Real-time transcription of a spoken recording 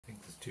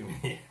too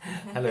many.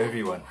 Hello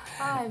everyone.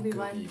 Hi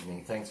everyone. Good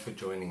evening. Thanks for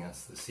joining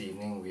us this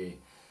evening.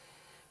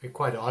 We're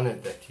quite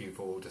honoured that you've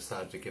all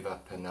decided to give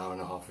up an hour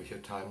and a half of your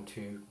time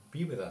to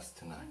be with us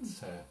tonight.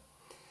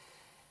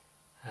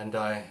 And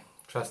I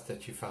trust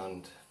that you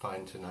find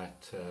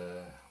tonight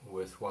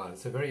worthwhile.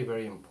 It's a very,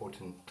 very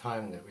important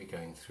time that we're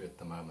going through at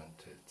the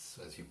moment. It's,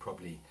 as you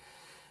probably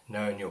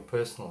know in your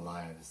personal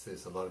lives,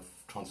 there's a lot of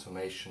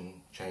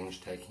transformation, change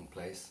taking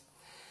place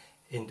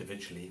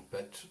individually,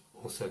 but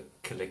also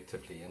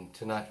collectively. And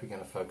tonight we're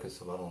going to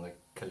focus a lot on the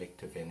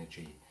collective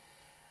energy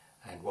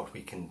and what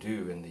we can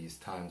do in these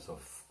times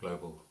of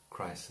global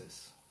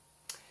crisis.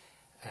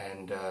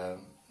 And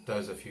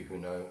those of you who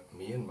know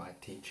me and my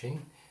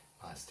teaching,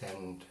 my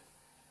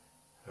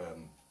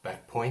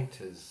back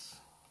point is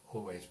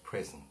always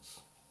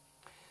presence.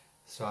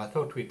 So I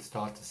thought we'd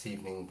start this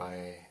evening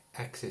by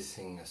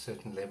accessing a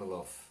certain level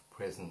of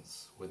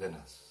presence within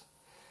us.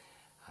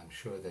 I'm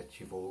sure that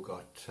you've all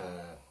got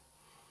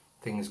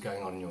things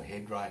going on in your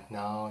head right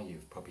now.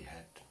 You've probably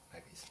had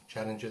maybe some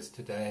challenges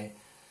today,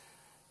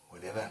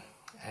 whatever.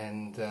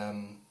 And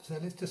so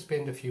let's just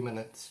spend a few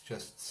minutes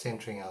just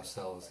centering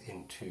ourselves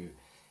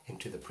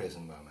into the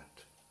present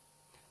moment.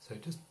 So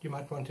just, you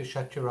might want to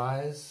shut your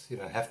eyes. You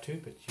don't have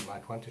to, but you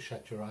might want to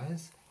shut your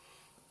eyes.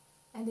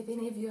 And if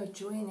any of you are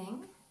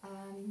joining,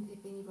 if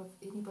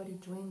anybody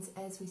joins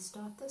as we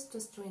start this,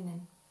 just join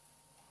in.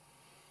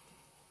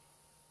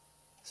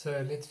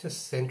 So let's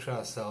just center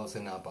ourselves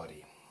in our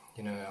body.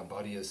 You know, our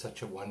body is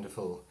such a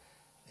wonderful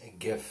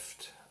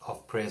gift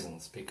of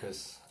presence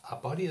because our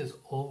body is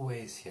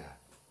always here.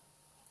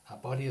 Our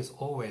body is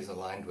always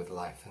aligned with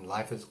life, and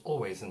life is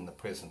always in the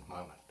present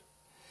moment.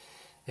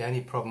 The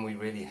only problem we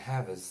really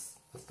have is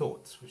the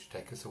thoughts, which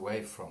take us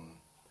away from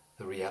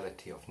the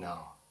reality of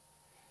now.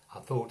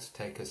 Our thoughts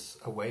take us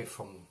away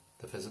from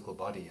the physical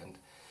body, and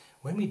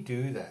when we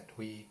do that,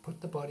 we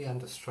put the body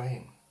under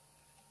strain.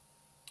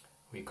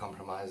 We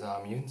compromise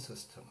our immune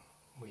system.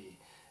 We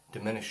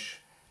diminish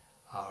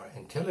our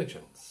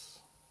intelligence.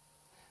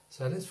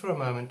 So let's for a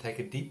moment take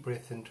a deep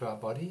breath into our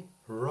body,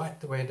 right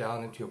the way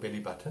down into your belly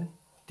button.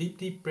 Deep,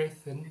 deep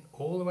breath in,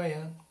 all the way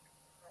in.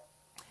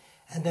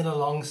 And then a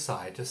long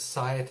sigh, just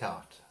sigh it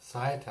out.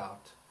 Sigh it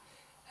out.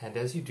 And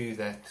as you do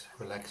that,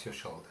 relax your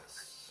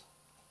shoulders.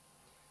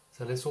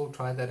 So let's all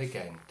try that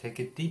again. Take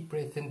a deep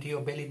breath into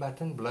your belly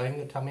button, blowing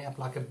your tummy up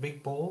like a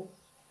big ball.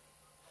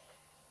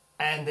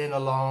 And then a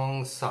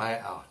long sigh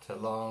out, a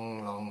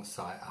long, long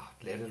sigh out.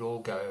 Let it all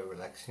go,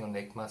 relaxing your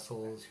neck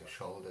muscles, your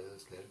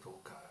shoulders, let it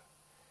all go.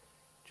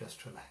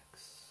 Just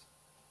relax.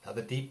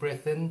 Another deep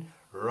breath in,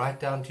 right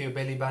down to your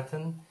belly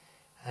button.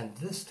 And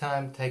this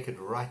time take it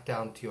right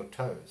down to your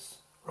toes.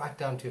 Right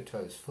down to your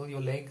toes. Fill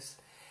your legs.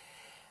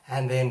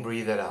 And then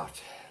breathe it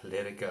out.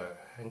 Let it go.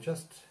 And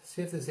just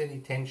see if there's any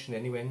tension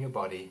anywhere in your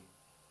body.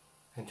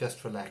 And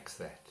just relax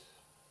that.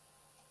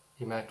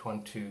 You might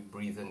want to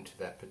breathe into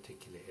that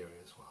particular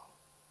area as well.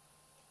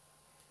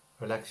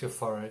 Relax your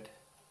forehead,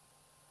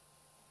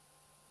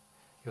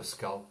 your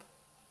scalp.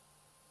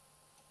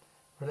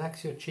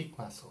 Relax your cheek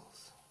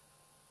muscles.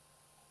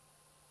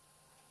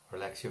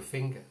 Relax your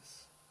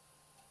fingers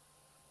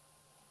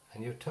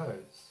and your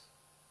toes.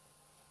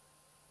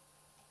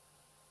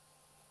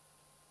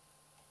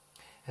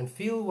 And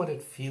feel what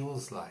it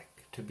feels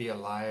like to be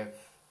alive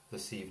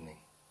this evening.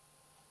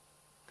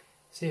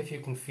 See if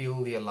you can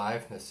feel the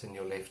aliveness in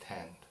your left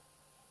hand.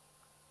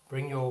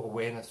 Bring your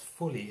awareness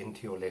fully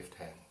into your left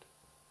hand.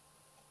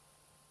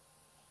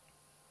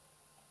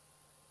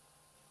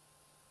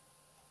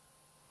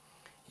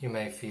 You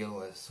may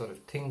feel a sort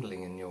of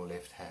tingling in your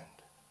left hand.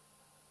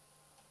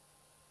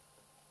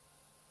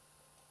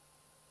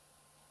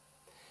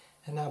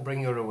 And now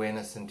bring your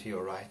awareness into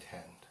your right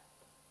hand.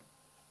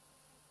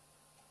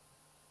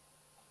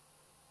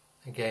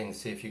 Again,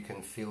 see if you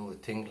can feel the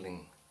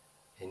tingling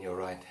in your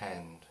right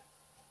hand,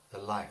 the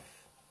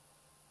life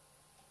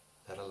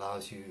that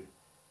allows you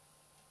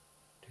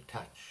to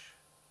touch,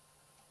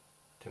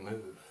 to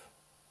move,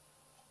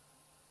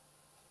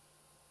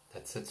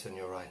 that sits in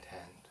your right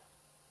hand.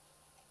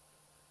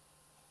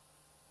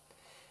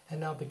 And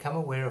now become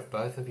aware of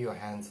both of your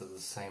hands at the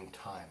same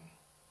time.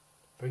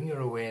 Bring your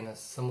awareness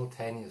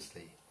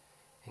simultaneously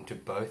into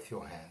both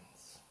your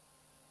hands.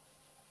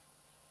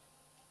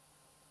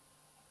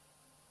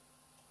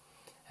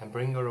 And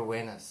bring your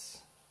awareness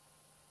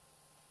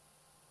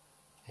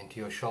into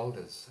your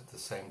shoulders at the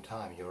same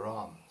time, your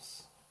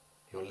arms,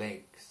 your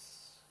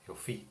legs, your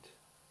feet.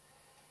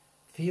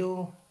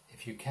 Feel,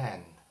 if you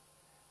can,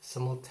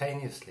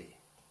 simultaneously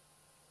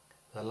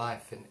the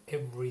life in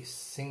every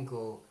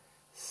single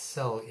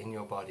cell in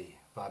your body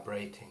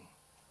vibrating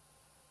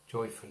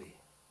joyfully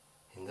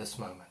in this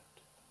moment.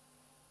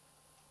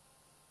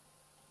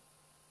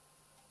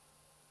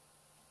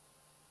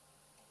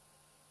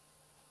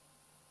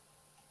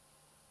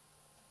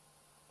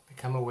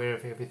 Become aware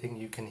of everything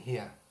you can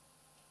hear.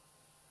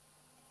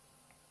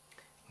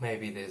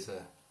 Maybe there's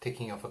a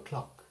ticking of a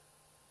clock.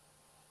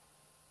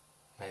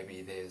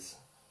 Maybe there's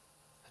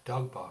a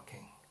dog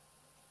barking.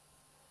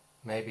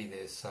 Maybe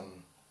there's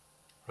some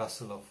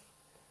rustle of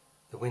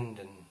the wind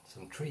and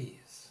some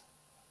trees.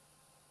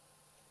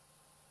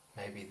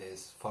 Maybe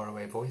there's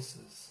faraway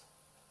voices,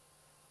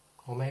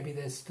 or maybe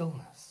there's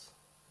stillness.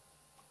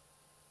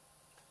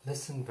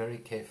 Listen very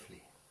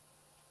carefully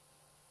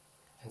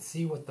and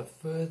see what the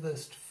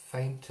furthest,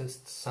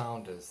 faintest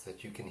sound is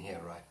that you can hear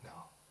right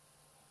now.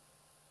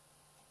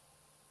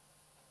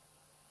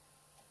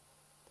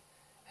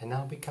 And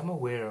now become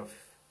aware of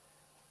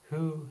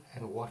who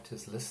and what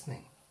is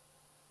listening.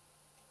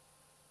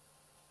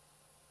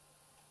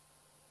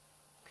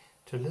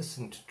 To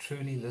listen, to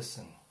truly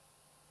listen,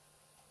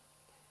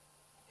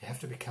 you have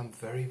to become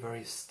very,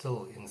 very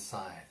still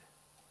inside.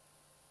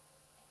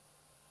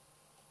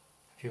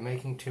 If you're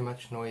making too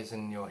much noise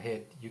in your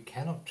head, you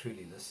cannot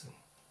truly listen.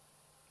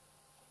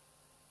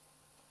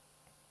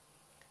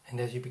 And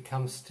as you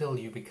become still,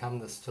 you become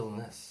the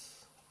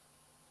stillness.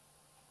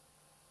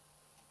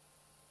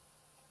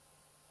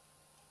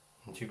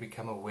 And you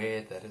become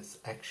aware that it's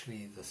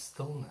actually the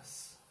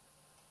stillness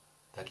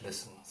that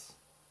listens.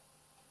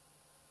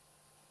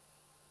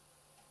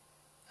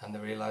 And the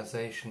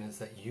realization is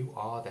that you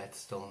are that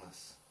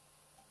stillness,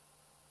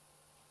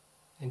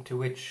 into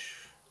which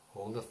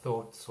all the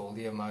thoughts, all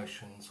the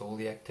emotions, all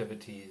the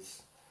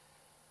activities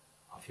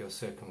of your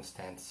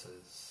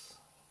circumstances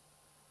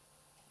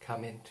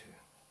come into.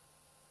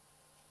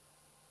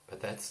 But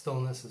that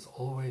stillness is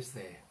always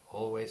there,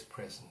 always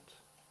present.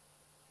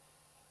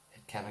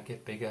 It cannot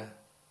get bigger,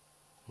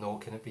 nor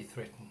can it be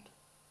threatened.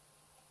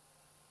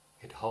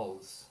 It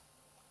holds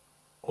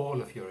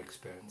all of your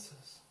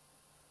experiences.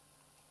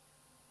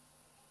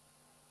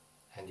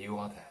 And you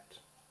are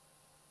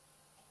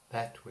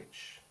that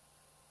which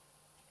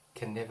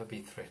can never be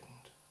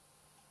threatened.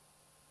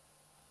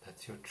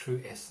 That's your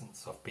true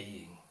essence of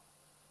being.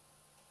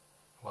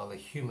 While the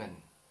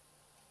human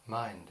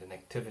mind and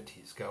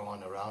activities go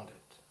on around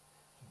it,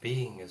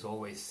 being is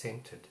always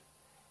centered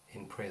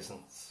in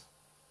presence.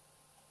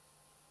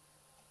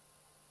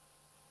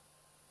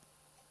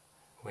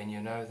 When you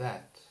know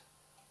that,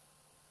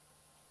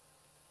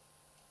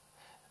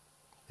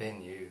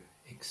 then you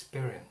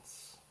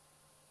experience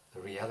the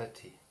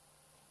reality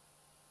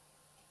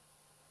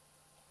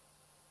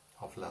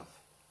of love.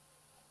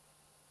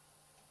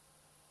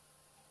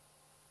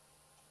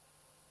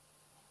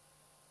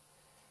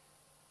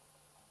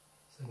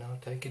 So now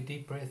take a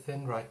deep breath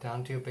in, right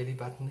down to your belly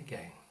button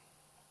again.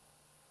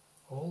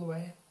 All the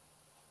way.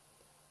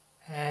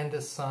 And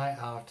a sigh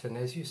out, and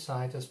as you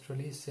sigh, just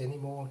release any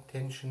more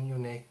tension in your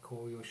neck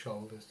or your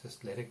shoulders.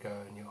 Just let it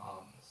go in your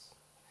arms.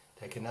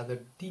 Take another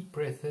deep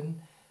breath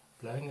in,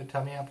 blowing your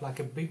tummy up like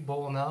a big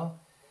ball now.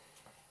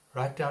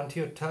 Right down to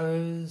your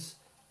toes,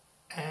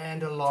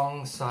 and a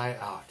long sigh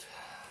out.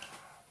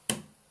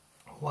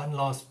 One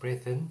last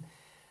breath in,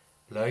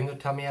 blowing your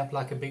tummy up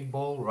like a big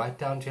ball, right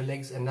down to your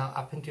legs, and now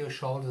up into your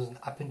shoulders and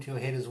up into your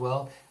head as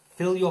well.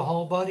 Fill your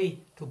whole body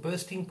to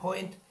bursting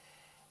point,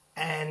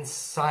 and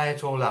sigh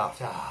it all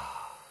out.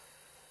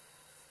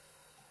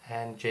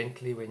 And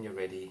gently, when you're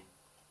ready,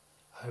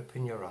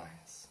 open your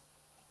eyes.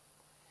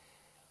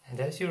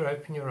 And as you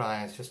open your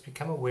eyes, just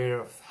become aware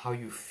of how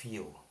you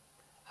feel.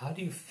 How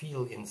do you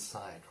feel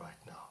inside right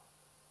now?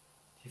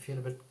 Do you feel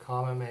a bit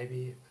calmer,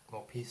 maybe, a bit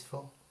more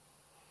peaceful?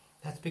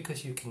 That's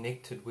because you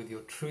connected with your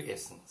true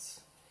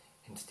essence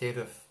instead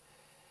of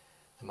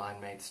the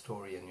mind-made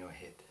story in your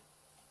head.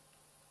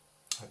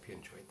 I hope you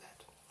enjoyed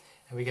that.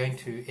 And we're going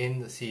to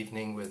end this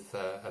evening with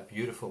a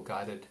beautiful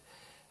guided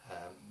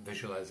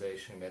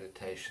visualization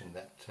meditation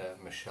that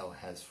Michelle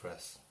has for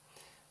us.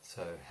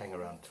 So hang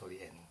around till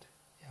the end.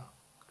 Yeah,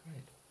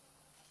 great.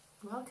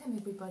 Welcome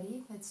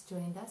everybody that's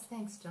joined us.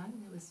 Thanks John,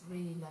 it was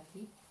really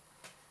lovely.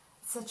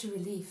 It's such a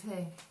relief,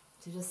 hey,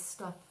 to just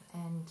stop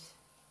and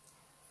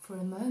for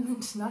a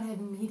moment not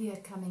having media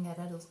coming at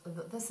us.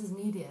 This is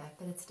media,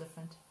 but it's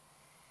different.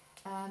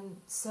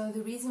 So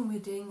the reason we're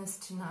doing this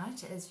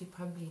tonight, as you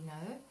probably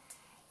know,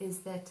 is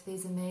that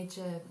there's a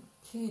major,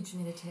 huge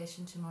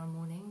meditation tomorrow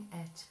morning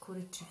at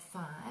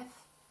 4:45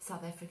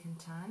 South African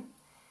time.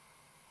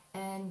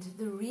 And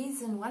the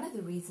reason, one of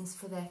the reasons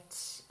for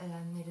that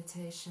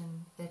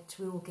meditation that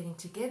we're all getting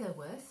together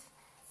with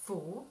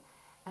for,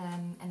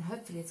 and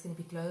hopefully it's going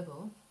to be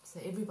global, so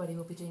everybody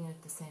will be doing it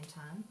at the same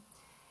time,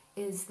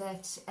 is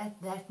that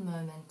at that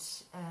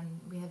moment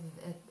we have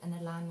an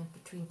alignment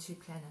between two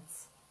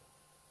planets.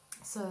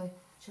 So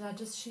should I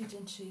just shoot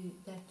into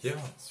that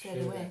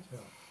straight away? That, yeah.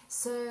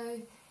 So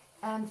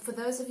for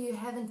those of you who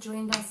haven't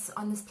joined us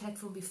on this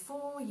platform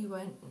before, you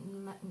won't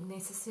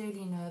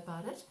necessarily know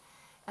about it.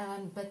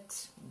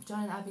 But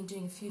John and I have been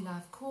doing a few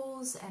live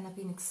calls and I've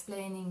been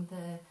explaining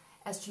the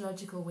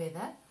astrological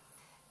weather.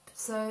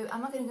 So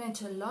I'm not going to go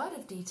into a lot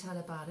of detail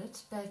about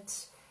it,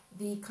 but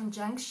the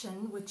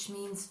conjunction, which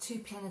means two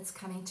planets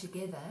coming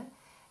together,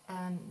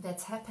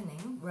 that's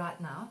happening right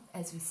now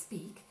as we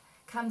speak,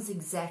 comes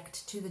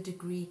exact to the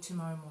degree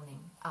tomorrow morning,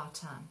 our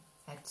time,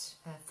 at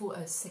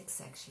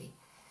 4:06 actually.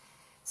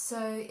 So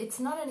it's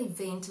not an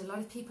event. A lot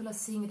of people are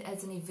seeing it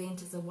as an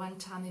event, as a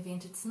one-time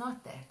event. It's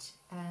not that.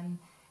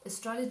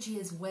 Astrology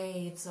is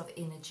waves of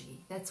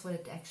energy. That's what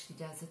it actually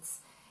does.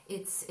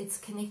 it's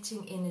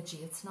connecting energy.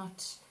 It's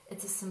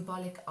a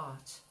symbolic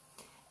art.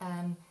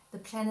 The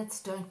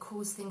planets don't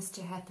cause things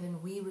to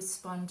happen. We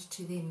respond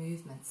to their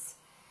movements.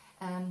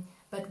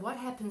 But what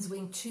happens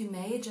when two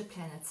major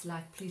planets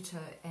like Pluto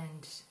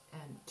and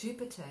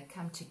Jupiter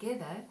come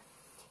together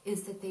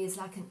is that there's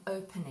like an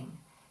opening.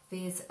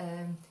 There's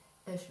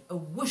a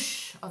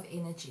whoosh of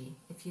energy,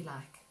 if you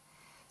like.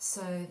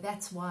 So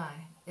that's why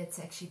it's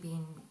actually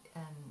been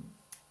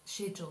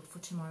scheduled for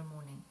tomorrow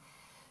morning.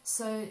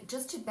 So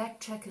just to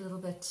backtrack a little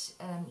bit,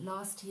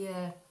 last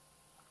year,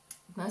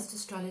 most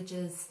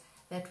astrologers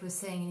that were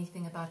saying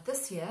anything about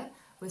this year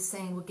were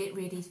saying, well, get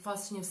ready,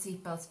 fasten your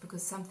seatbelts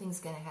because something's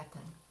going to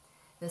happen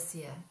this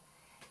year.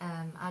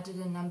 I did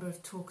a number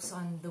of talks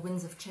on the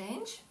winds of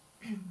change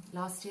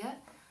last year,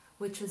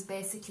 which was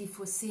basically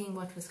foreseeing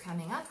what was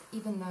coming up,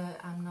 even though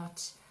I'm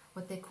not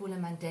what they call a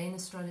mundane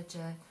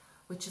astrologer,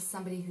 which is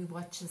somebody who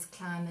watches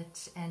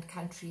climate and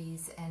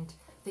countries and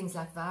things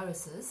like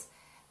viruses.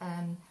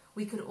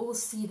 We could all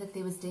see that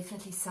there was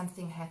definitely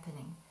something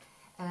happening.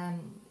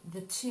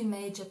 The two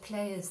major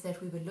players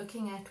that we were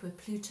looking at were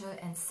Pluto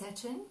and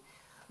Saturn,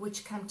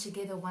 which come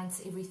together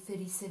once every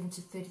 37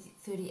 to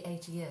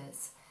 38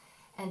 years.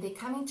 And their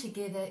coming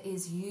together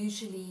is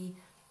usually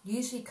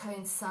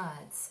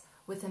coincides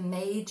with a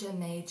major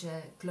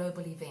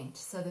global event.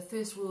 So the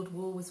First World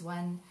War was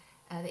one,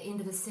 the end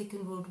of the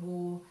Second World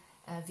War,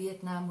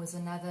 Vietnam was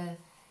another,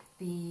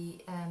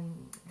 the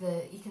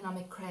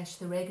economic crash,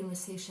 the Reagan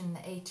recession in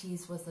the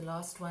 80s was the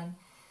last one.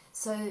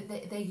 So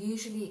they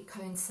usually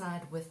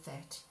coincide with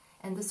that.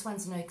 And this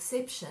one's no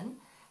exception,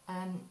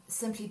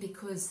 simply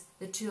because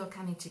the two are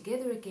coming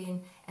together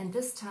again, and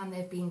this time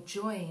they've been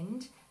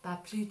joined by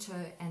Pluto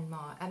and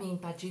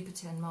by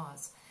Jupiter and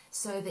Mars.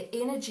 So the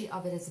energy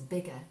of it is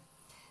bigger.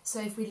 So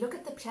if we look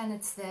at the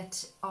planets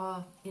that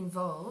are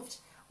involved,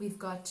 we've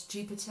got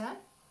Jupiter,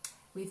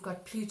 we've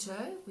got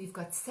Pluto, we've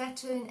got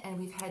Saturn, and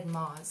we've had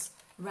Mars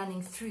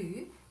running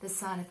through the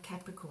sign of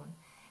Capricorn.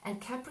 And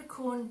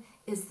Capricorn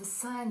is the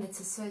sign that's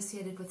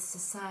associated with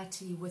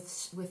society, with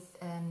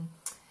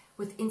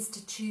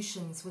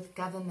institutions, with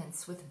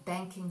governments, with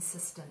banking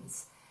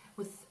systems,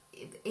 with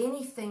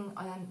anything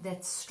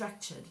that's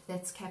structured.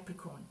 That's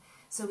Capricorn.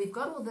 So we've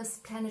got all this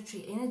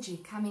planetary energy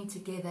coming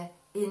together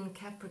in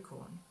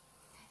Capricorn,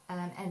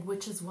 and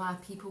which is why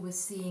people were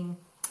seeing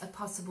a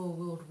possible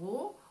world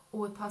war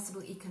or a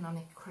possible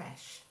economic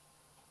crash.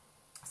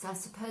 So I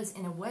suppose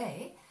in a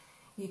way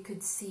you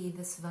could see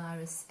this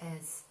virus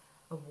as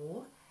a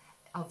war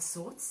of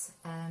sorts,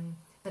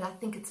 but I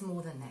think it's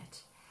more than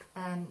that.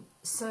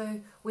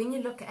 So when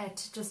you look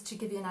at, just to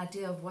give you an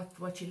idea of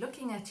what you're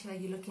looking at here,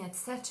 you're looking at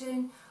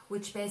Saturn,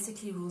 which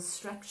basically rules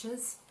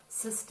structures,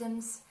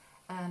 systems.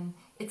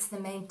 It's the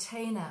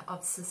maintainer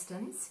of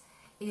systems.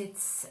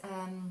 It's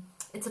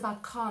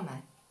about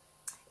karma.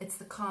 It's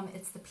the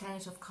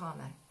planet of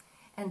karma.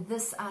 And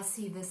this, I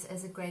see this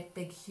as a great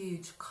big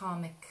huge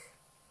karmic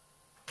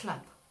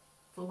club,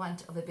 for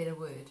want of a better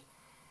word.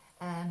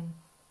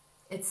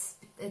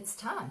 It's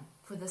time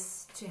for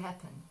this to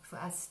happen, for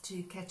us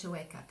to catch a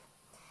wake up.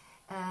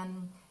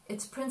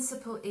 Its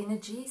principal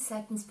energy,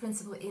 Saturn's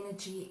principal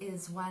energy,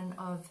 is one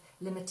of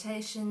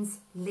limitations,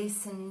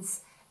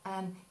 lessons.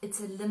 It's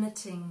a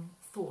limiting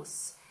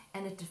force,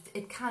 and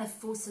it kind of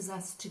forces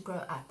us to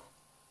grow up.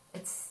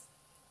 It's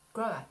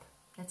grow up.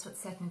 That's what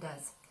Saturn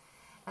does.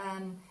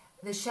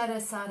 The shadow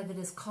side of it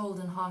is cold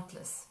and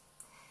heartless.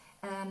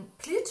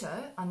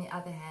 Pluto, on the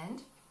other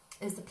hand,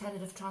 is the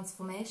planet of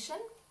transformation,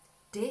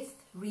 death,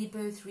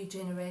 rebirth,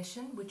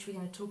 regeneration, which we're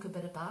going to talk a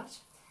bit about.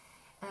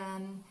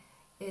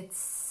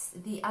 It's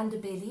the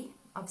underbelly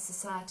of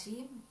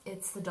society.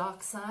 It's the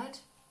dark side.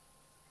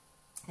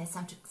 They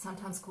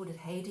sometimes call it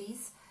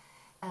Hades.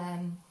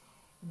 I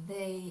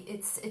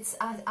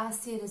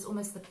see it as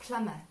almost the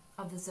plumber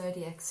of the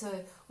zodiac.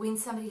 So when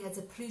somebody has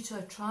a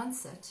Pluto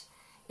transit,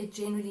 it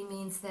generally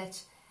means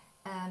that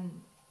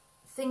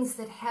things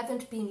that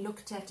haven't been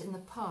looked at in the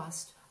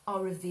past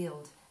are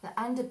revealed. The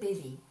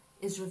underbelly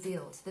is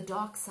revealed. The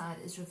dark side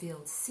is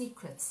revealed.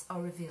 Secrets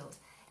are revealed.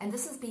 And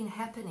this has been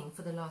happening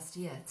for the last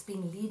year. It's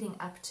been leading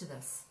up to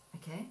this.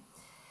 Okay.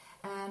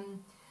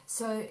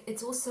 So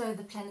it's also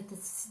the planet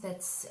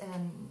that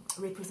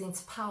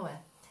represents power.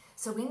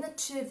 So when the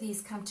two of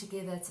these come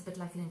together, it's a bit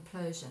like an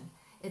implosion.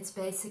 It's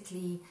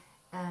basically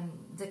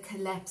the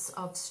collapse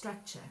of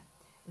structure,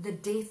 the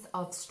death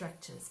of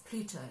structures.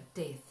 Pluto,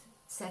 death.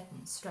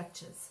 Saturn,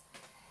 structures.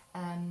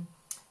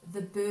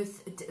 The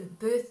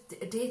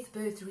death,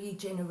 birth,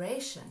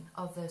 regeneration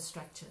of those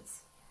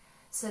structures.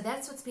 So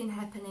that's what's been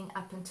happening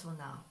up until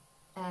now.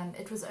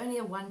 It was only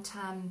a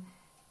one-time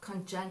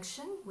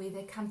conjunction where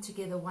they come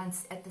together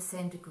once at the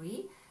same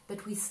degree,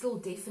 but we're still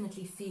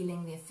definitely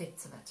feeling the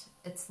effects of it.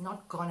 It's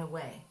not gone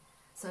away.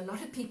 So a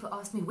lot of people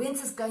ask me,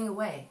 when's this going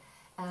away?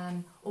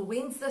 Or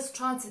when's this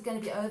transit going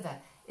to be over?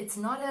 It's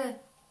not a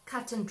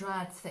cut and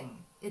dried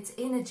thing. It's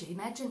energy.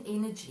 Imagine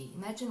energy.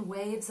 Imagine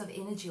waves of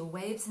energy or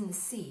waves in the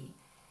sea.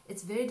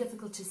 It's very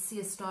difficult to see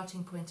a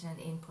starting point and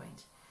an end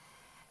point.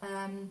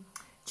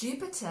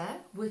 Jupiter,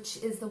 which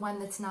is the one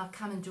that's now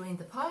come and joined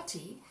the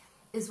party,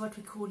 is what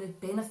we call a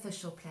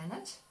beneficial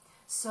planet.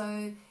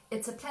 So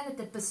it's a planet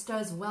that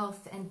bestows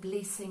wealth and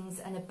blessings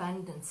and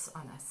abundance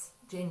on us,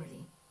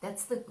 generally.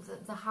 That's the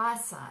high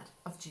side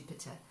of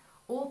Jupiter.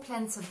 All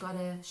planets have got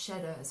a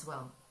shadow as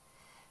well.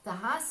 The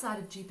high side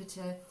of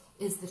Jupiter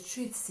is the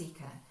truth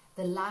seeker,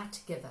 the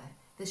light giver,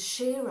 the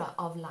sharer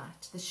of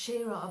light, the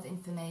sharer of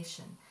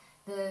information,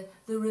 the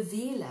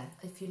revealer,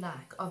 if you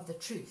like, of the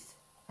truth.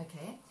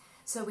 Okay?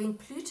 So when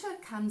Pluto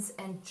comes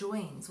and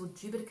joins, or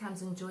Jupiter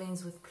comes and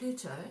joins with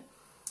Pluto,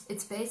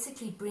 it's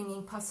basically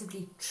bringing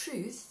possibly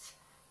truth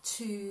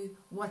to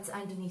what's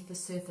underneath the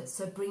surface,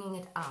 so bringing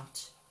it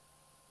out.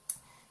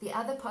 The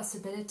other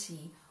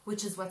possibility,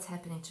 which is what's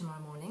happening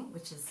tomorrow morning,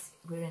 which is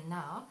we're in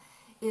now,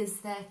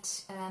 is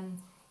that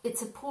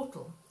it's a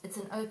portal. It's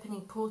an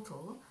opening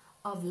portal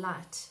of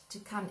light to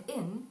come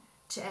in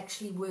to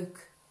actually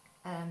work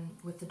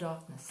with the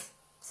darkness.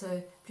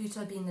 So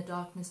Pluto being the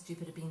darkness,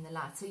 Jupiter being the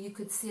light. So you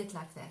could see it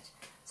like that.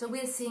 So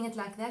we're seeing it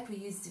like that.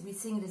 We're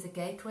seeing it as a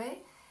gateway.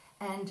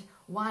 And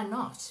why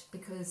not?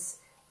 Because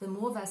the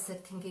more of us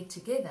that can get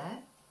together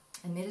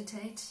and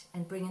meditate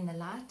and bring in the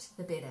light,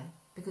 the better.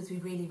 Because we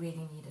really,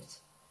 really need it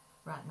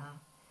right now.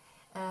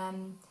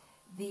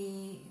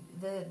 The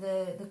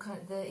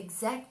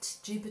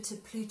exact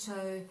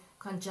Jupiter-Pluto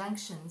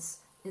conjunctions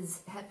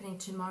is happening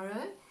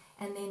tomorrow,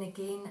 and then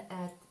again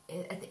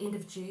at the end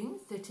of June,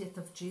 30th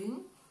of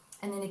June,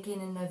 and then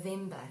again in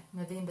November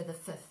the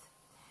 5th.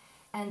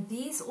 And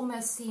these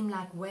almost seem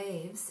like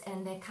waves,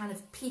 and they're kind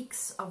of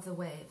peaks of the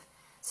wave.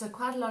 So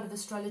quite a lot of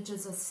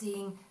astrologers are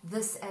seeing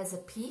this as a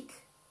peak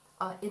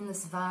in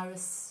this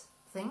virus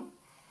thing,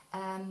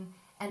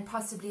 and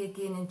possibly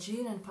again in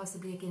June and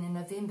possibly again in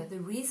November. The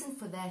reason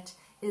for that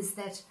is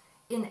that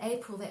in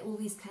April they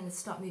always kind of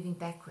start moving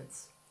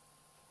backwards.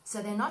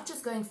 So they're not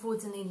just going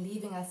forwards and then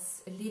leaving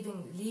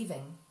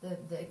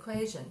the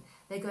equation.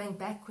 They're going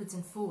backwards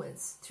and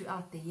forwards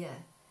throughout the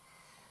year.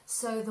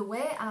 So the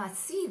way I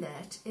see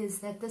that is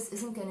that this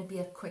isn't going to be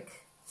a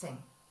quick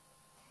thing.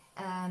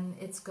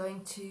 It's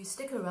going to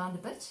stick around a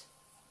bit.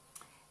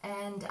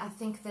 And I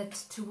think that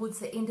towards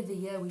the end of the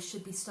year we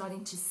should be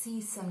starting to see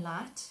some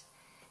light.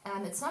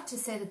 It's not to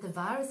say that the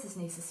virus is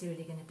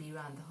necessarily going to be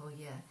around the whole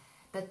year,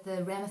 but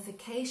the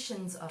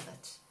ramifications of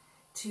it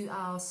to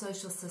our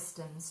social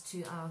systems,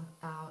 to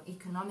our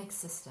economic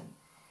system,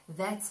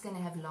 that's going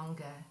to have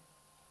longer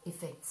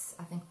effects.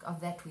 I think of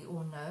that we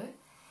all know.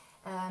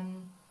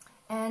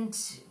 And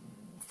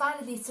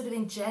finally, sort of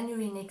in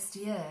January next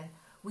year,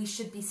 we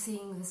should be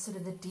seeing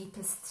the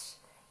deepest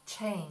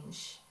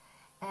change.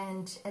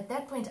 And at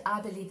that point, I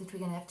believe that we're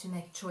going to have to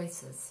make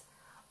choices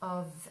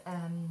of,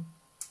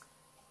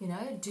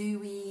 do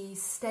we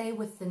stay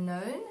with the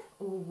known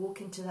or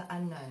walk into the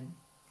unknown?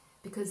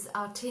 Because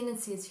our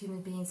tendency as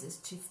human beings is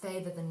to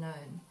favor the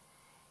known,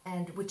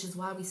 and which is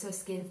why we're so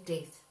scared of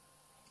death,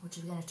 which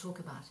we're going to talk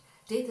about.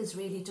 Death is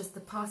really just the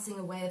passing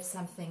away of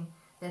something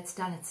that's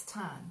done its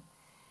time.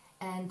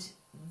 And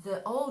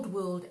the old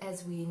world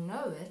as we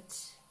know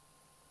it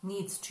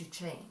needs to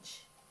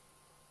change.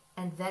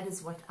 And that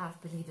is what I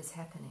believe is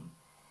happening.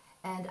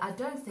 And I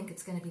don't think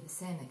it's going to be the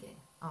same again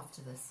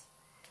after this.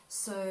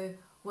 So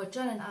what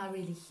John and I are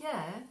really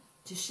here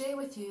to share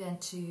with you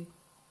and to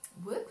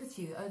work with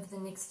you over the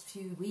next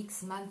few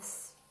weeks,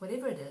 months,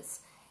 whatever it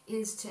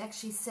is to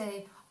actually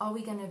say, are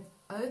we going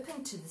to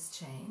open to this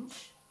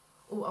change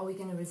or are we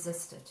going to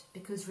resist it?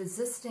 Because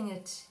resisting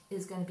it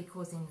is going to be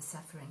causing the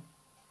suffering.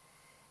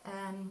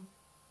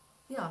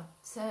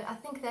 So I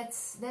think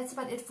that's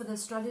about it for the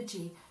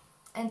astrology.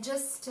 And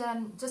just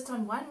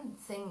on one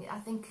thing, I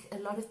think a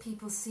lot of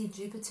people see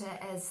Jupiter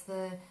as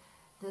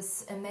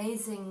this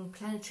amazing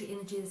planetary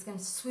energy that's going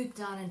to swoop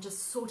down and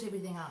just sort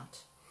everything out.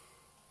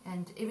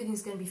 And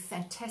everything's going to be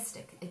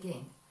fantastic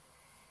again.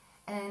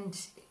 And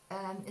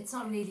it's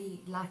not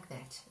really like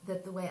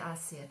that the way I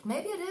see it.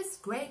 Maybe it is,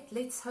 great,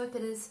 let's hope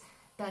it is,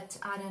 but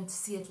I don't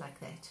see it like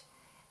that.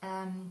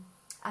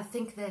 I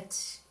think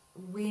that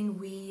when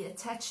we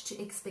attach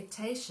to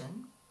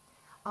expectation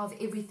of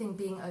everything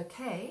being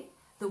okay,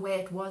 the way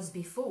it was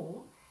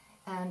before,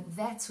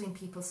 that's when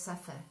people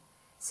suffer.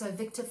 So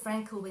Viktor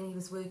Frankl, when he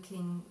was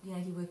working,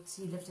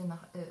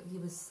 he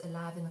was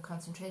alive in the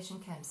concentration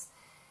camps,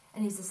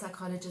 and he's a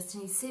psychologist,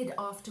 and he said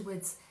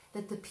afterwards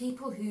that the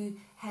people who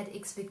had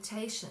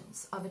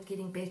expectations of it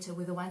getting better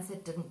were the ones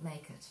that didn't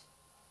make it.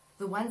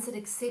 The ones that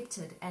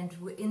accepted and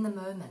were in the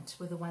moment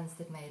were the ones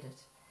that made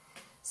it.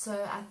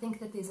 So I think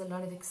that there's a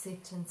lot of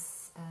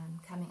acceptance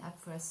coming up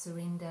for us,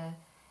 surrender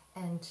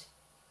and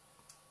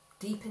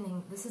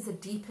deepening. This is a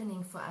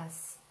deepening for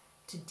us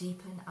to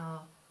deepen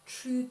our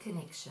true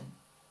connection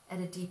at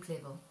a deep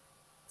level.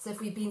 So if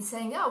we've been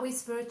saying, oh, we're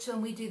spiritual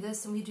and we do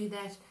this and we do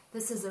that,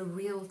 this is a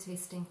real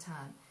testing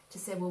time to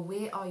say, well,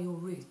 where are your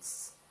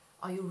roots?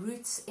 Are your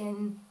roots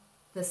in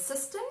the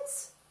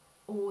systems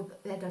or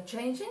that are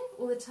changing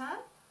all the time,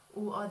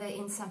 or are they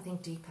in something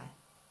deeper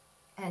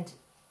and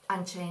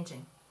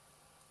unchanging?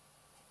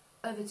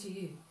 Over to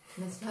you,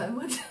 Mr.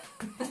 Homewood.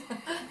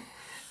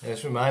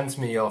 This reminds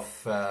me of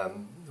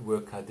the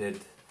work I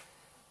did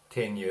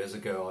 10 years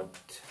ago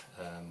at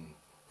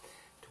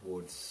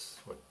towards,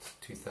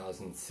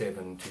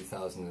 2007,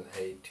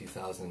 2008,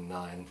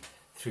 2009,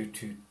 through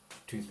to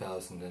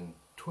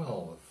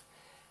 2012.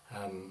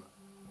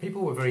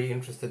 People were very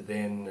interested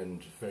then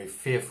and very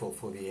fearful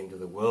for the end of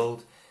the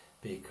world,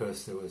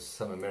 because there was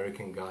some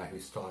American guy who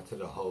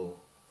started a whole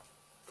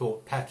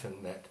thought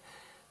pattern that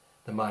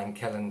the Mayan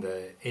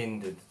calendar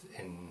ended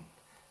in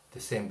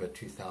December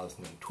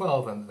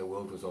 2012 and the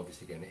world was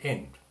obviously going to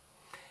end.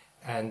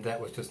 And that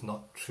was just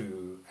not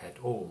true at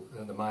all.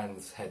 The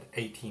Mayans had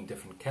 18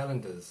 different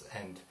calendars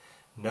and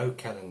no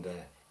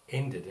calendar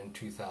ended in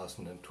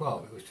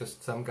 2012. It was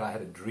just some guy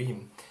had a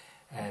dream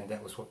and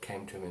that was what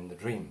came to him in the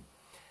dream.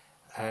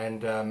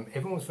 And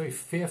everyone was very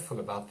fearful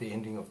about the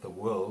ending of the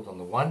world on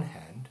the one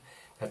hand,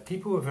 but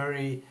people were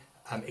very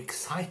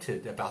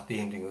excited about the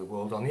ending of the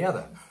world on the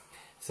other.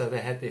 So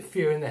they had their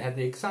fear and they had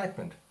the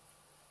excitement.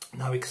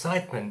 Now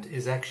excitement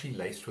is actually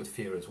laced with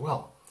fear as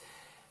well.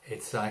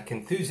 It's like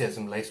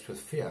enthusiasm laced with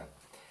fear.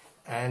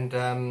 And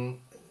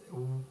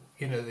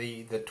you know,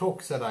 the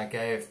talks that I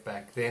gave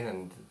back then,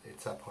 and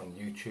it's up on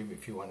YouTube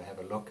if you want to have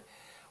a look,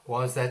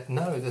 was that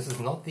no, this is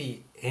not the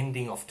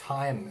ending of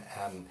time,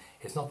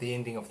 it's not the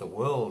ending of the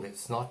world,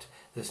 it's not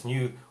this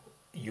new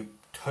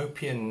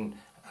utopian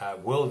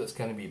world that's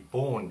going to be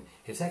born.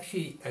 It's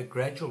actually a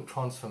gradual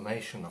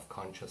transformation of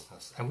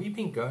consciousness, and we've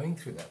been going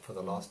through that for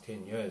the last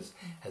 10 years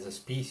as a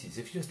species.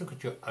 If you just look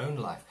at your own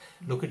life,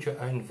 look at your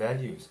own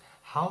values,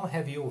 how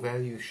have your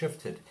values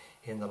shifted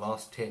in the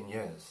last 10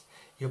 years?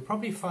 You'll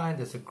probably find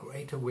there's a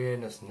great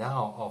awareness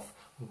now of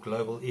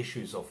global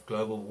issues, of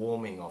global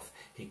warming, of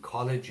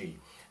ecology,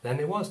 than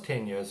there was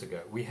 10 years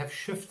ago. We have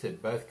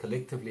shifted both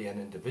collectively and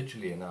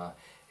individually in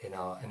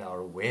our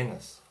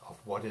awareness of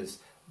what is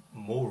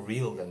more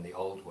real than the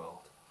old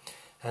world.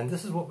 And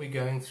this is what we're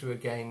going through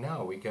again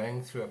now. We're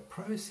going through a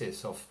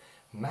process of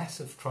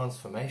massive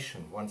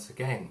transformation once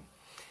again.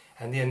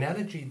 And the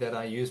analogy that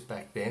I used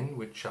back then,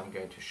 which I'm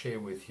going to share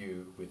with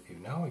you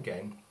now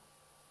again,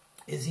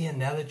 is the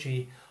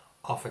analogy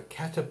of a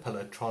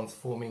caterpillar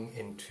transforming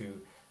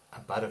into a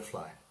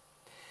butterfly.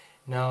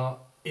 Now,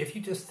 if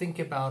you just think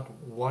about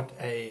what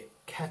a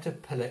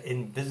caterpillar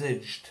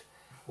envisaged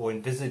or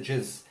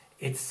envisages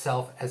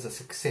itself as a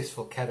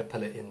successful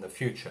caterpillar in the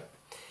future,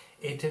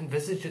 it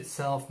envisaged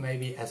itself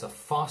maybe as a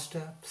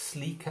faster,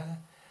 sleeker,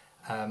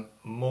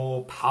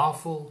 more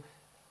powerful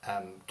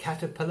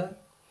caterpillar.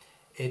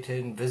 It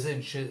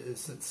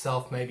envisages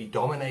itself maybe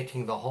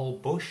dominating the whole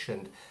bush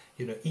and,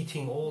 you know,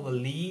 eating all the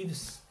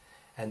leaves,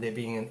 and there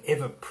being an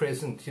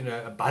ever-present, you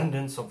know,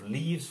 abundance of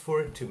leaves for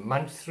it to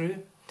munch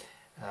through.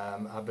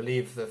 I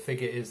believe the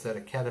figure is that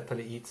a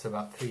caterpillar eats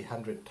about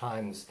 300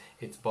 times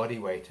its body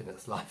weight in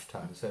its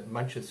lifetime, so it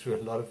munches through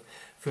a lot of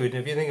food.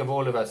 And if you think of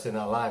all of us in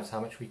our lives, how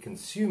much we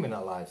consume in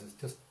our lives, it's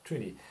just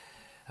truly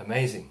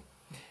amazing.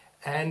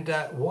 And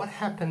what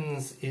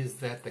happens is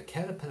that the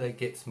caterpillar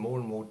gets more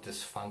and more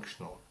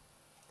dysfunctional.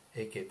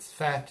 It gets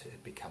fat,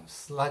 it becomes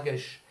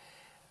sluggish,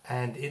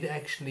 and it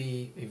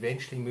actually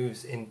eventually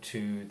moves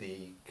into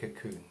the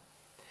cocoon.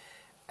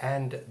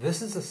 And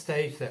this is a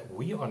stage that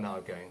we are now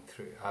going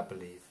through, I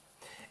believe.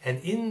 And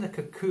in the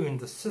cocoon,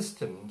 the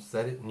systems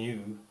that it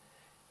knew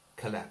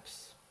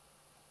collapse.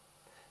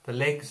 The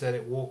legs that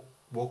it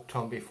walked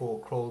on before,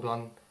 crawled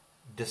on,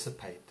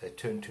 dissipate. They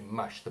turn to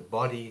mush. The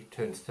body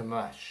turns to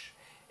mush.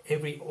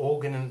 Every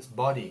organ in its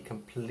body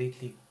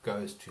completely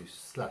goes to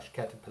slush,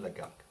 caterpillar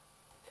gunk.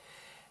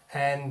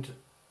 And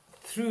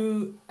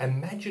through a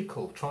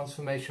magical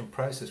transformation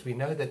process, we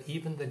know that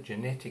even the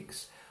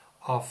genetics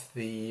of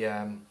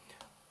the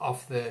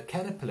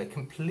caterpillar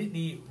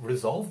completely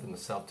dissolve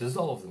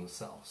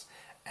themselves.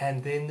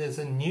 And then there's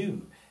a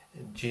new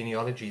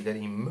genealogy that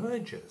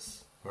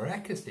emerges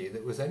miraculously.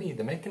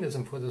 The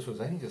mechanism for this was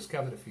only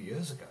discovered a few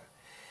years ago.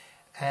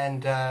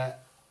 And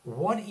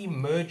what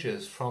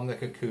emerges from the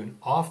cocoon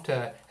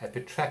after a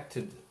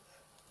protracted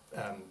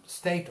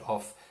state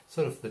of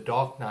sort of the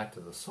dark night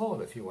of the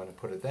soul, if you want to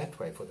put it that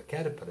way, for the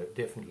caterpillar, it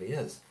definitely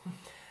is.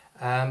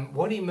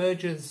 What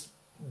emerges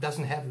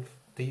doesn't have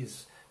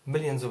these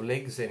millions of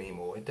legs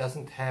anymore. It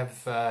doesn't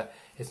have,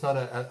 it's not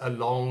a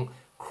long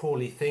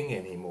crawly thing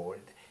anymore.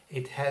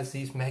 It has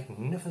these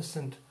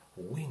magnificent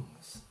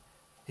wings,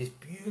 these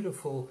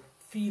beautiful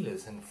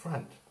feelers in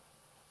front.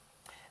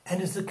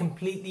 And it's a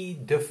completely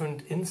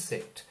different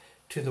insect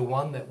to the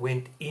one that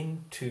went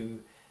into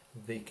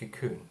the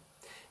cocoon.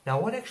 Now,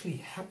 what actually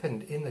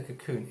happened in the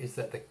cocoon is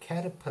that the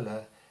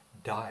caterpillar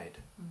died.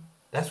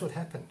 That's what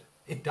happened.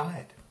 It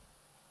died,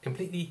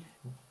 completely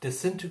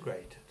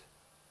disintegrated.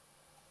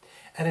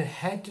 And it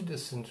had to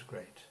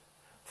disintegrate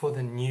for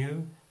the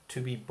new to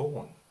be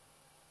born.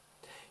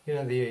 You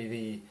know,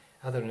 the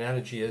other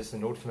analogy is,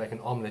 in order to make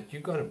an omelette,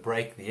 you've got to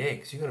break the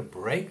eggs. You've got to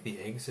break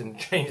the eggs and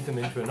change them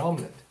into an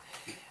omelette.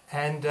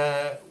 And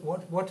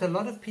what a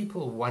lot of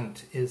people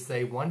want is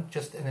they want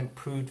just an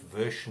improved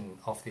version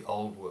of the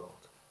old world.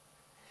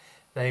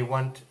 They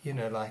want, you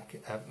know,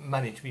 like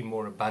money to be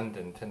more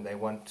abundant, and they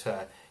want,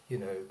 you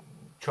know,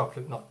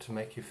 chocolate not to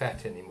make you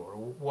fat anymore,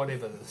 or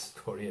whatever the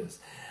story is.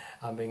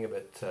 I'm being a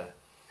bit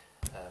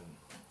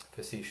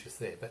facetious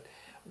there. But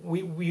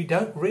we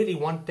don't really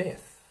want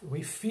death.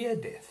 We fear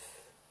death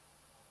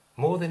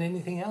more than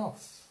anything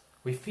else.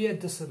 We fear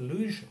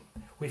disillusion.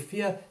 We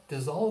fear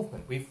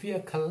dissolvement. We fear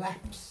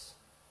collapse.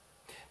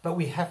 But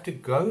we have to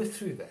go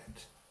through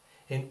that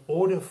in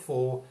order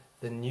for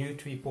the new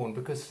to be born,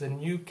 because the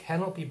new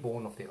cannot be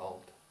born of the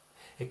old.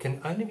 It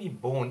can only be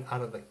born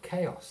out of the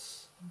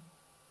chaos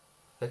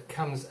that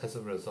comes as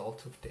a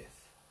result of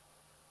death.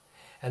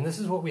 And this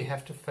is what we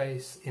have to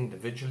face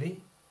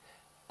individually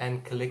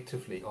and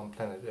collectively on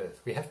planet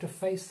Earth. We have to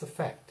face the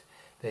fact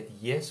that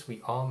yes,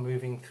 we are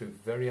moving through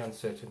very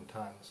uncertain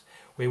times,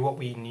 where what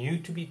we knew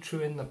to be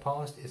true in the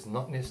past is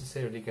not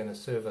necessarily going to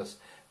serve us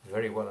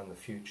very well in the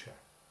future.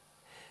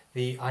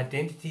 The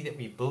identity that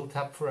we built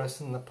up for us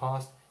in the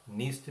past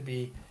needs to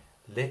be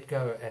let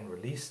go and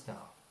released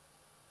now.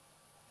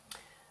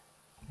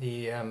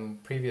 The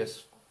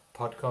previous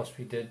podcast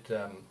we did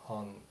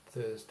on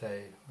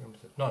Thursday, when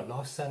was it? No,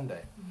 last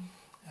Sunday,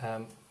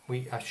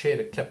 I shared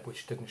a clip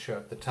which didn't show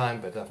at the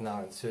time, but I've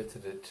now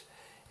inserted it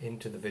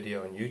into the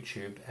video on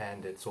YouTube,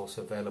 and it's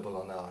also available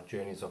on our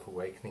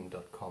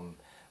journeysofawakening.com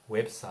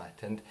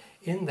website. And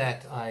in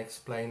that I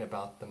explain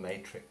about the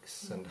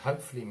matrix, and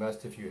hopefully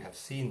most of you have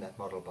seen that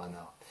model by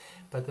now.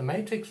 But the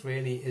matrix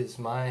really is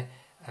my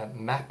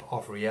map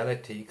of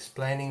reality,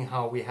 explaining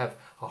how we have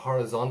a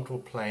horizontal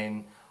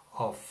plane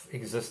of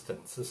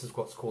existence. This is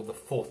what's called the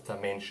fourth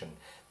dimension,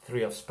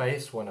 3 of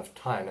space, 1 of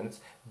time, and it's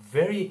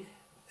very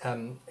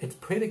it's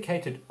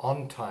predicated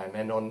on time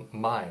and on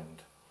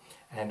mind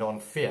and on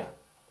fear.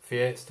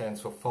 Fear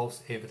stands for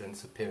false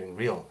evidence appearing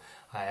real.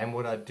 I am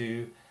what I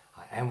do,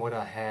 I am what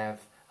I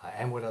have, I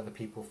am what other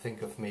people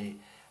think of me.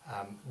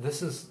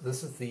 This is the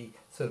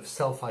sort of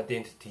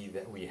self-identity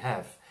that we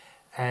have,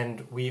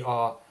 and we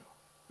are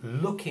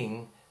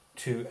looking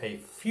to a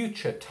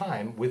future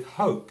time with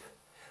hope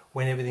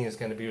when everything is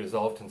going to be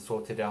resolved and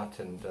sorted out,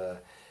 and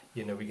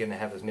we're going to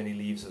have as many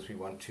leaves as we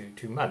want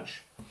to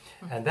munch.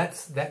 And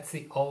that's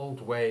the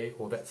old way,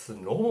 or that's the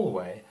normal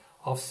way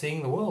of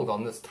seeing the world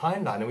on this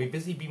timeline, and we've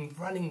busy been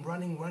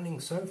running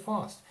so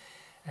fast.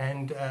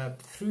 And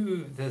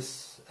through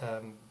this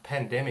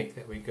pandemic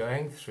that we're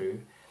going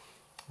through,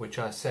 which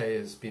I say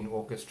has been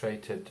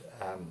orchestrated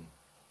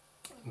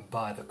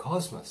by the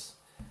cosmos,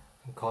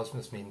 and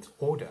cosmos means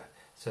order,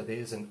 so there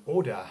is an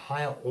order, a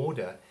higher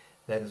order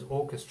that is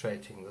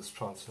orchestrating this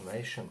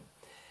transformation.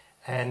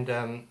 And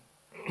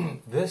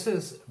this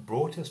has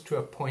brought us to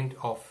a point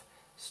of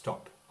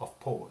stop, of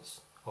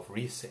pause, of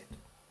reset.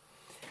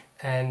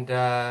 And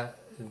that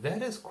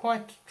is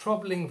quite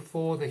troubling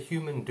for the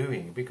human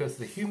doing, because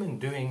the human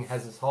doing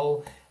has its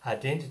whole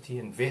identity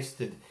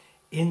invested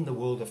in the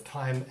world of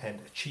time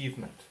and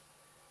achievement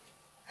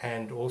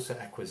and also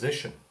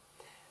acquisition.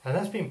 And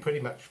that's been pretty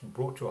much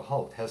brought to a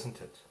halt,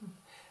 hasn't it?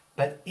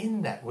 But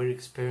in that we're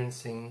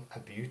experiencing a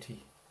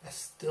beauty, a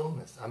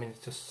stillness. I mean,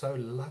 it's just so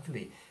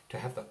lovely to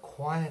have the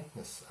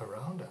quietness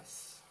around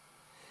us.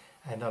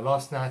 And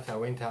last night I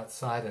went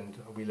outside, and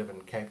we live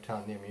in Cape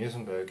Town near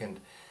Muizenberg, and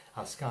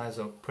our skies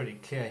are pretty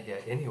clear here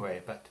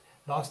anyway, but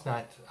last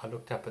night I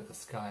looked up at the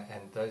sky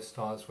and those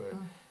stars were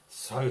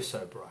so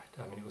bright.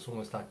 I mean, it was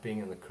almost like being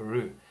in the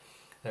Karoo.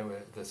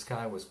 The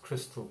sky was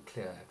crystal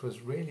clear. It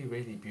was really,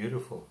 really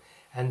beautiful.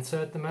 And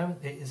so at the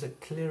moment there is a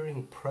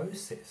clearing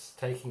process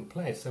taking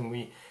place, and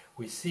we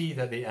see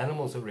that the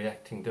animals are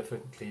reacting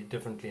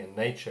differently in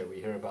nature.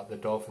 We hear about the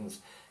dolphins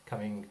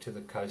coming to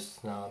the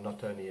coasts now,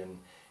 not only in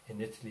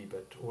Italy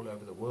but all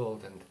over the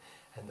world,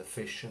 and the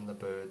fish and the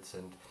birds.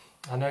 And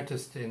I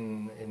noticed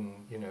in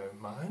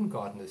my own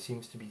garden there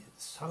seems to be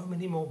so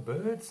many more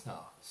birds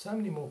now, so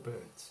many more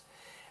birds.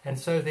 And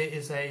so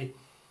there's a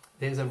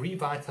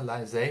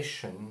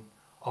revitalization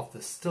of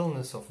the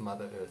stillness of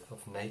Mother Earth,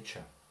 of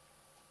nature.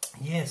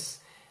 Yes,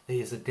 there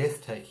is a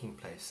death taking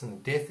place,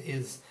 and death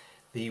is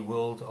the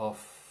world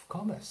of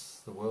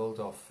commerce, the world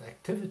of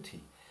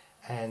activity,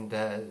 and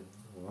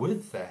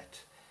with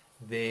that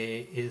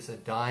there is a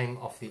dying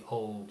of the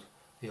old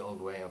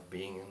way of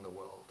being in the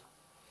world,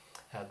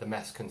 the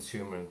mass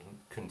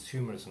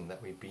consumerism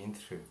that we've been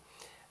through.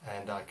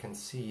 And I can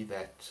see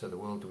that the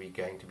world we're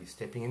going to be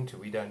stepping into,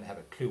 we don't have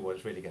a clue what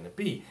it's really going to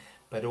be,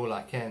 but all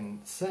I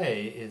can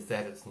say is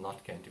that it's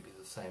not going to be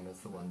the same as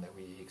the one that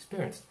we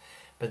experienced.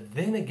 But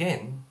then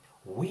again,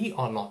 we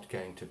are not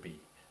going to be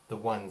the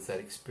ones that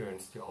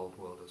experience the old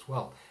world as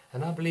well.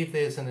 And I believe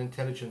there's an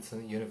intelligence in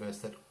the universe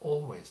that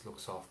always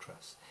looks after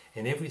us.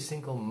 In every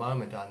single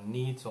moment, our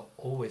needs are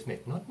always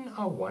met. Not in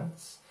our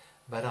wants,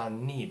 but our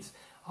needs.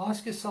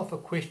 Ask yourself a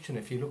question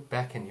if you look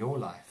back in your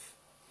life.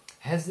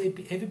 Has there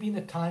ever been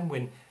a time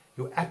when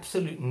your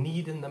absolute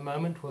need in the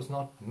moment was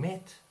not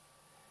met?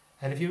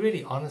 And if you're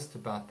really honest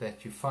about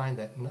that, you find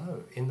that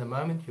no, in the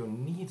moment your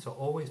needs are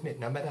always met.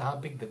 No matter how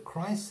big the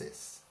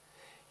crisis,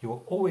 you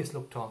are always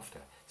looked after.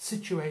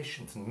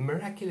 Situations and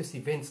miraculous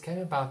events came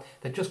about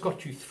that just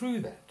got you through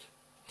that.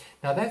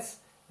 Now that's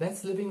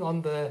living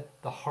on the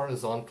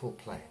horizontal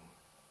plane.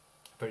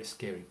 A very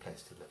scary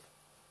place to live.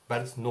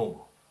 But it's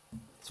normal.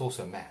 It's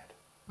also mad.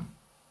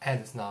 And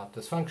it's now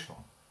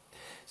dysfunctional.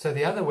 So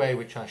the other way,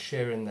 which I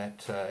share in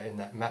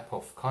that map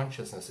of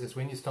consciousness, is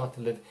when you start to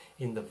live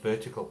in the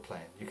vertical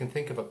plane. You can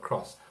think of a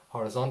cross: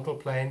 horizontal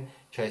plane,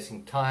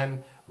 chasing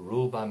time,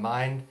 ruled by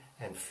mind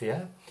and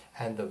fear,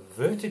 and the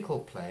vertical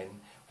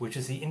plane, which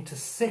is the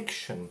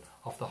intersection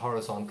of the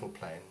horizontal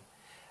plane,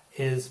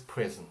 is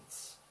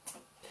presence.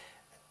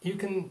 You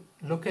can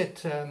look at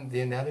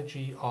the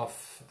analogy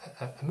of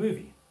a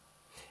movie.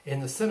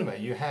 In the cinema,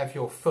 you have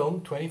your film,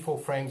 24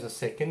 frames a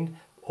second,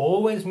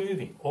 always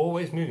moving,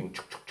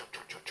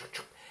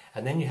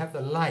 and then you have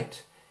the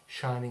light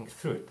shining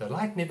through it. The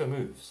light never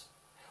moves.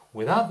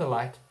 Without the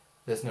light,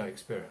 there's no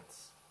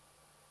experience.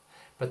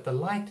 But the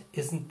light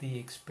isn't the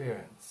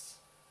experience.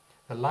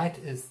 The light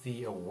is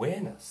the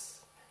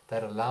awareness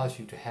that allows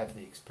you to have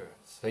the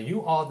experience. So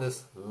you are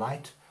this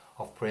light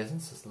of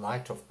presence, this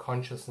light of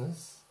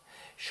consciousness,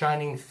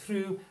 shining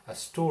through a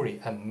story,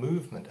 a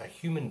movement, a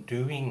human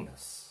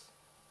doingness.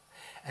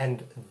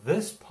 And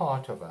this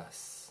part of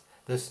us,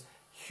 this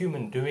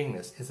human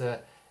doingness,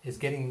 is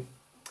going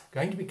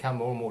to become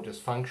more and more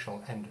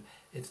dysfunctional, and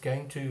it's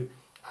going to,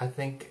 I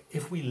think,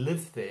 if we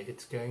live there,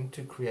 it's going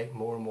to create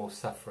more and more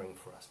suffering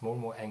for us, more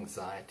and more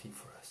anxiety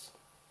for us.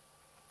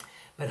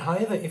 But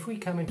however, if we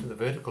come into the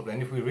vertical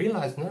plane, if we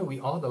realize, no,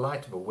 we are the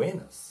light of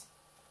awareness.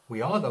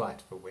 We are the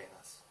light of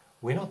awareness.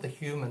 We're not the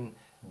human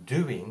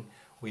doing,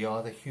 we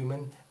are the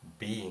human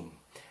being.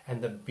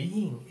 And the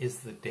being is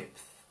the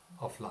depth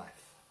of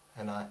life.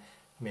 And I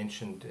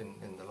mentioned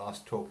in the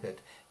last talk that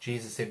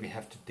Jesus said we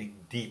have to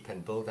dig deep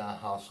and build our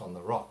house on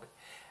the rock.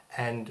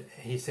 And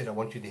he said, I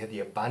want you to hear the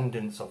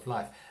abundance of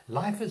life.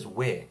 Life is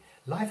where?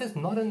 Life is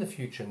not in the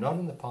future, not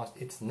in the past.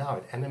 It's now.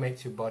 It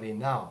animates your body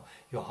now.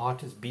 Your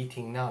heart is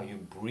beating now. You're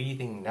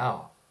breathing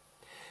now.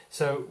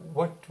 So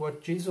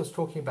what Jesus was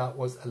talking about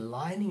was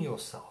aligning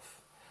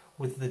yourself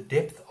with the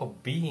depth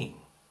of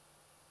being.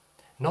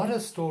 Not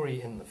a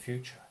story in the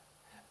future,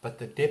 but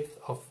the depth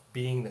of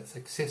being that's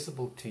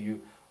accessible to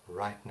you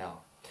right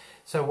now.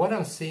 So what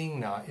I'm seeing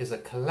now is a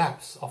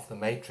collapse of the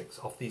matrix,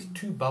 of these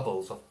two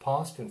bubbles of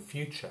past and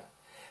future,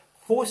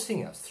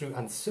 forcing us through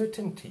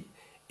uncertainty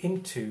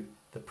into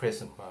the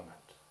present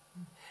moment.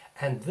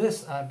 And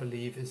this, I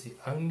believe, is the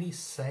only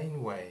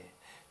sane way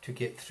to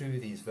get through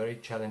these very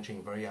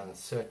challenging, very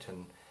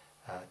uncertain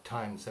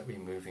times that we're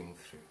moving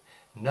through.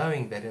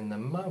 Knowing that in the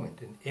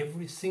moment, in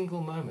every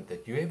single moment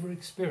that you ever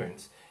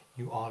experience,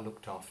 you are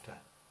looked after.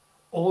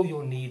 All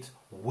your needs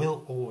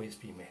will always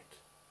be met.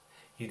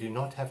 You do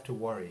not have to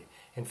worry.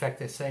 In fact,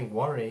 they're saying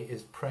worry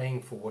is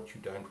praying for what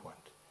you don't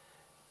want.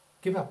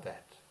 Give up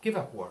that. Give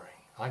up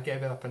worrying. I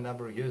gave it up a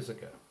number of years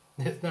ago.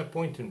 There's no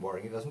point in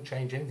worrying. It doesn't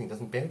change anything. It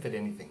doesn't benefit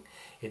anything.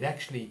 It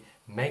actually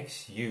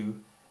makes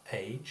you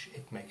age.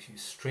 It makes you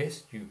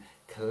stressed. You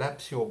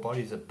collapse your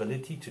body's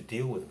ability to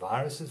deal with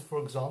viruses,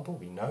 for example.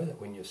 We know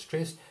that when you're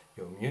stressed,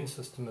 your immune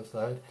system is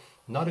lowered.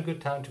 Not a good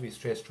time to be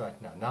stressed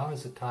right now. Now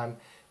is the time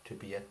to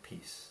be at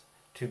peace,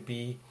 to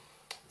be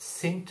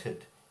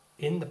centered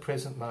in the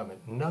present moment,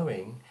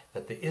 knowing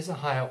that there is a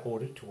higher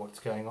order to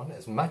what's going on.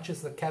 As much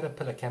as the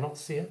caterpillar cannot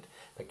see it,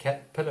 the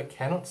caterpillar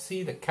cannot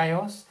see the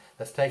chaos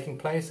that's taking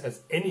place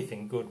as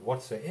anything good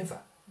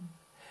whatsoever.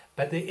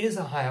 But there is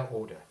a higher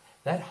order.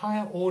 That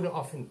higher order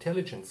of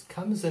intelligence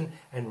comes in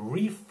and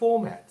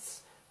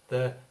reformats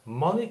the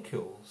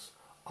molecules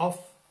of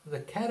the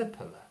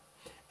caterpillar,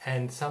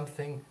 and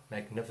something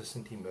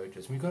magnificent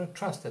emerges. We've got to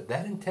trust that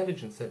that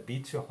intelligence that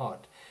beats your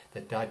heart,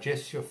 that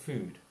digests your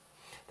food,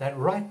 that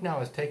right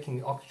now is taking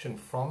the oxygen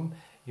from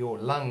your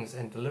lungs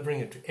and delivering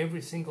it to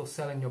every single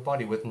cell in your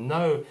body with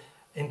no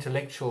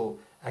intellectual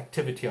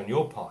activity on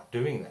your part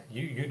doing that.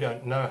 You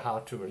don't know how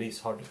to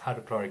release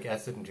hydrochloric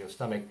acid into your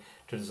stomach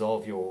to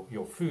dissolve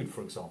your food,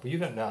 for example. You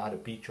don't know how to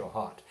beat your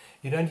heart.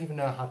 You don't even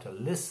know how to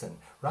listen.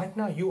 Right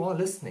now you are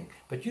listening,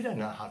 but you don't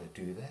know how to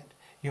do that.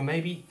 You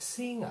may be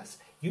seeing us.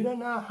 You don't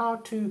know how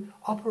to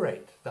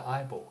operate the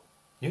eyeball.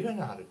 You don't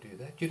know how to do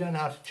that. You don't know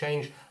how to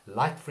change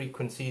light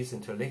frequencies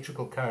into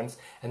electrical currents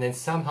and then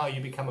somehow you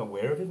become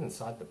aware of it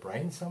inside the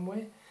brain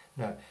somewhere.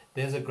 No,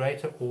 there's a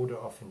greater order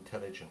of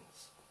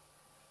intelligence.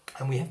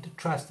 And we have to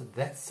trust that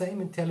that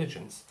same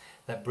intelligence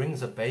that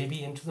brings a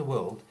baby into the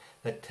world,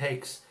 that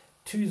takes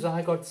 2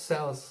 zygote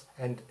cells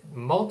and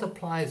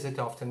multiplies it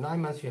after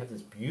 9 months, you have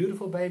this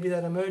beautiful baby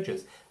that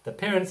emerges. The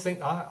parents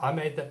think, I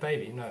made that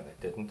baby. No,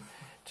 they didn't.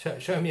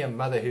 Show me a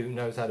mother who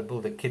knows how to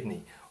build a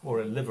kidney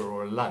or a liver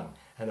or a lung,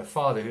 and a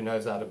father who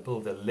knows how to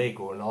build a leg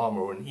or an arm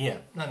or an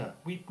ear. No.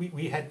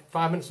 We had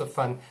 5 minutes of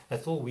fun.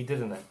 That's all we did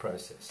in that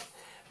process.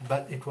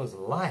 But it was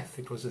life.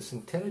 It was this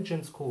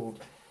intelligence called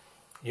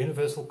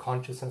universal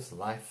consciousness,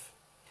 life,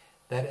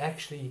 that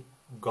actually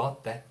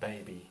got that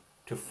baby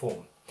to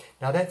form.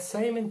 Now that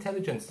same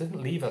intelligence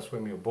didn't leave us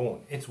when we were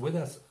born. It's with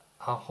us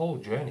our whole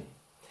journey.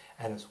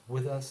 And it's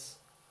with us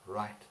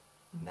right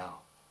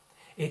now.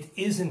 It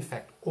is in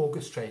fact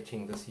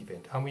orchestrating this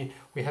event. I mean,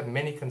 we have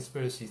many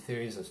conspiracy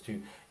theories as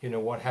to,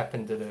 what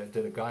happened. Did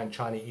a guy in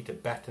China eat a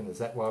bat, and is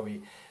that why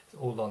we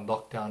all on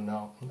lockdown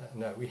now?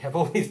 No, we have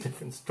all these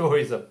different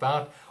stories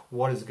about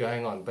what is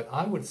going on. But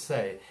I would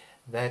say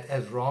that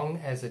as wrong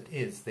as it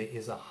is, there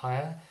is a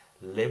higher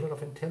level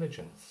of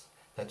intelligence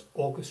that's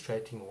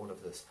orchestrating all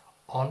of this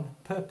on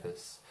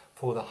purpose,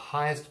 for the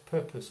highest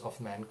purpose of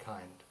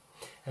mankind.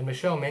 And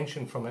Michelle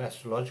mentioned from an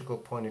astrological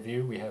point of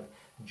view, we have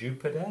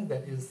Jupiter,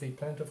 that is the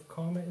planet of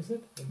karma, is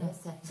it? No,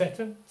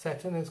 Saturn.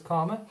 Saturn is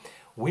karma.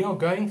 We are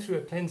going through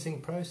a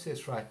cleansing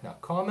process right now.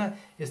 Karma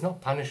is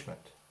not punishment.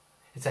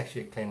 It's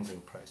actually a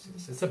cleansing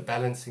process. It's a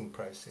balancing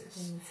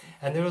process.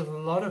 And there are a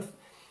lot of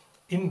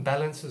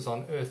imbalances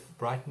on earth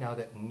right now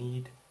that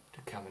need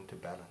to come into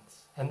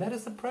balance. And that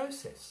is the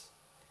process.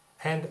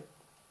 And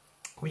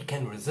we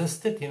can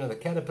resist it. The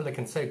caterpillar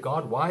can say,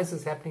 God, why is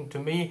this happening to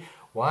me?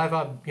 Why have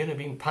I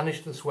been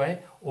punished this way?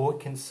 Or it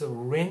can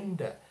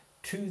surrender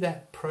to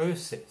that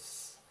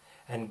process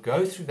and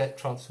go through that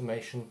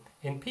transformation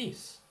in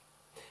peace.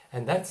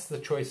 And that's the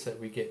choice that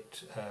we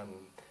get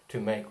to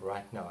make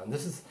right now. And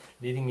this is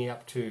leading me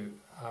up to,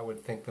 I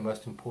would think, the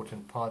most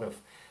important part of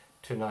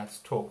tonight's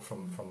talk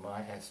from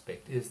my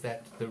aspect, is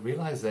that the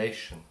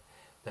realization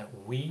that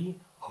we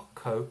are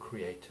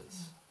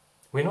co-creators.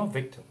 We're not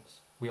victims.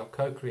 We are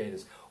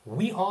co-creators.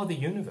 We are the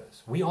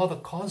universe. We are the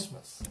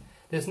cosmos.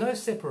 There's no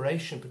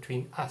separation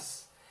between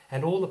us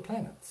and all the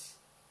planets.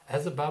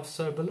 As above,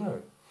 so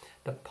below.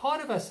 The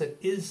part of us that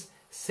is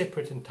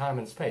separate in time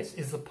and space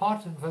is the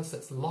part of us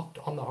that's locked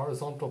on the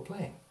horizontal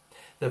plane.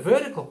 The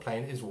vertical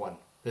plane is one.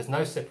 There's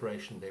no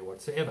separation there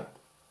whatsoever.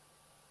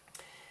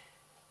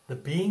 The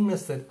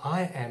beingness that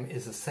I am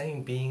is the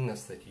same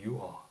beingness that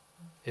you are.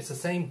 It's the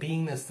same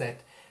beingness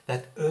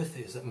that Earth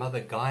is, that Mother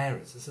Gaia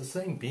is. It's the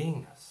same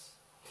beingness.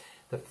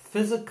 The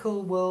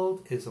physical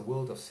world is a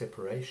world of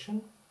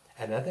separation,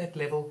 and at that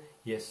level,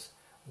 yes,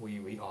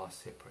 we are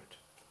separate.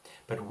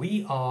 But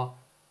we are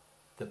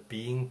the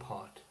being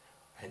part,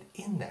 and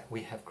in that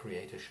we have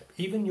creatorship.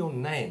 Even your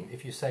name,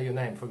 if you say your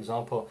name, for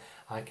example,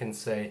 I can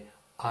say,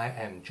 I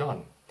am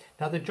John.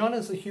 Now the John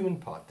is the human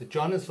part. The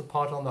John is the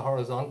part on the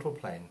horizontal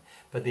plane.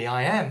 But the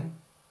I am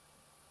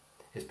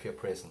is pure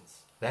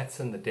presence. That's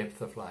in the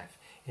depth of life,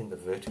 in the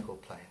vertical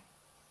plane.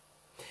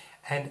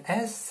 And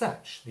as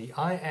such, the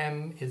I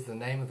am is the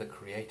name of the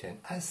Creator. And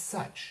as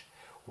such,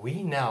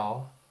 we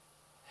now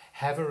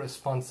have a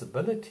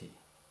responsibility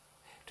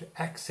to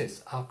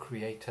access our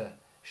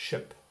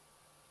creatorship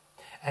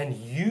and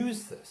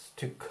use this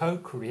to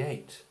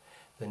co-create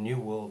the new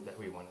world that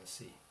we want to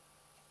see.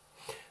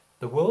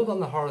 The world on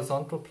the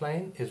horizontal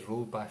plane is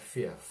ruled by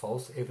fear,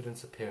 false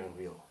evidence appearing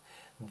real.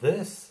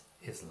 This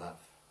is love.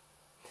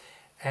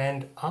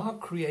 And our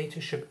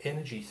creatorship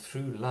energy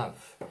through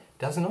love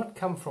does not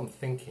come from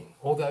thinking,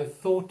 although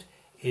thought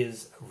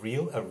is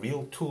a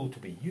real tool to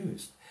be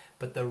used.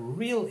 But the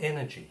real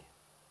energy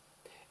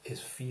is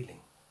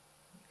feeling.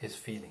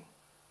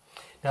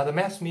 Now the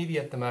mass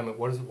media at the moment,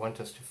 what does it want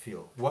us to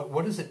feel?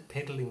 What is it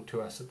peddling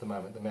to us at the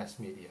moment, the mass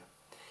media?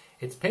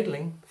 It's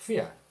peddling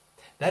fear.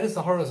 That is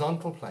the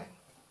horizontal plane.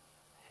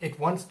 It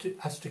wants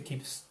us to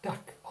keep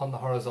stuck on the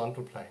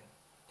horizontal plane.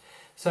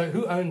 So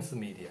who owns the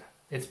media?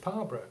 It's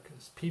power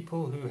brokers,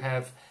 people who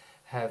have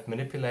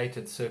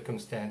manipulated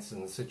circumstances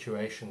and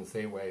situations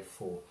their way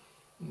for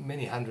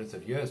many hundreds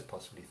of years,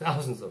 possibly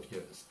thousands of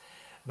years.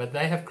 But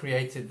they have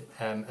created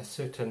a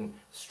certain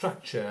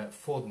structure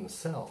for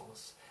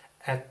themselves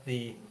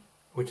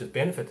which has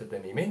benefited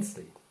them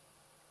immensely.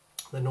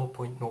 The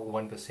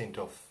 0.01%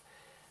 of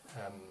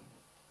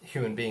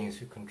human beings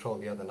who control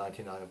the other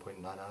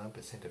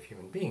 99.99% of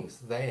human beings,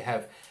 they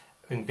have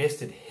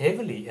invested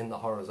heavily in the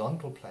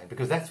horizontal plane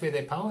because that's where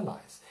their power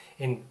lies,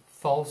 in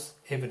false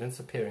evidence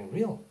appearing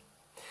real.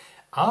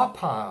 Our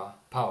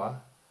power,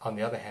 on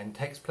the other hand,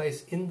 takes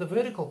place in the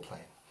vertical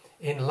plane,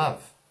 in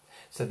love.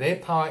 So their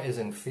power is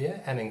in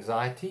fear and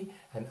anxiety,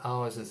 and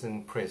ours is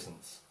in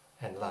presence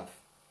and love.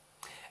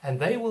 And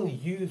they will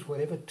use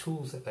whatever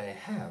tools that they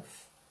have,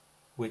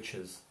 which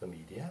is the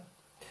media,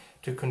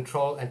 to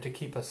control and to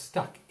keep us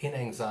stuck in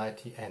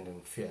anxiety and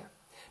in fear.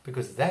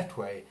 Because that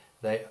way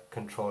they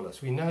control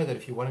us. We know that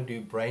if you want to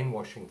do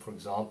brainwashing, for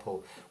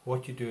example,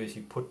 what you do is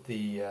you put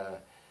the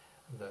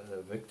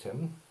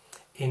victim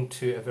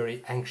into a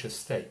very anxious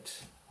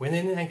state. When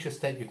they're in an anxious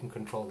state, you can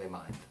control their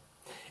mind.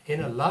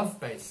 In a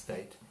love-based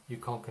state, you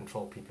can't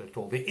control people at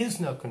all. There is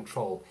no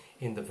control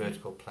in the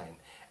vertical plane.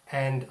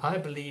 And I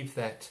believe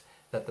that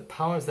the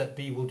powers that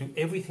be will do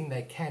everything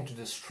they can to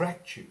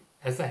distract you,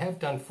 as they have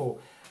done for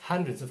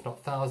hundreds, if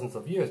not thousands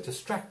of years,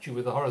 distract you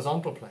with the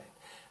horizontal plane.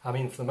 I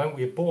mean, from the moment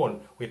we're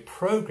born, we're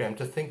programmed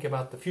to think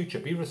about the future.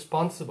 Be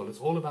responsible. It's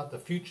all about the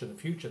future, the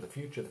future, the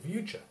future, the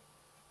future.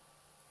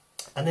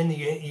 And then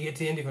you get to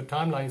the end of your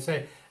timeline and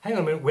say, hang on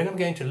a minute, when am I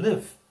going to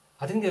live?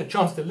 I didn't get a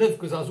chance to live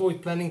because I was always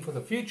planning for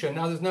the future.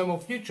 Now there's no more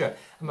future.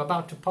 I'm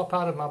about to pop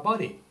out of my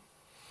body.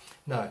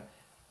 No,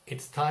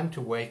 it's time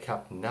to wake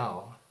up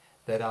now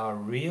that our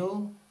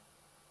real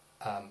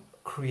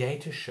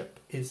creatorship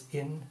is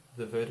in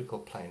the vertical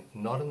plane,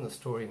 not in the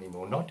story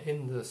anymore, not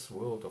in this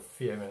world of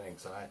fear and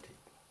anxiety.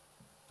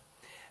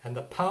 And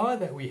the power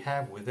that we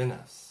have within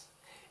us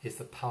is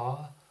the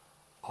power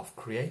of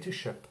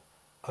creatorship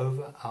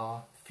over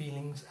our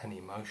feelings and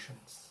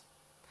emotions.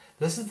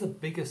 This is the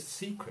biggest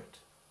secret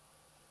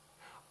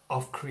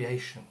of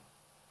creation.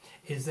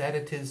 is that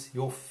it is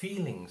your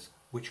feelings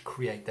which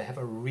create. They have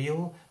a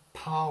real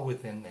power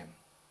within them.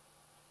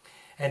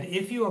 And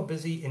if you are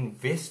busy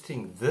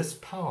investing this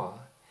power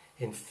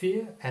in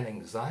fear and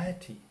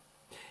anxiety,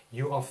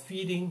 you are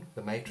feeding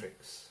the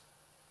matrix.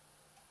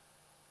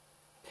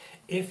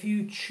 If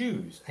you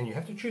choose, and you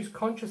have to choose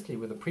consciously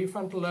with the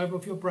prefrontal lobe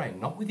of your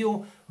brain, not with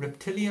your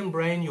reptilian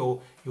brain,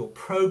 your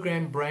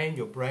programmed brain,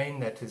 your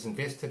brain that is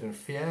invested in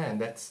fear, and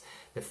that's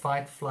the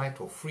fight, flight,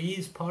 or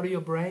freeze part of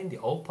your brain, the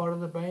old part of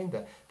the brain,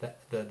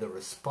 the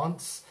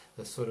response,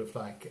 the sort of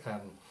like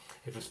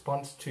it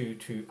responds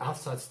to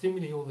outside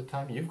stimuli all the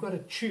time. You've got to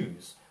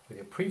choose with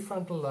your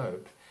prefrontal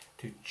lobe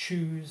to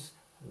choose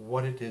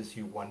what it is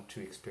you want to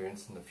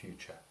experience in the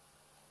future.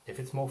 If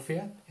it's more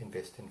fear,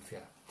 invest in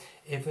fear.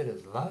 If it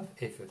is love,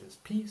 if it is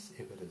peace,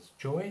 if it is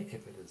joy,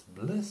 if it is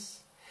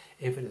bliss,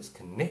 if it is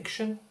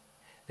connection,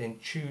 then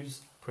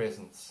choose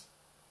presence.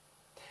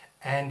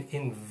 And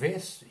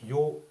invest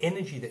your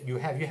energy that you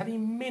have. You have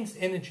immense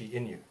energy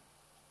in you.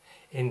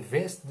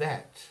 Invest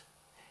that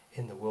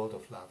in the world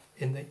of love,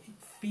 in the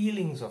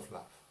feelings of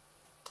love.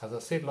 As I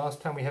said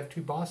last time, we have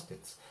two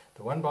baskets.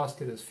 The one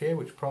basket is fear,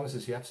 which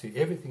promises you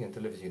absolutely everything and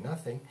delivers you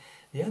nothing.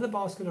 The other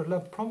basket of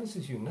love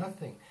promises you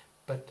nothing,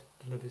 but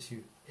delivers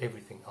you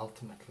everything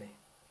ultimately.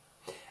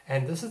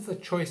 And this is the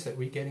choice that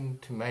we're getting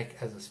to make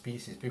as a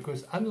species,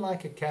 because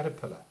unlike a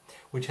caterpillar,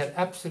 which had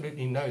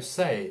absolutely no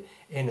say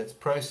in its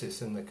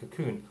process in the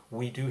cocoon,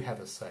 we do have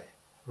a say.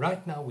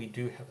 Right now we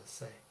do have a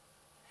say.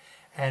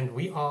 And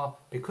we are,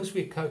 because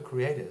we're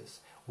co-creators,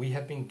 we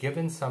have been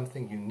given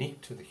something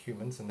unique to the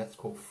humans, and that's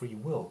called free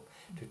will,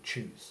 to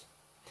choose.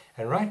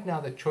 And right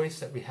now the choice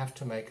that we have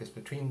to make is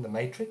between the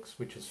matrix,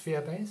 which is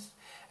fear-based,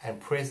 and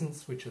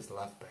presence, which is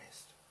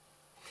love-based.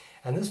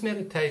 And this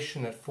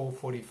meditation at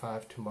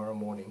 4:45 tomorrow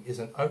morning is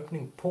an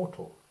opening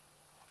portal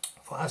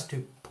for us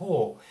to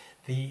pour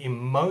the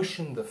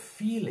emotion, the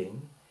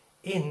feeling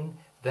in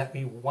that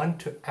we want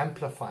to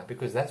amplify,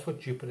 because that's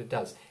what Jupiter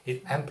does.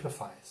 It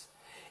amplifies.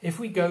 If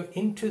we go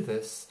into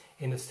this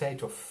in a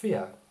state of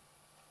fear,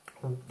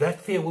 that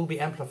fear will be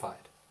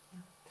amplified.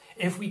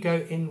 If we go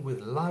in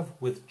with love,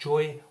 with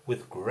joy,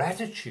 with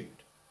gratitude,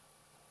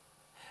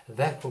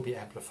 that will be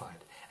amplified.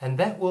 And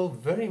that will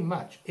very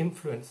much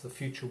influence the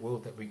future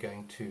world that we're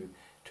going to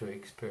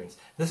experience.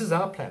 This is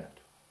our planet.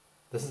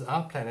 This is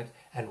our planet,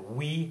 and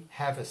we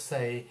have a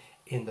say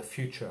in the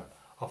future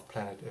of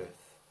planet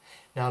Earth.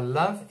 Now,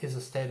 love is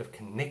a state of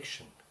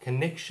connection.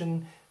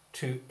 Connection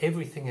to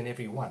everything and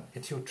everyone.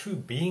 It's your true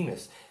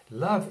beingness.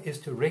 Love is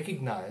to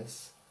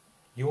recognize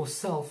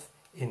yourself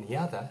in the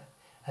other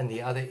and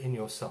the other in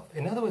yourself.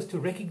 In other words, to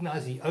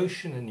recognize the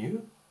ocean in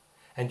you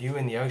and you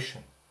in the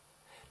ocean.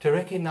 To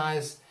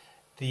recognize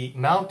the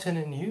mountain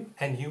in you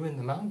and you in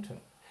the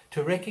mountain.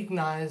 To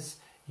recognize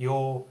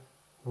your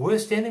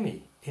worst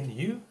enemy in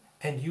you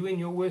and you in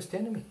your worst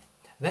enemy.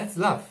 That's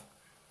love.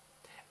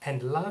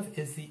 And love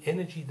is the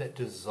energy that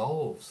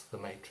dissolves the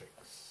matrix.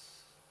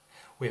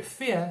 Where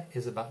fear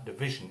is about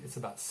division, it's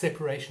about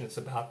separation, it's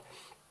about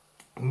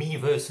me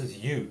versus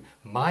you,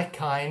 my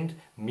kind,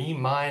 me,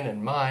 mine,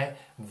 and my,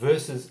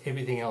 versus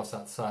everything else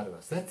outside of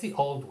us. That's the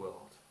old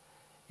world.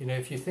 You know,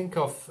 if you think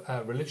of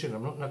religion,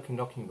 I'm not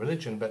knocking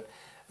religion, but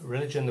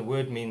religion, the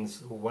word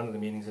means, or one of the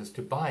meanings is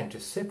to bind, to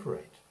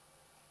separate.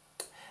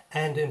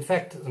 And in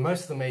fact,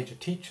 most of the major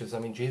teachers, I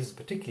mean Jesus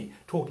particularly,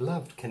 taught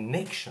love,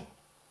 connection,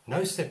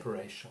 no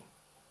separation.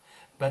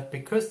 But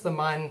because the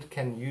mind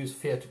can use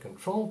fear to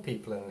control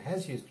people, and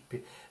has used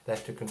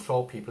that to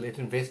control people, it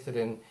invested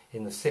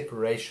in the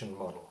separation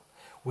model.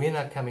 We're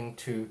now coming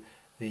to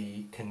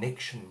the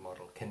connection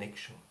model,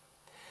 connection.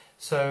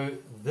 So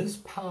this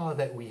power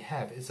that we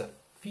have is a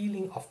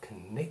feeling of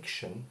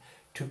connection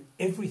to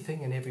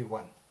everything and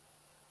everyone.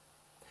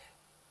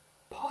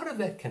 Part of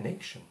that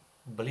connection,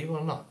 believe it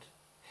or not,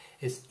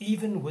 is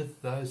even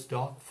with those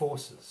dark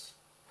forces,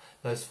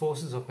 those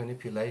forces of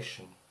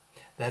manipulation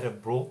that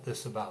have brought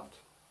this about.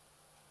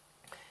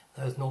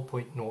 Those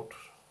 0.0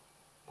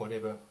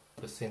 whatever %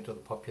 of the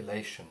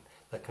population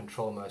that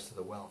control most of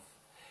the wealth.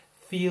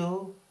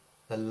 Feel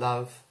the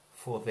love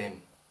for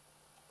them.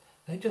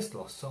 They just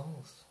lost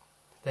souls.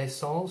 They're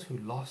souls who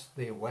lost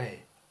their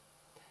way.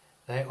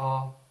 They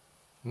are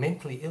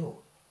mentally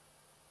ill.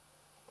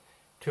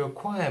 To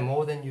acquire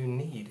more than you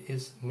need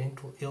is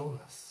mental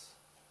illness.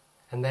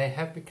 And they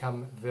have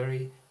become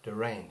very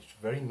deranged,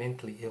 very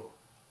mentally ill.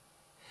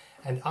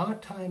 And our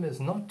time is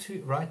not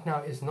to, right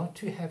now, is not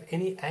to have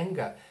any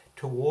anger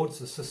towards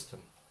the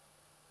system.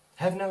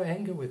 Have no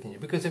anger within you.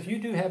 Because if you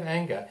do have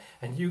anger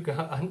and you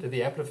go under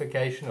the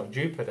amplification of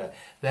Jupiter,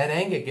 that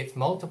anger gets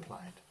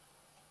multiplied.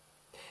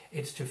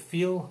 It's to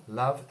feel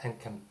love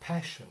and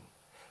compassion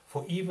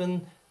for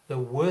even the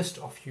worst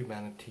of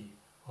humanity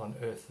on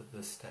earth at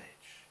this stage.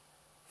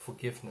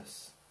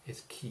 Forgiveness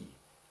is key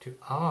to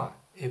our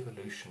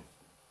evolution,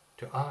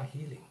 to our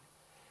healing.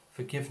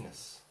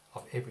 Forgiveness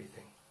of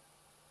everything,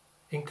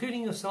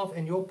 including yourself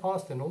and your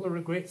past and all the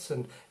regrets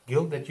and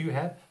guilt that you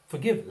have.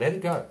 Forgive, let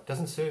it go. It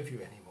doesn't serve you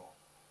anymore.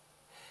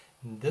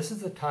 This is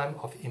the time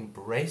of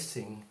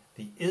embracing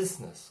the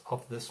isness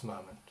of this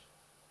moment.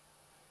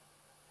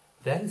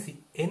 That is the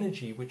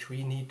energy which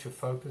we need to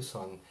focus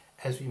on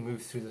as we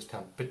move through this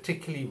time,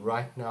 particularly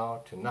right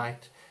now,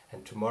 tonight,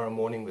 and tomorrow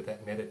morning with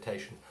that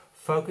meditation.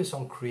 Focus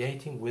on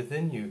creating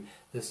within you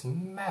this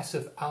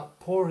massive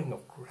outpouring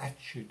of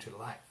gratitude to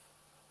life,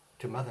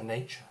 to Mother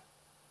Nature,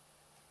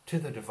 to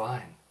the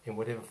divine, in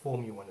whatever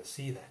form you want to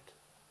see that.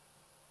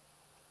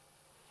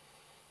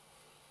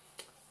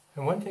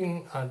 And one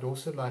thing I'd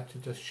also like to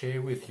just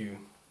share with you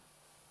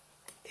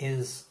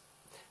is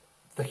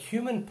the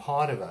human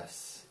part of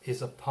us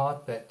is a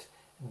part that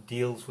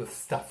deals with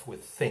stuff,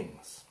 with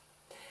things.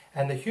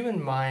 And the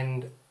human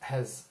mind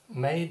has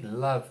made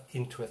love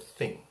into a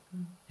thing.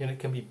 You know, it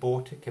can be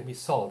bought, it can be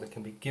sold, it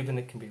can be given,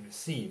 it can be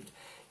received.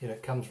 You know,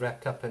 it comes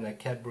wrapped up in a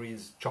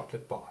Cadbury's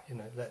chocolate bar. You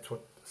know, that's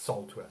what's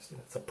sold to us. You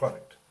know, it's a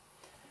product.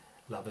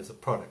 Love is a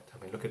product.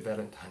 I mean, look at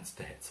Valentine's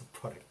Day. It's a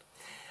product.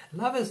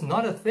 Love is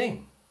not a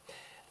thing.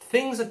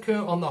 Things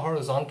occur on the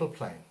horizontal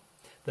plane.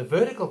 The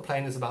vertical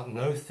plane is about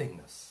no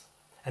thingness.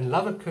 And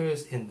love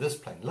occurs in this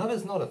plane. Love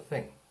is not a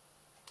thing.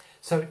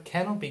 So it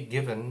cannot be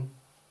given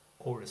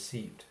or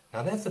received.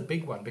 Now that's a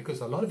big one,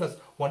 because a lot of us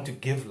want to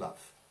give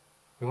love.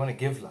 We want to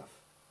give love.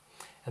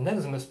 And that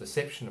is a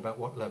misperception about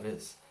what love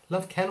is.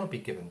 Love cannot be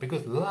given,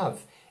 because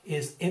love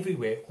is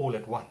everywhere all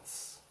at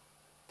once.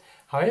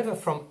 However,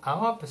 from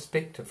our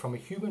perspective, from a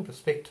human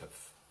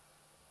perspective,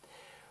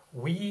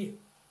 we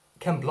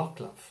can block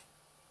love.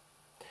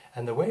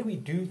 And the way we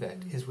do that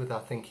is with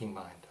our thinking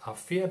mind. Our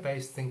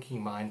fear-based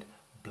thinking mind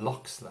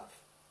blocks love,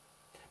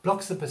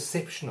 blocks the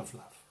perception of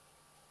love.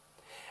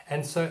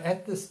 And so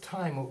at this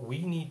time, what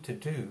we need to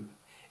do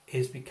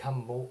is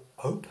become more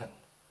open.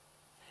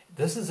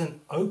 This is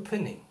an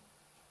opening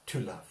to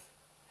love,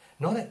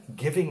 not a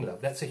giving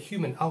love. That's a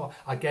human, oh,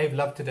 I gave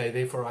love today,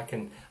 therefore I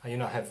can,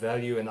 have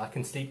value and I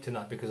can sleep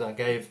tonight because I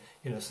gave,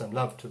 some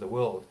love to the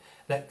world.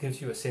 That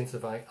gives you a sense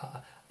of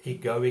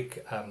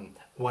egoic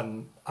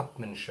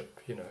one-upmanship,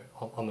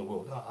 on the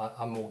world.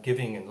 I'm more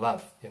giving in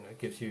love, it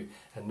gives you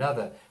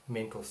another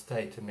mental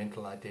state, a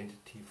mental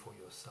identity for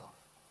yourself.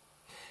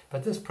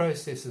 But this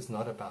process is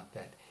not about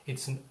that.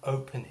 It's an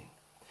opening.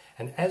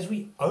 And as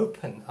we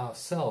open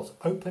ourselves,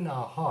 open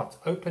our hearts,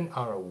 open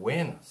our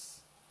awareness,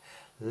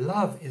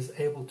 love is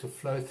able to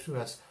flow through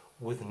us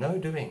with no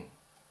doing.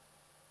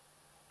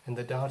 In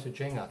the Tao Te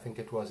Ching, I think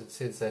it was, it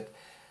says that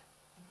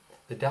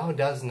the Tao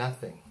does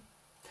nothing,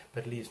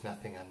 but leaves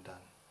nothing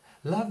undone.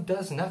 Love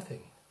does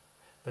nothing,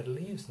 but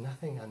leaves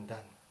nothing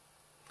undone.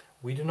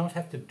 We do not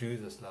have to do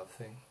this love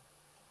thing.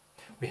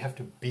 We have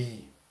to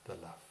be the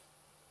love.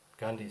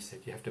 Gandhi said,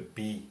 you have to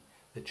be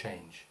the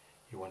change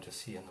you want to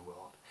see in the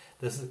world.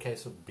 This is a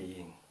case of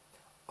being,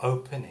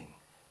 opening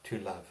to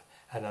love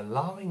and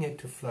allowing it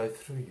to flow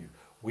through you.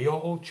 We are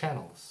all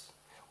channels.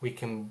 We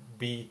can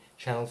be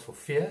channels for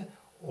fear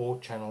or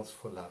channels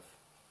for love.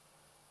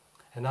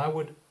 And I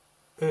would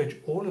urge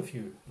all of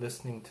you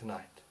listening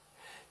tonight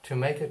to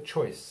make a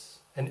choice,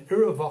 an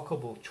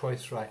irrevocable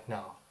choice right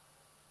now,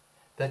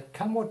 that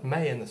come what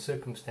may in the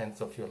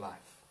circumstance of your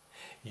life,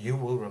 you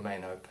will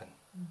remain open.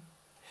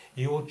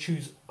 You will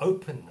choose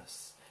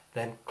openness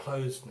than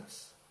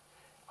closedness.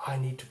 I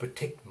need to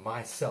protect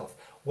myself.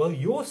 Well,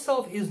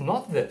 yourself is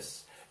not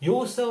this.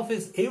 Yourself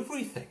is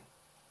everything.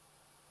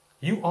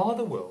 You are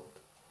the world.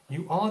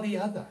 You are the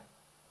other.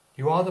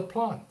 You are the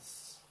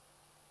plants.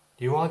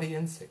 You are the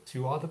insects.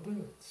 You are the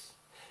birds.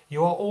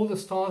 You are all the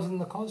stars in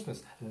the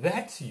cosmos.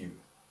 That's you.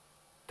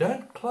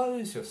 Don't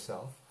close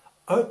yourself.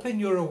 Open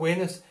your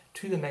awareness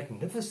to the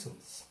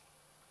magnificence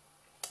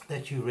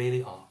that you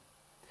really are.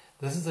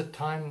 This is a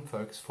time,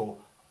 folks, for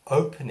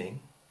opening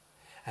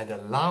and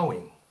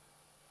allowing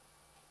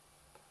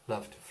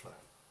love to flow.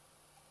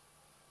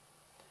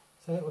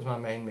 So that was my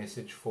main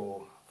message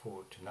for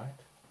tonight.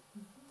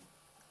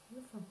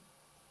 Beautiful.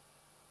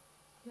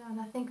 Yeah, and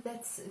I think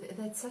that's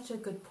such a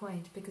good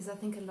point, because I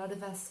think a lot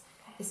of us,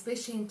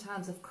 especially in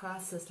times of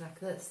crisis like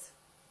this,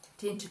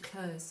 tend to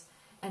close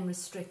and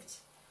restrict.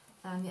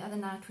 The other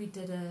night we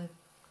did a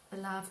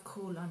live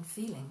call on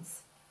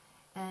feelings,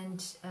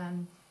 and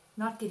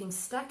not getting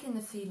stuck in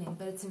the feeling,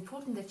 but it's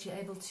important that you're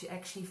able to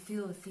actually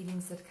feel the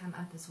feelings that come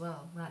up as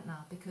well right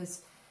now,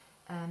 because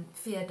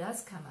fear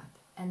does come up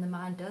and the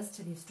mind does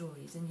tell you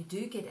stories, and you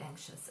do get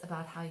anxious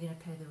about how you're going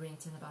to pay the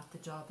rent and about the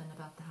job and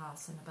about the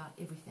house and about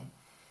everything.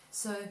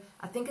 So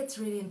I think it's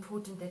really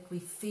important that we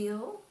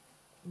feel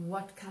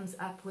what comes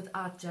up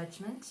without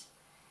judgment.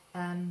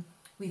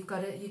 We've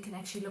got you can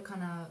actually look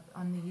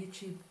on the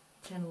YouTube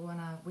channel on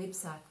our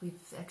website. We've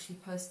actually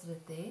posted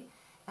it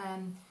there.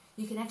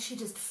 You can actually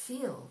just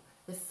feel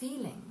the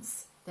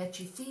feelings that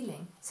you're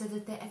feeling, so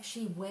that they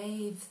actually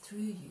wave through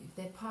you.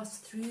 They pass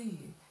through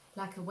you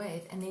like a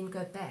wave and then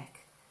go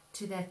back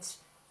to that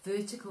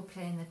vertical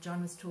plane that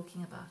John was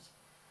talking about.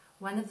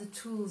 One of the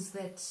tools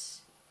that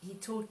he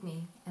taught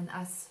me, and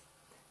us,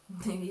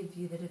 many of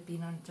you that have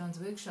been on John's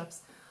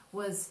workshops,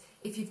 was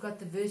if you've got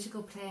the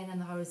vertical plane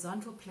and the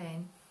horizontal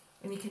plane,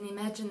 and you can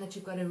imagine that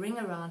you've got a ring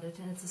around it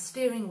and it's a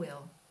steering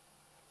wheel.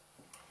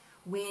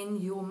 When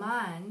your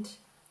mind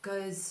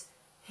goes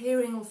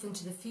hearing off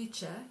into the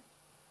future,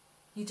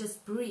 you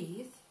just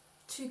breathe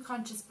 2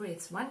 conscious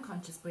breaths, 1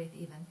 conscious breath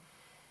even,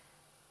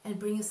 and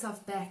bring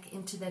yourself back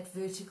into that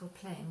vertical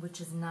plane, which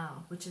is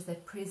now, which is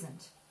that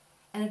present.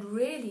 And it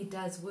really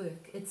does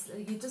work. It's,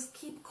 you just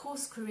keep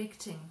course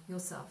correcting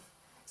yourself.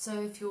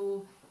 So if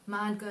your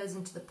mind goes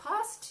into the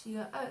past, you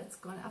go, oh, it's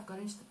gone, I've gone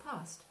into the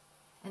past.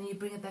 And you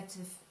bring it back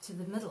to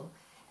the middle.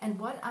 And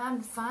what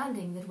I'm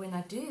finding that when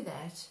I do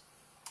that,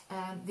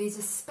 there's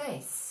a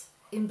space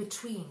in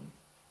between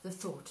the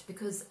thought,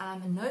 because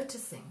I'm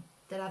noticing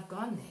that I've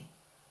gone there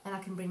and I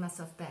can bring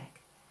myself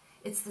back.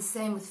 It's the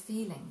same with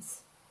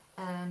feelings.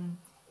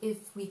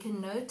 If we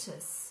can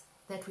notice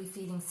that we're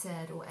feeling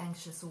sad or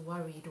anxious or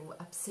worried or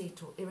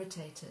upset or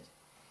irritated,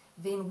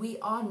 then we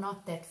are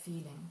not that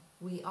feeling.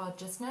 We are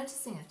just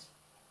noticing it.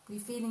 We're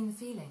feeling the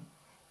feeling.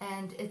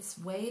 And it's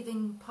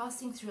waving,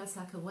 passing through us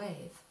like a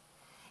wave.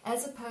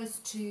 As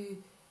opposed to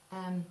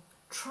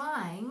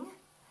trying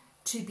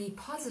to be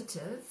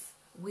positive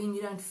when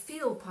you don't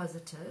feel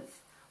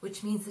positive,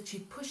 which means that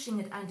you're pushing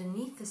it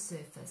underneath the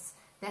surface.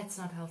 That's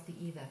not healthy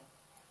either.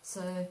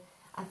 So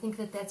I think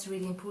that that's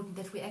really important,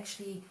 that we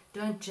actually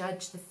don't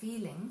judge the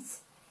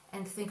feelings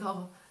and think,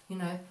 oh, you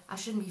know, I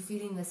shouldn't be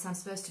feeling this, I'm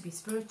supposed to be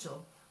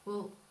spiritual.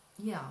 Well,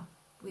 yeah,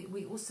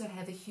 we also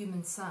have a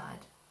human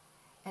side.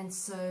 And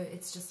so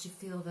it's just to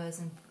feel those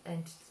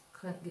and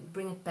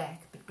bring it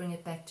back, but bring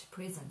it back to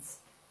presence.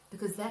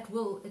 Because that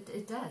will,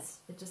 it does.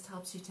 It just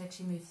helps you to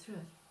actually move through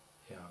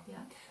it. Yeah.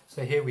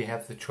 So here we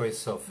have the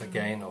choice of,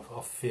 again,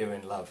 of fear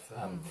and love.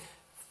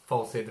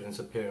 False evidence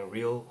appearing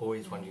real,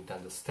 always wanting to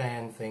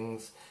understand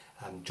things,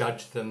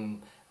 judge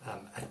them,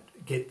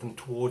 get them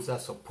towards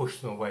us or push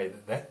them away.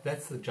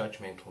 That's the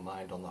judgmental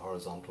mind on the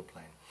horizontal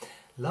plane.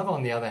 Love,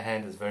 on the other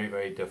hand, is very,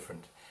 very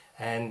different.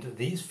 And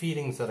these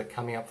feelings that are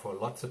coming up for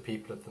lots of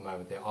people at the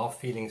moment, there are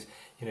feelings,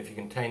 you know, if you're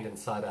contained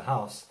inside a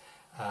house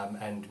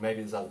and maybe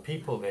there's other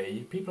people there,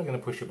 people are going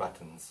to push your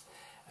buttons.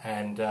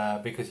 And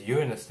because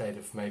you're in a state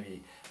of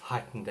maybe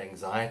heightened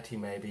anxiety,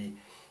 maybe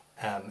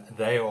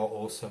they are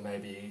also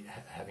maybe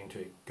having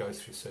to go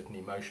through certain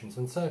emotions.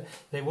 And so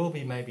there will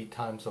be maybe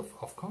times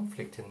of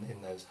conflict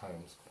in those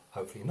homes.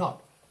 Hopefully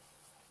not.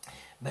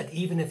 But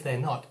even if they're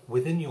not,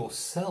 within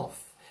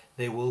yourself,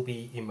 there will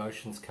be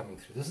emotions coming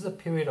through. This is a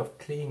period of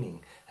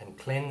cleaning and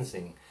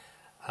cleansing,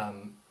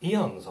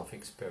 eons of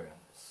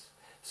experience.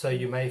 So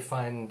you may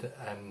find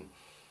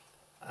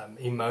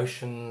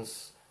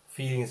emotions,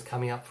 feelings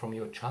coming up from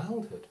your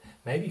childhood,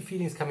 maybe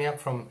feelings coming up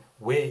from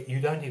where you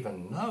don't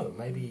even know,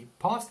 maybe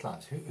past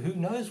lives, who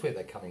knows where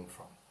they're coming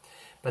from.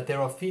 But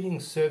there are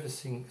feelings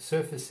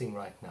surfacing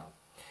right now.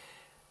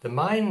 The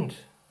mind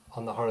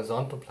on the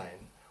horizontal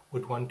plane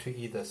would want to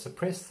either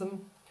suppress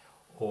them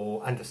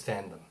or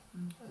understand them.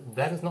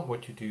 That is not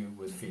what you do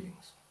with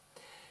feelings.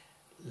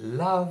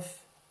 Love,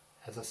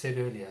 as I said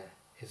earlier,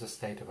 is a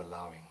state of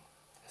allowing,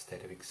 a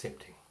state of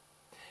accepting.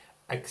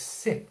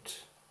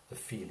 Accept the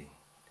feeling.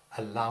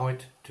 Allow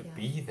it to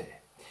be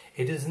there.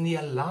 It is in the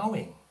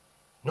allowing,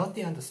 not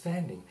the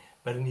understanding,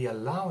 but in the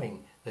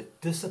allowing that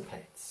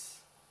dissipates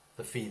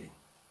the feeling.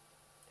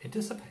 It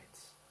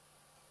dissipates.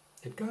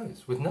 It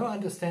goes with no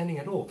understanding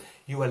at all.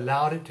 You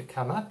allowed it to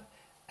come up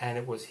and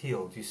it was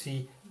healed. You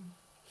see,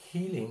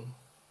 healing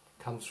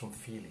comes from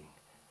feeling.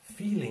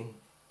 Feeling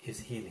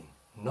is healing,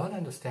 not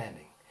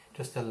understanding.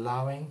 Just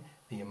allowing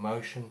the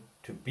emotion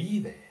to be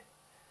there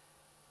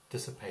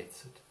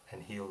dissipates it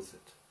and heals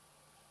it.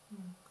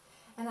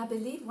 And I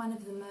believe one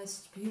of the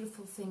most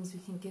beautiful things we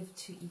can give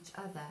to each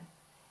other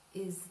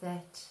is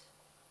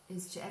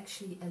to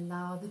actually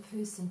allow the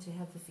person to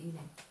have the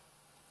feeling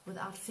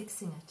without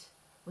fixing it,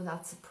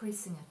 without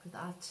suppressing it,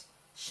 without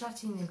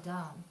shutting them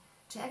down,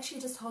 to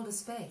actually just hold a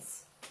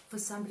space for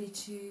somebody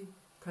to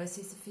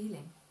process a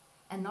feeling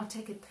and not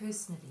take it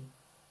personally,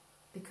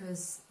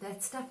 because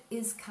that stuff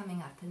is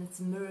coming up and it's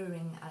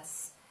mirroring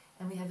us.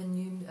 And we have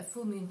a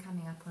full moon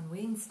coming up on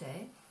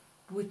Wednesday,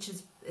 which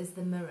is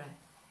the mirror,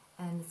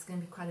 and it's going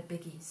to be quite a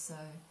biggie. So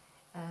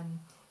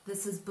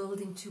this is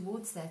building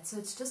towards that. So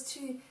it's just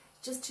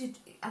to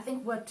I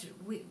think what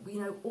we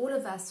all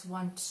of us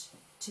want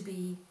to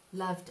be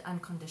loved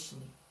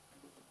unconditionally.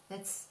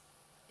 It's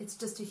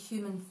just a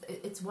human.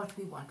 It's what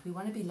we want. We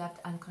want to be loved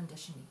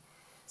unconditionally.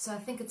 So I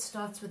think it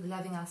starts with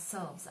loving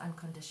ourselves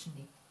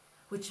unconditionally,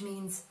 which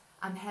means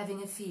I'm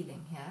having a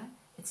feeling here.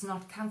 It's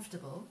not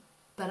comfortable,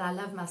 but I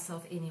love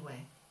myself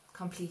anyway,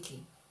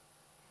 completely.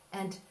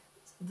 And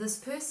this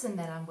person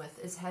that I'm with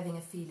is having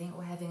a feeling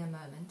or having a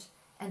moment,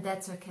 and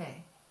that's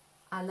okay.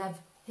 I love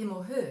him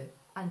or her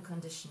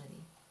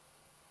unconditionally.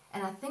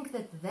 And I think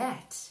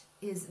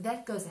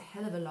that goes a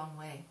hell of a long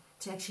way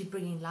to actually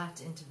bringing light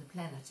into the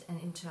planet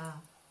and into our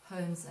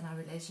homes and our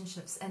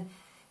relationships. And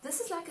this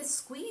is like a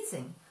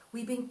squeezing.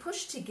 We're being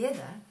pushed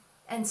together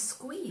and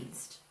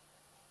squeezed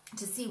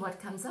to see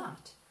what comes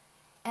out.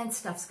 And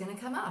stuff's going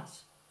to come out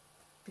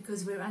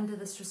because we're under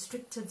this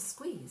restrictive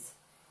squeeze.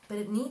 But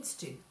it needs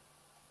to.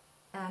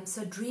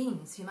 So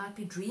dreams, you might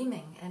be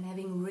dreaming and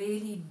having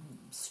really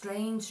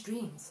strange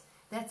dreams.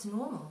 That's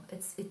normal.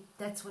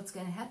 That's what's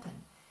going to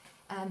happen.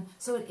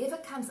 So whatever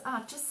comes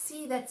out, just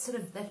see that sort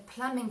of that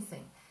plumbing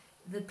thing.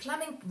 the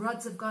plumbing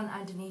rods have gone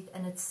underneath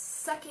and it's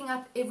sucking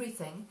up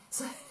everything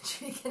so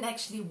that you can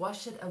actually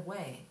wash it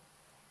away.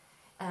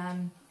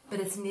 But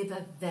it's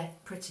never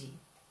that pretty.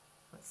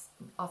 It's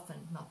often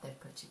not that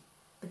pretty.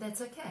 But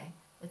that's okay.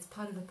 It's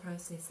part of the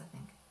process, I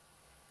think.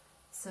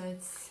 So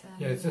it's...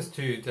 yeah, it's just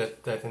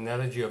that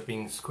analogy of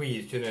being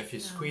squeezed. You know, if you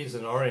squeeze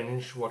an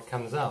orange, what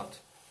comes out?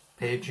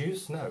 Pear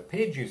juice? No,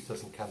 pear juice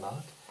doesn't come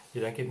out.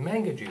 You don't get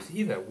mango juice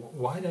either.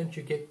 Why don't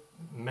you get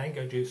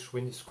mango juice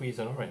when you squeeze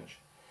an orange?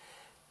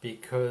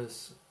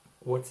 Because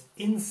what's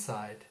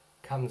inside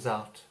comes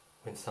out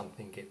when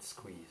something gets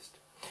squeezed.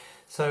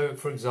 So,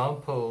 for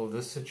example,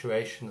 this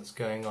situation that's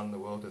going on in the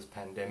world, this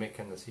pandemic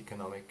and this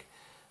economic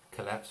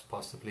collapse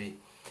possibly,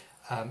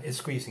 is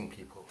squeezing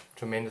people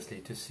tremendously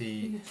to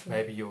see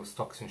maybe your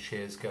stocks and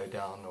shares go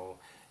down or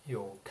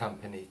your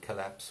company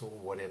collapse or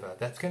whatever.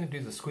 That's going to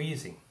do the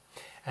squeezing.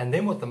 And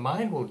then what the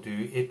mind will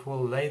do, it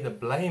will lay the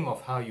blame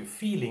of how you're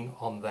feeling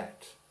on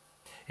that.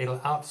 It'll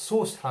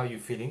outsource how you're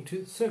feeling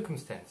to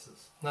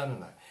circumstances.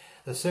 No.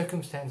 The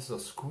circumstances are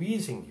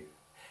squeezing you.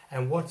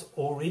 And what's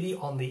already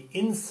on the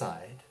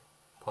inside,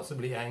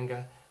 possibly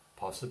anger,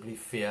 possibly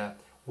fear,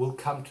 will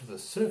come to the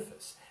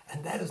surface.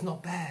 And that is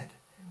not bad.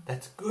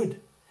 That's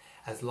good.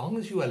 As long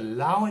as you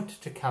allow it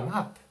to come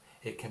up,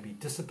 it can be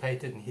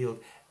dissipated and healed.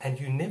 And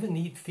you never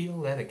need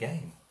feel that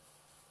again.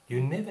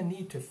 You never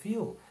need to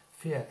feel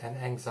fear and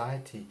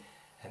anxiety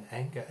and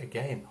anger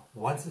again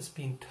once it's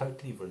been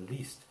totally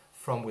released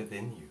from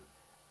within you,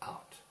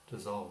 out,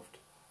 dissolved,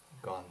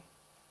 gone.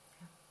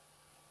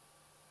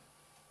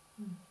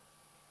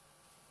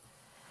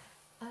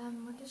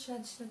 Should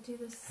I do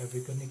this? Have we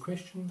got any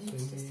questions?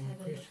 Let's just Any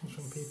have a look questions and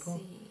from people?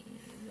 see.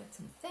 We've got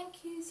some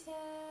thank yous here.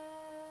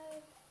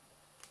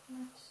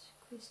 Not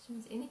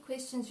questions. Any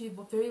questions, you're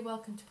very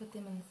welcome to put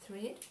them in the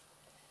thread.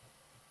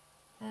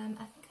 I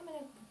think I'm going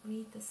to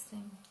read this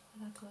thing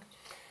that I got.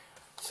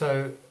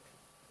 So,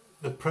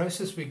 the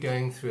process we're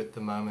going through at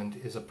the moment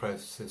is a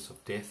process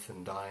of death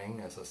and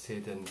dying, as I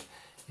said, and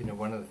you know,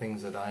 one of the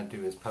things that I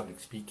do is public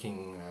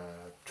speaking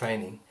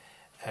training,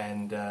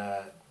 and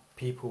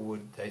people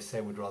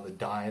would rather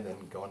die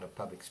than go on a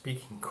public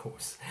speaking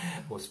course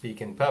or speak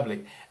in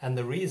public. And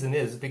the reason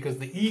is because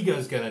the ego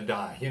is going to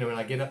die. You know, when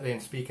I get up there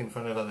and speak in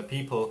front of other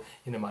people,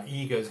 you know, my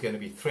ego is going to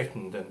be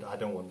threatened, and I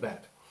don't want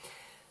that.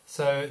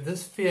 So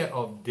this fear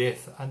of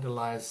death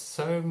underlies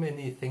so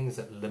many things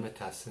that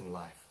limit us in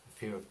life, the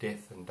fear of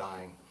death and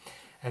dying.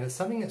 And it's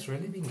something that's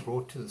really being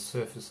brought to the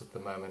surface at the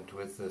moment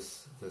with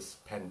this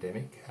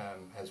pandemic,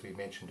 as we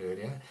mentioned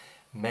earlier.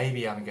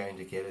 Maybe I'm going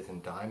to get it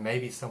and die.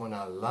 Maybe someone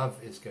I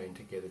love is going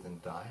to get it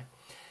and die.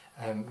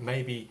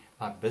 Maybe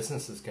my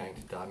business is going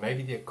to die.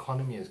 Maybe the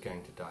economy is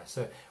going to die.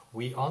 So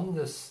we're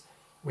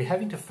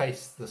having to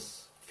face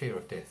this fear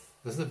of death.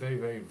 This is a very,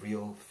 very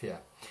real fear.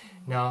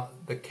 Now,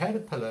 the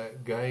caterpillar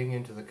going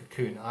into the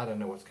cocoon, I don't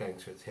know what's going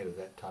through its head at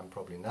that time,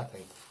 probably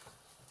nothing.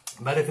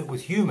 But if it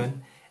was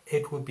human,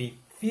 it would be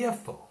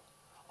fearful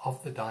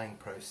of the dying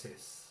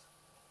process.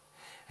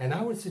 And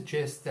I would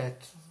suggest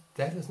that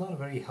that is not a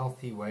very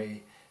healthy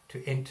way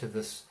to enter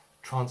this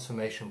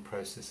transformation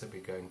process that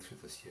we're going through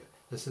this year.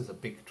 This is a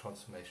big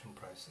transformation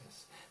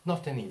process.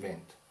 Not an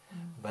event,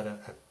 but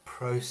a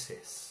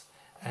process.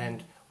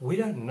 And we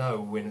don't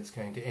know when it's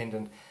going to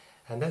end.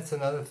 And that's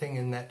another thing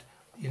in that,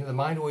 you know, the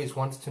mind always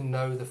wants to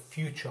know the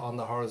future on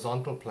the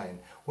horizontal plane.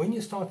 When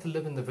you start to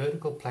live in the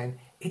vertical plane,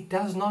 it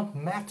does not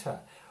matter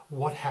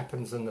what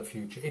happens in the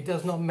future. It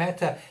does not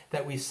matter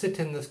that we sit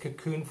in this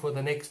cocoon for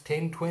the next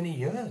 10, 20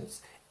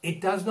 years. It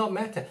does not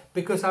matter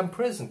because I'm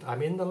present,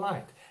 I'm in the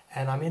light,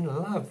 and I'm in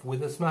love with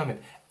this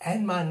moment.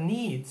 And my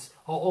needs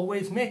are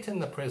always met in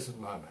the present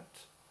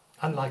moment.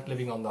 Unlike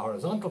living on the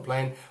horizontal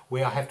plane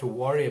where I have to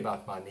worry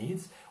about my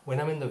needs,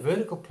 when I'm in the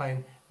vertical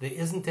plane, there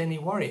isn't any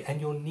worry,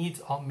 and your needs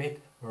are met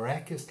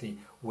miraculously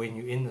when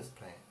you're in this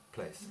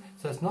place.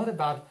 So it's not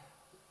about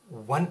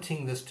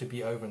wanting this to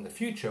be over in the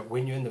future.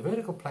 When you're in the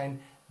vertical plane,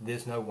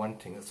 there's no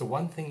wanting. It's the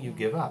one thing you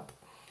give up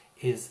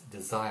is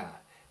desire.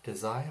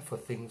 Desire for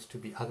things to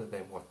be other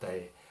than what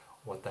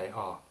they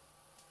are.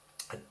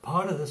 And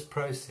part of this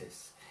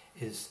process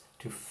is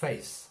to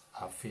face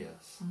our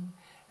fears.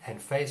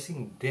 And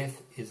facing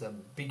death is a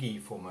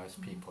biggie for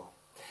most people.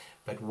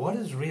 But what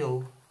is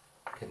real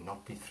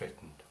cannot be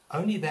threatened.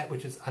 Only that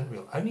which is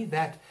unreal, only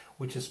that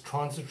which is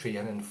transitory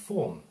and in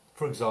form,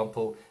 for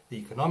example, the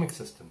economic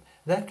system,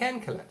 that can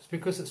collapse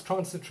because it's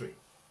transitory.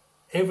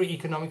 Every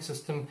economic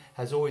system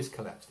has always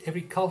collapsed.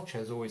 Every culture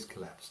has always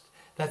collapsed.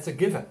 That's a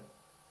given.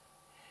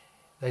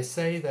 They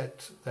say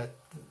that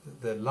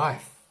the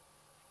life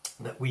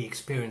that we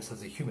experience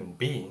as a human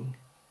being,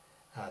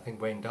 I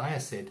think Wayne Dyer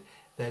said,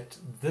 that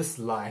this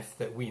life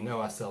that we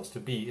know ourselves to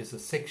be is a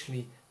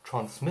sexually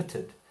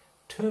transmitted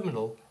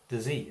terminal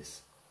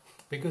disease.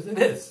 Because it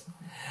is.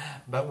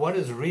 But what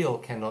is real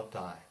cannot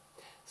die.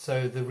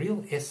 So the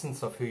real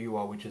essence of who you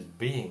are, which is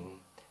being,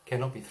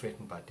 cannot be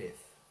threatened by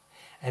death.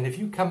 And if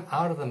you come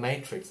out of the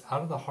matrix,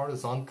 out of the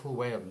horizontal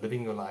way of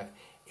living your life,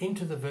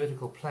 into the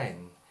vertical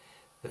plane,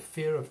 the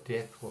fear of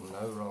death will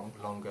no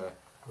longer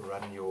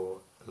run your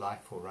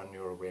life or run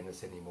your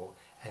awareness anymore.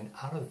 And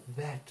out of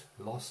that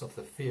loss of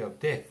the fear of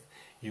death,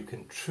 you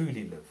can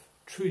truly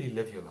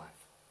live your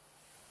life.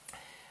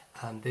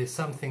 And there's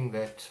something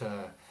that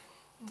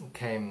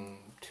came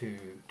to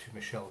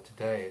Michelle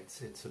today.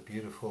 It's a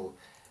beautiful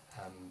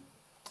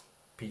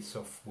piece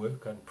of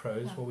work and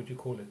prose. Yeah. What would you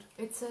call it?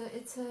 It's a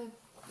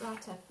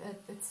write-up.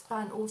 It's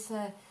by an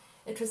author.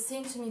 It was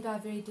sent to me by a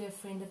very dear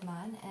friend of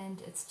mine,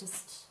 and it's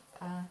just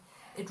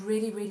it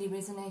really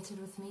resonated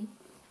with me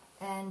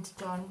and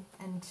John,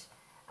 and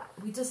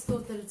we just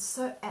thought that it's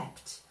so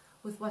apt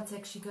with what's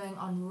actually going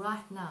on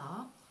right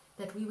now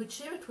that we would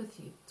share it with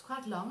you. It's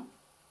quite long,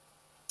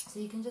 so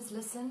you can just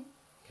listen,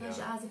 close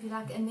your eyes if you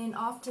like, and then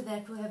after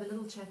that we'll have a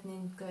little chat and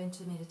then go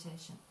into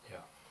meditation.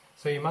 Yeah.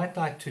 So you might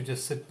like to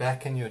just sit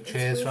back in your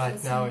chairs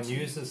right now and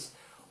use this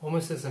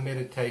almost as a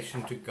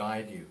meditation to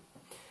guide you.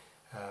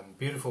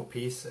 Beautiful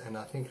piece, and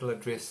I think it'll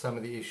address some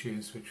of the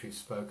issues which we've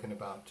spoken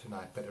about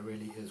tonight, but it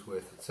really is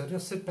worth it. So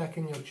just sit back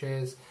in your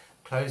chairs,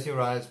 close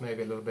your eyes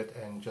maybe a little bit,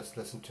 and just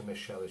listen to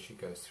Michelle as she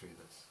goes through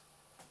this.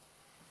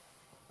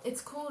 It's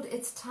called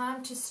It's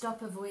Time to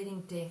Stop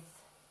Avoiding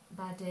Death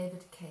by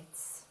David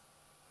Cates.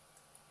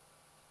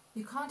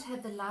 You can't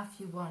have the life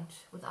you want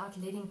without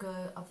letting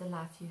go of the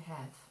life you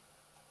have.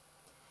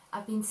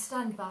 I've been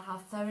stunned by how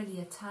thoroughly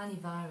a tiny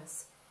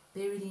virus,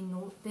 barely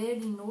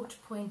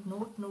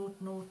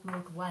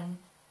 0.00001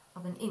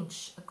 of an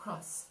inch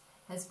across,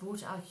 has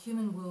brought our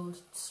human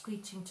world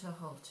screeching to a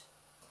halt.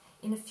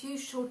 In a few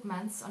short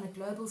months, on a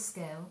global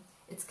scale,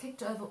 it's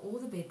kicked over all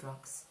the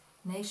bedrocks,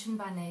 nation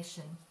by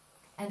nation,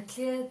 and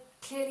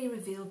clearly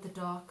revealed the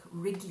dark,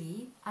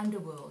 wriggly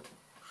underworld,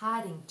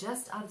 hiding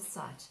just out of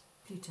sight,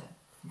 Pluto.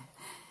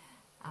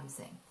 I'm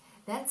saying.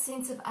 That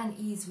sense of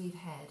unease we've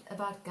had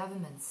about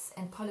governments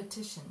and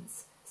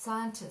politicians,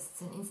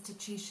 scientists and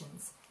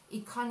institutions,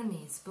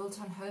 economies built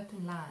on hope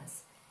and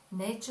lies,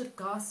 nature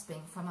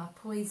gasping from our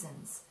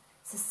poisons,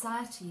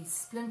 societies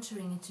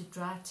splintering into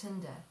dry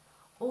tinder,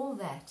 all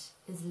that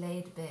is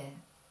laid bare.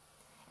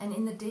 And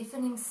in the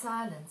deafening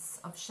silence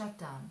of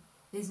shutdown,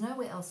 there's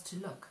nowhere else to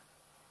look.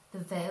 The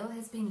veil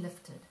has been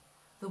lifted.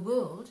 The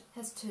world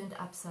has turned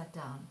upside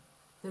down.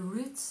 The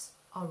roots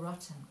are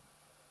rotten.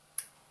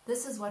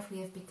 This is what we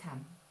have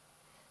become.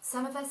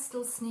 Some of us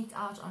still sneak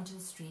out onto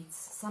the streets,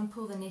 some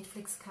pull the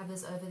Netflix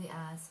covers over the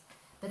eyes,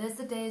 but as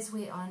the days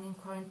wear on in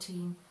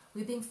quarantine,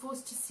 we're being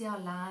forced to see our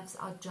lives,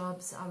 our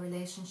jobs, our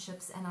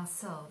relationships, and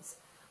ourselves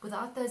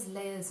without those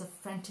layers of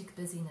frantic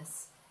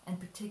busyness and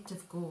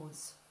protective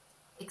gauze.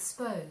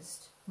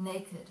 Exposed,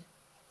 naked,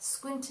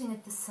 squinting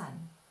at the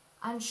sun,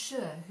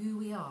 unsure who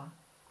we are,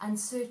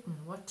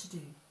 uncertain what to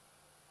do.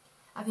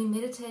 I've been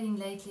meditating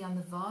lately on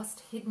the vast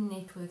hidden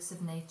networks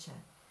of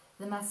nature,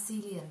 the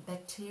mycelium,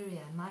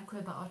 bacteria,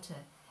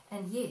 microbiota,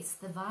 and yes,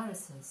 the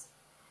viruses,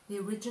 the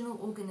original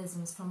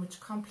organisms from which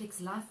complex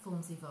life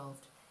forms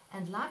evolved,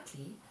 and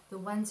likely the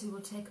ones who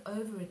will take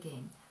over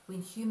again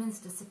when humans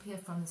disappear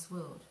from this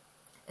world,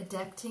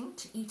 adapting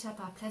to eat up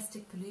our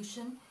plastic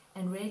pollution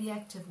and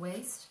radioactive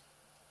waste,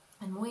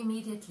 and more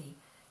immediately,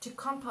 to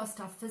compost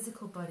our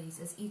physical bodies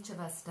as each of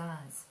us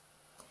dies.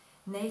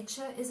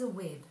 Nature is a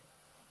web,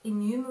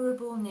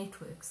 innumerable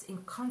networks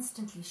in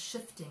constantly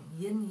shifting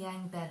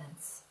yin-yang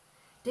balance.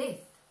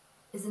 Death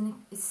is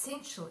an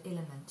essential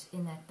element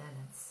in that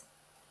balance.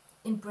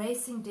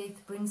 Embracing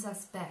death brings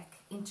us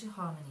back into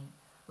harmony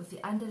with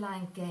the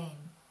underlying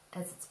game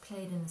as it's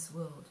played in this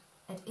world,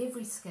 at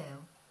every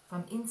scale,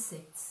 from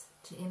insects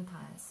to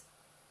empires.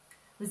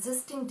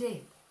 Resisting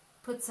death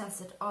puts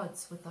us at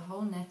odds with the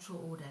whole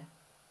natural order.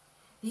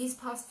 These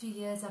past few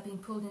years I've been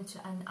pulled into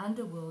an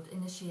underworld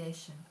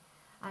initiation.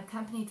 I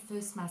accompanied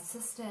first my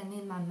sister and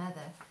then my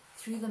mother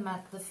through the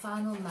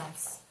final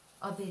months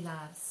of their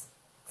lives,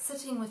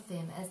 sitting with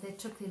them as they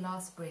took their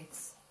last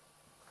breaths.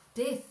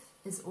 Death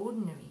is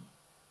ordinary,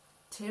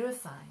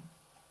 terrifying,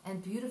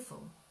 and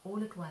beautiful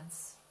all at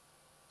once.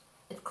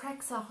 It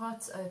cracks our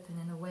hearts open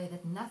in a way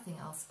that nothing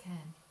else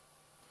can.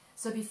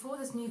 So before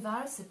this new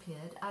virus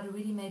appeared, I'd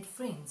already made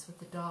friends with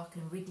the dark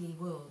and wriggly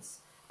worlds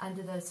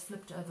under those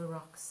flipped over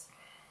rocks.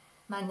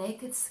 My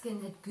naked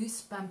skin had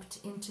goose-bumped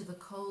into the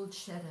cold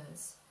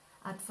shadows.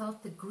 I'd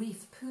felt the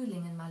grief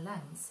pooling in my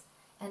lungs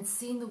and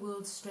seen the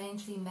world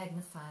strangely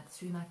magnified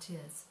through my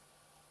tears.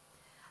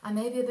 I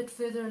may be a bit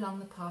further along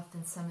the path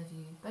than some of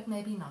you, but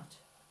maybe not.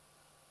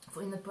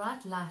 For in the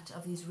bright light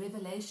of these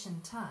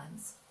revelation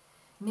times,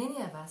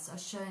 many of us are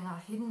showing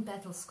our hidden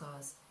battle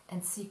scars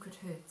and secret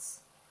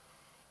hurts.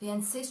 The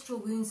ancestral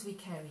wounds we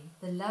carry,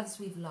 the loves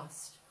we've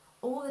lost,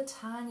 all the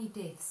tiny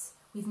deaths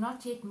we've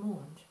not yet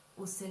mourned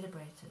or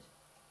celebrated.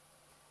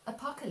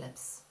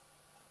 Apocalypse,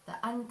 the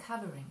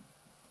uncovering.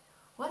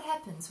 What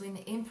happens when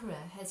the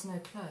emperor has no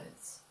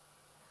clothes?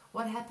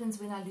 What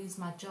happens when I lose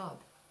my job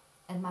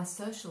and my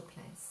social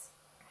place?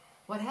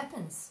 What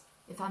happens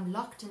if I'm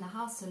locked in a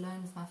house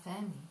alone with my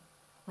family,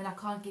 when I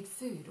can't get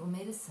food or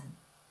medicine,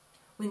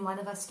 when one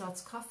of us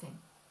starts coughing,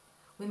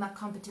 when my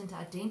competent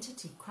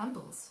identity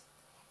crumbles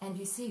and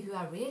you see who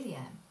I really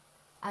am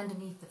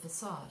underneath the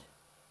facade?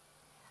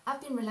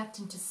 I've been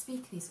reluctant to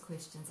speak these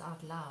questions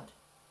out loud.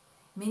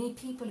 Many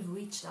people have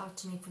reached out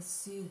to me for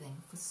soothing,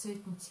 for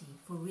certainty,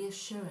 for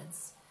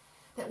reassurance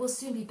that we'll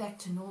soon be back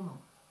to normal.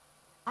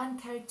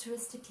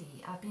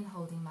 Uncharacteristically, I've been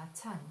holding my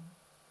tongue.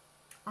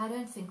 I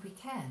don't think we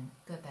can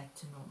go back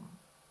to normal.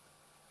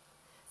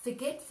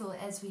 Forgetful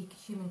as we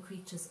human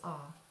creatures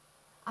are,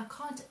 I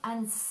can't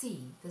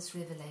unsee this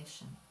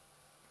revelation.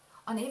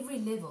 On every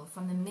level,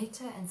 from the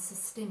meta and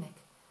systemic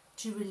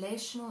to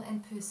relational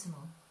and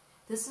personal,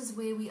 this is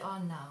where we are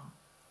now,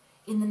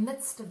 in the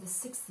midst of the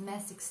sixth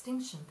mass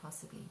extinction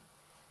possibly,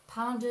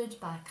 pounded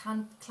by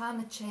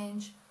climate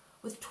change,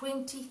 with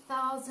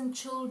 20,000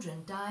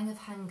 children dying of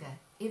hunger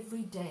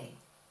every day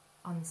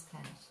on this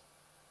planet.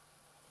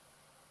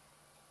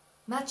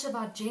 Much of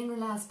our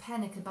generalized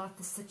panic about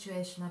this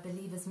situation, I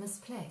believe, is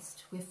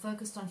misplaced. We're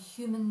focused on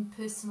human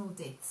personal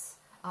deaths,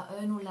 our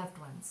own or loved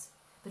ones.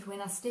 But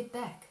when I step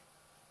back,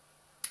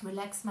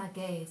 relax my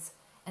gaze,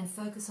 and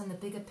focus on the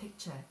bigger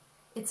picture,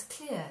 it's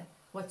clear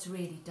what's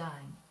really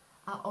dying.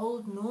 Our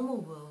old normal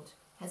world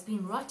has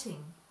been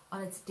rotting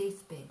on its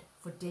deathbed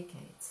for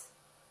decades.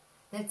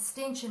 That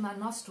stench in my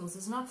nostrils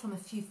is not from a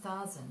few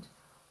thousand,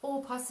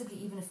 or possibly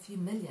even a few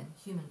million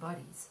human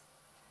bodies.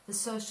 The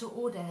social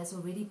order has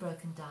already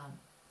broken down.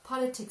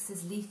 Politics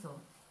is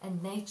lethal,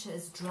 and nature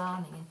is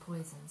drowning in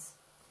poisons.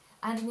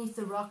 Underneath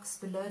the rocks,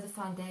 below the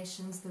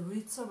foundations, the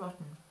roots are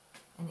rotten,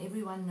 and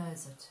everyone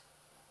knows it.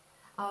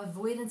 Our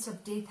avoidance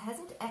of death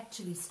hasn't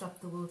actually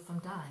stopped the world from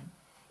dying.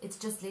 It's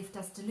just left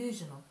us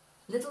delusional.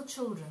 Little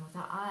children with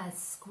our eyes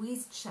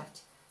squeezed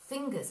shut,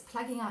 fingers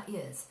plugging our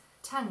ears,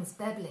 tongues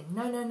babbling,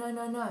 no, no, no,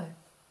 no, no.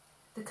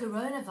 The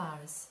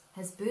coronavirus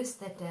has burst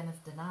that dam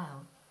of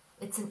denial.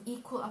 It's an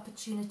equal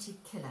opportunity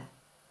killer,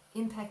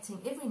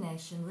 impacting every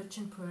nation, rich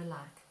and poor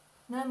alike.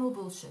 No more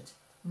bullshit,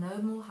 no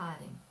more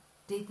hiding.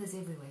 Death is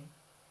everywhere.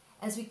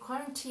 As we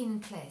quarantine in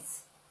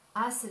place,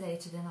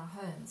 isolated in our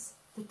homes,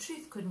 the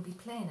truth couldn't be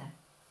plainer.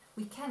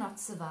 We cannot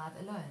survive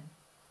alone.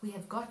 We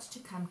have got to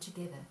come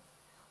together.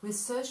 We're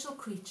social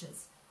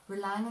creatures,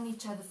 relying on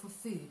each other for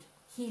food,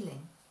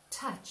 healing,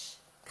 touch,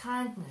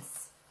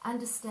 kindness,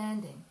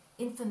 understanding,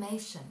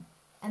 information,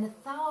 and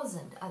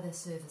 1,000 other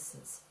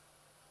services.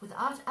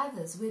 Without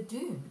others, we're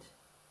doomed.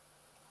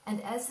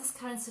 And as this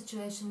current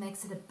situation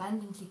makes it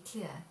abundantly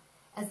clear,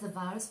 as the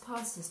virus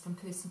passes from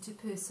person to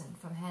person,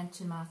 from hand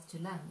to mouth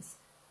to lungs,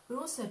 we're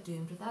also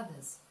doomed with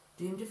others.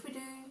 Doomed if we do,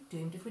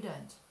 doomed if we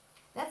don't.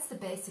 That's the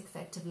basic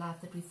fact of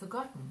life that we've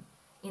forgotten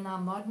in our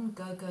modern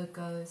go, go,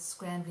 go,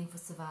 scrambling for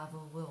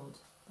survival world,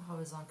 the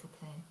horizontal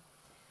plane.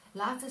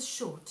 Life is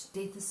short,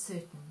 death is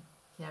certain.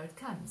 Here it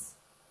comes.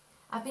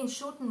 I've been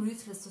short and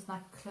ruthless with my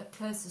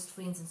closest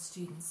friends and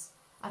students.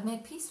 I've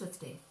made peace with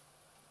death.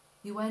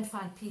 You won't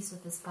find peace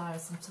with this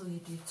virus until you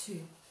do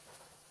too.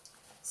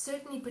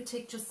 Certainly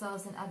protect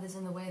yourselves and others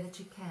in the way that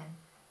you can.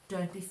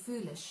 Don't be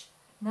foolish.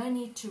 No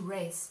need to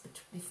race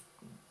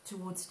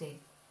towards death.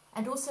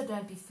 And also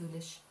don't be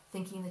foolish,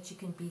 thinking that you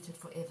can beat it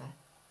forever.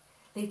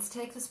 Let's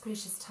take this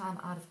precious time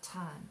out of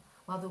time,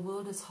 while the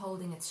world is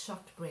holding its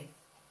shocked breath.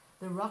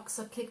 The rocks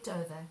are kicked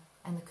over,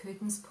 and the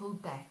curtains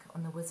pulled back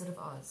on the Wizard of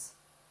Oz.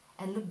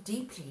 And look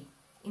deeply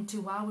into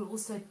why we're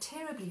also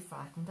terribly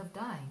frightened of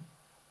dying.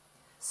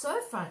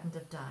 So frightened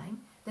of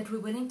dying that we're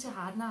willing to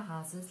hide in our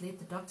houses, let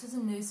the doctors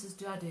and nurses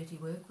do our dirty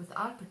work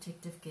without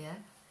protective gear,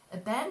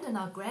 abandon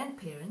our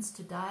grandparents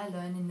to die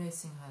alone in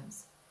nursing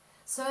homes.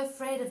 So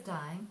afraid of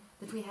dying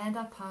that we hand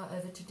our power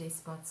over to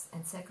despots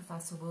and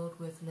sacrifice a world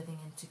worth living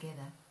in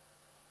together.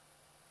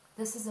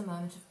 This is a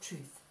moment of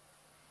truth.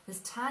 This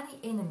tiny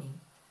enemy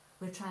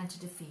we're trying to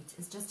defeat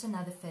is just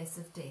another face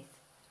of death.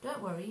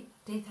 Don't worry,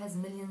 death has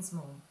millions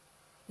more.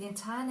 The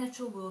entire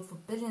natural world for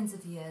billions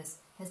of years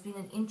has been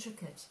an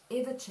intricate,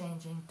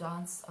 ever-changing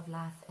dance of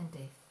life and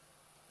death.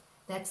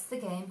 That's the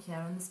game here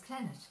on this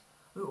planet.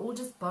 We're all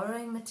just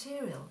borrowing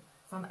material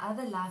from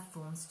other life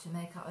forms to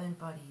make our own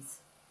bodies.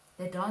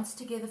 They dance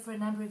together for a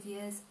number of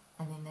years,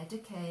 and then they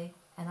decay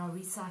and are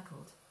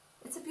recycled.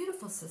 It's a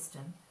beautiful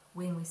system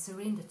when we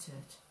surrender to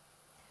it.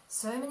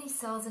 So many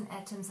cells and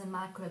atoms and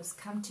microbes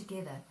come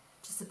together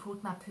to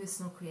support my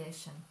personal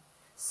creation.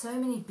 So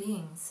many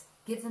beings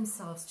give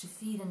themselves to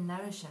feed and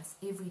nourish us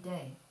every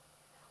day.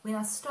 When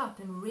I stop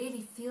and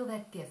really feel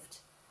that gift,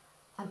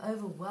 I'm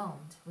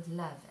overwhelmed with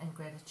love and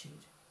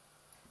gratitude.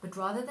 But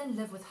rather than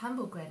live with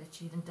humble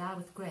gratitude and die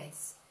with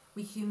grace,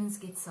 we humans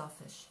get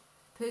selfish.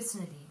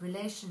 Personally,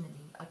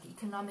 relationally,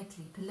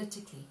 economically,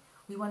 politically,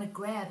 we want to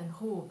grab and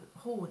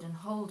hoard and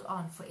hold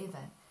on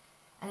forever.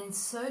 And in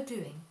so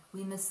doing,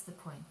 we miss the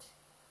point.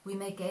 We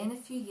may gain a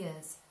few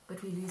years,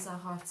 but we lose our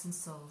hearts and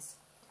souls.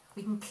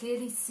 We can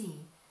clearly see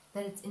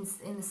that it's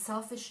in the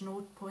selfish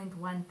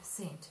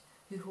 0.1%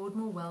 who hoard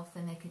more wealth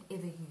than they could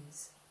ever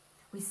use.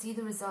 We see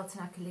the results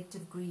in our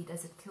collective greed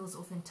as it kills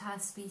off entire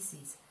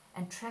species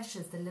and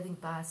trashes the living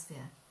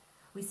biosphere.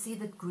 We see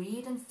that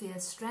greed and fear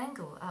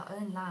strangle our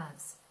own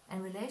lives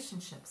and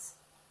relationships.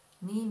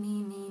 Me,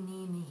 me, me,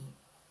 me, me.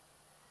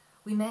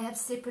 We may have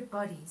separate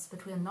bodies,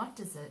 but we are not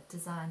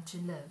designed to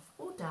live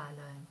or die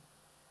alone.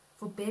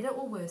 For better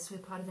or worse, we're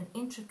part of an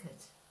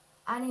intricate,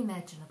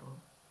 unimaginable,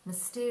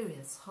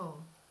 mysterious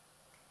whole.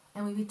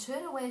 And when we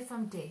turn away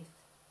from death,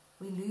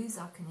 we lose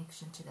our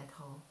connection to that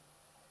whole.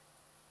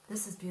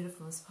 This is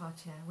beautiful, this part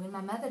here. When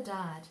my mother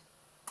died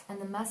and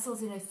the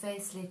muscles in her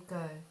face let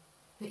go,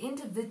 her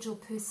individual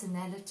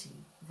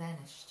personality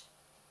vanished.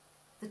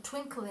 The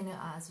twinkle in her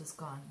eyes was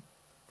gone,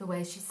 the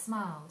way she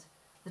smiled,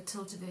 the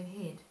tilt of her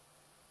head.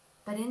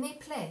 But in their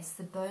place,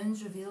 the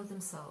bones revealed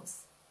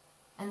themselves.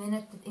 And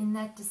then in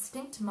that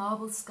distinct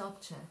marble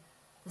sculpture,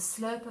 the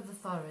slope of the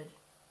forehead,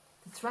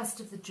 the thrust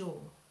of the jaw,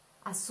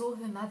 I saw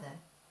her mother,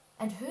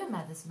 and her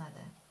mother's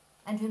mother,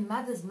 and her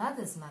mother's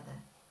mother's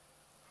mother.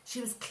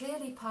 She was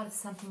clearly part of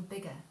something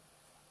bigger,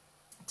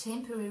 a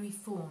temporary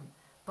form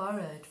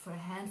borrowed for a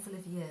handful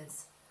of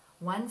years,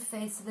 one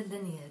face of a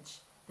lineage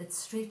that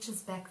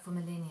stretches back for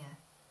millennia.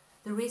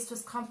 The rest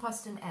was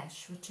compost and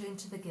ash returned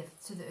to the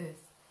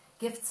earth,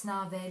 gifts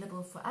now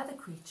available for other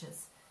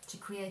creatures to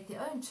create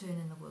their own turn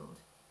in the world.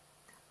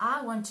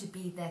 I want to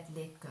be that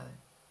let go,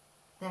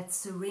 that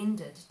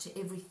surrendered to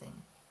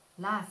everything,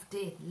 life,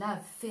 death,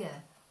 love,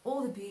 fear,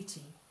 all the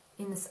beauty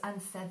in this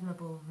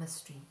unfathomable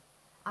mystery.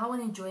 I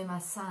want to enjoy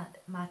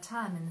my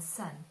time in the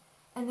sun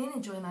and then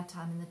enjoy my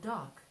time in the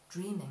dark,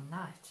 dreaming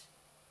night.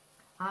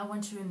 I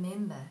want to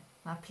remember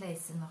my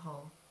place in the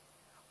whole.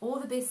 All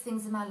the best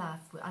things in my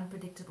life were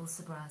unpredictable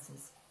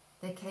surprises.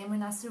 They came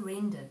when I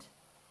surrendered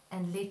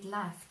and let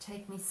life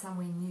take me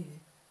somewhere new.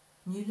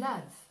 New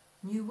love,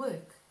 new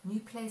work, new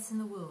place in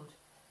the world,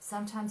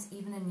 sometimes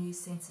even a new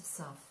sense of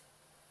self.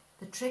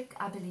 The trick,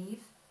 I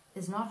believe,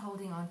 is not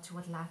holding on to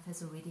what life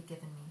has already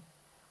given me.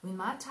 When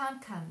my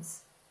time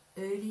comes,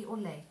 early or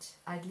late,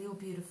 ugly or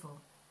beautiful,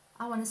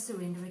 I want to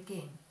surrender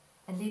again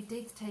and let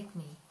death take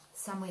me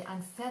somewhere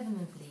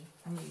unfathomably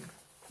new.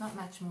 Not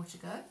much more to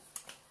go.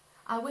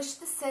 I wish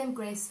the same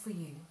grace for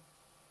you,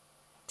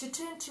 to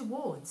turn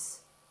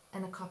towards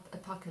an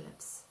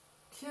apocalypse,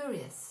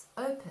 curious,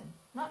 open,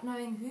 not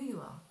knowing who you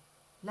are,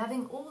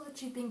 loving all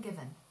that you've been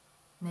given,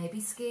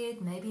 maybe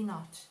scared, maybe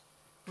not,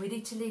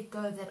 ready to let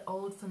go of that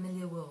old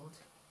familiar world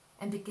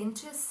and begin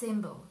to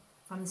assemble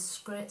from the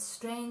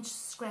strange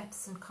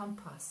scraps and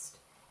compost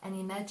and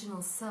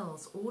imaginal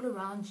cells all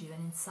around you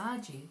and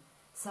inside you,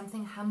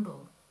 something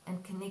humble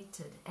and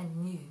connected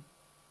and new.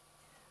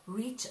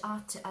 Reach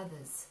out to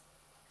others.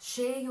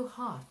 Share your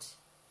heart,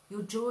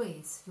 your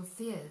joys, your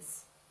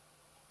fears.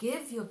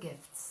 Give your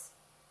gifts.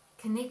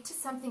 Connect to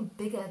something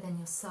bigger than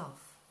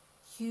yourself,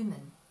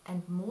 human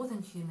and more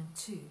than human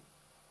too.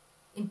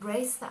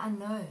 Embrace the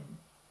unknown.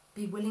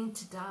 Be willing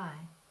to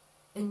die.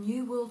 A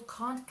new world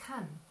can't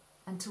come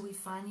until we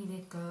finally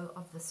let go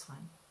of this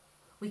one.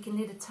 We can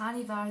let a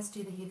tiny virus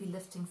do the heavy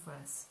lifting for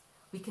us.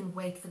 We can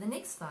wait for the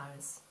next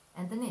virus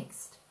and the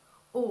next.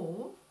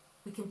 Or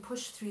we can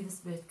push through this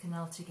birth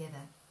canal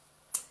together.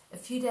 A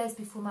few days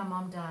before my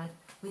mom died,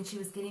 when she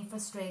was getting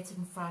frustrated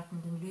and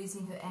frightened and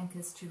losing her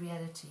anchors to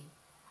reality,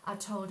 I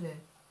told her,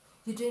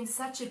 "You're doing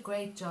such a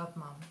great job,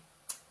 Mom.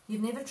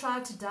 You've never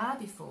tried to die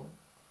before,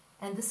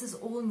 and this is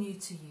all new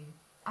to you.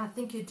 I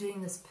think you're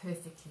doing this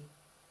perfectly."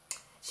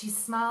 She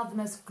smiled the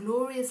most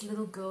glorious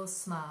little girl's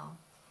smile,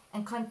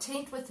 and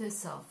content with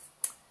herself,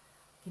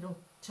 get all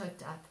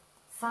choked up,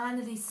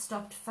 finally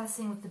stopped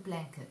fussing with the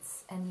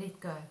blankets and let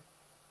go.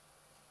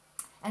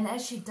 And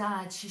as she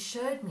died, she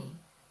showed me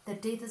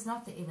that death is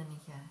not the enemy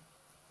here.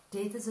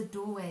 Death is a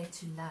doorway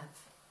to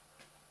love.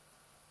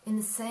 In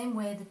the same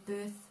way that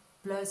birth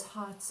blows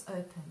hearts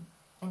open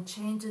and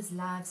changes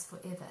lives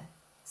forever,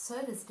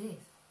 so does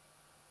death.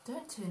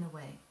 Don't turn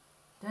away.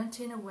 Don't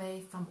turn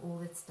away from all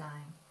that's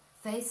dying.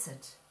 Face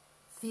it,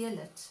 feel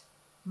it,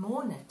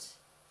 mourn it,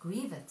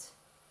 grieve it.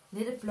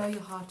 Let it blow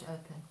your heart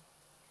open.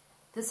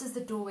 This is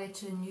the doorway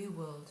to a new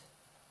world,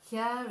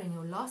 here in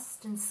your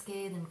lost and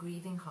scared and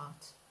grieving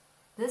heart.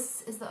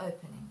 This is the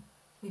opening.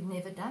 We've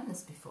never done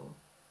this before,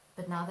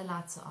 but now the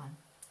lights are on,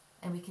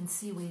 and we can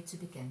see where to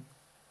begin.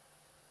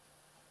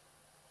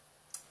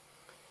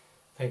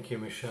 Thank you,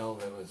 Michelle.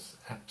 That was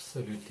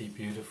absolutely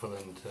beautiful,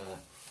 and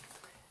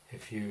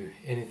if you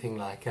anything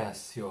like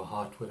us, your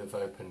heart would have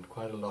opened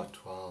quite a lot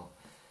while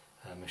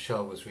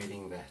Michelle was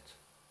reading that.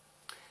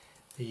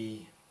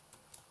 The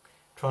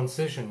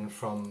transition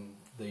from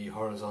the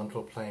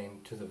horizontal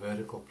plane to the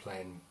vertical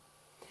plane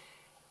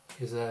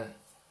is a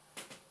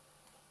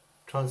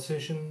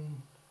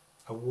transition,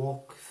 a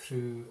walk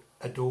through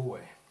a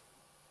doorway.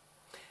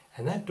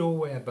 And that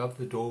doorway, above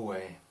the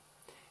doorway,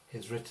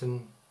 is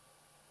written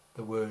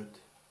the word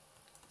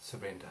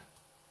surrender.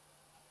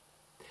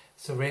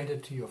 Surrender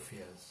to your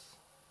fears.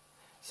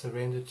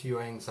 Surrender to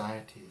your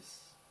anxieties.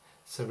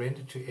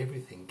 Surrender to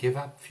everything. Give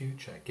up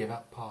future. Give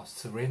up past.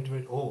 Surrender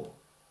it all.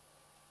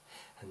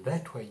 And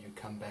that way you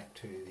come back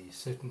to the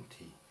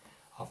certainty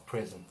of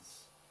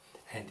presence.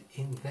 And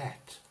in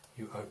that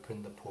you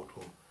open the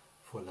portal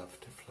for love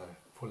to flow,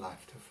 for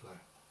life to flow.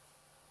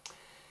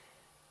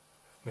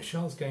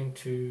 Michelle's going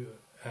to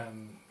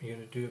you're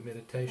going to do a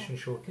meditation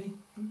shortly.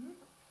 Mm-hmm.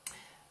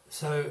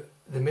 So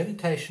the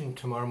meditation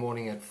tomorrow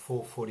morning at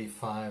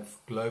 4:45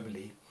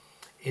 globally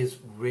is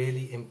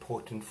really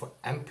important for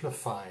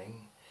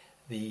amplifying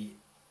the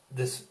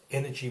this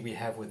energy we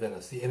have within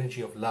us, the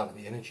energy of love,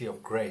 the energy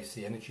of grace,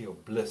 the energy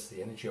of bliss,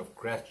 the energy of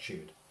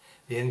gratitude,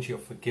 the energy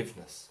of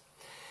forgiveness.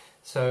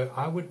 So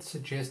I would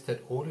suggest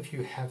that all of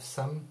you have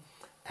some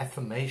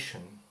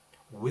affirmation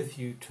with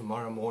you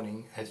tomorrow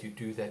morning as you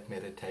do that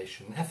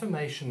meditation.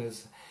 Affirmation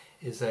is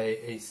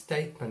a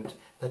statement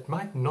that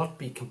might not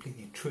be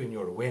completely true in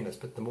your awareness,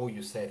 but the more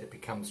you say it, it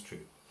becomes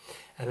true.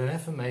 And an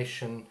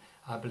affirmation,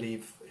 I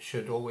believe,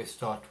 should always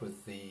start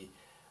with the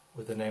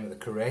name of the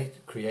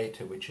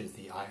Creator, which is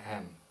the I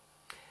Am.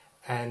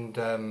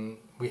 And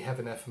we have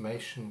an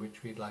affirmation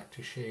which we'd like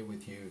to share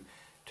with you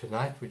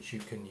tonight, which you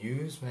can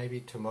use maybe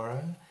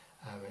tomorrow.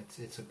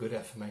 It's a good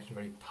affirmation,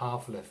 very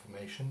powerful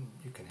affirmation.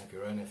 You can have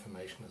your own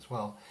affirmation as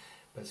well,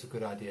 but it's a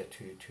good idea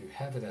to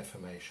have an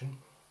affirmation.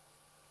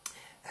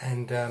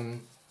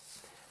 And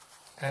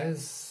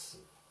as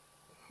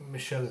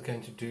Michelle is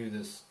going to do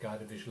this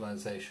guided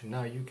visualization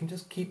now, you can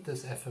just keep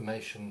this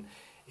affirmation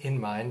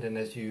in mind, and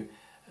as you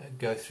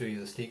go through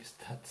your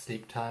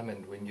sleep time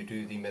and when you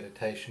do the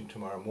meditation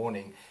tomorrow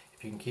morning,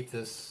 if you can keep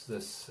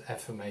this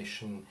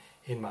affirmation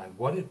in mind,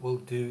 what it will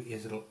do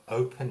is it'll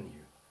open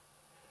you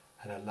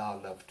and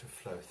allow love to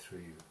flow through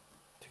you,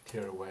 to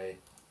clear away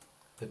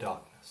the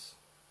darkness.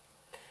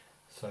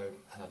 So,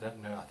 and I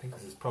don't know, I think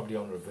this is probably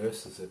on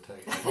reverse, is it?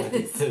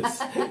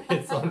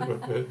 It's on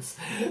reverse.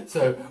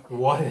 So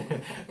what,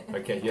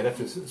 okay, you'd have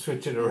to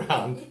switch it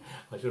around.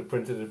 I should have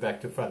printed it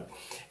back to front.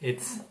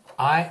 It's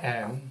I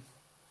am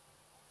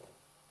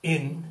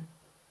in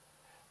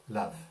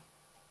love.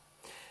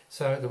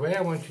 So the way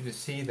I want you to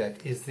see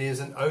that is there's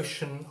an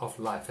ocean of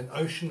life, an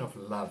ocean of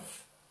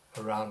love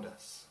around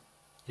us.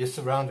 You're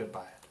surrounded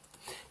by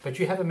it. But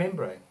you have a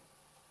membrane.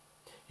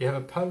 You have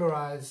a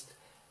polarized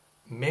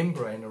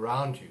membrane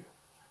around you.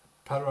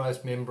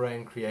 Polarized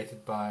membrane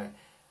created by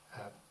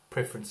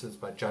preferences,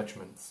 by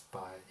judgments,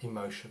 by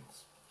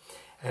emotions.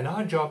 And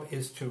our job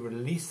is to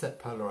release that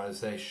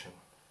polarization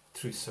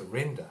through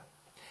surrender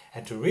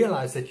and to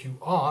realize that you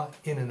are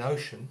in an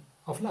ocean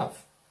of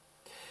love.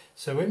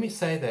 So when we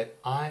say that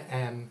I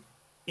am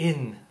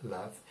in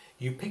love,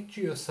 you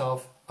picture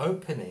yourself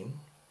opening,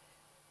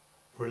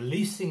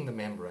 releasing the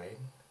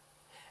membrane,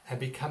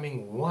 and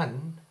becoming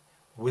one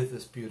with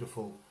this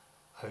beautiful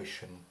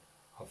ocean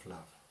of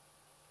love.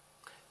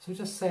 So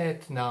just say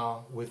it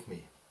now with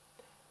me.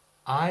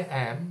 I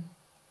am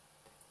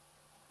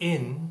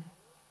in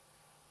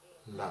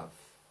love.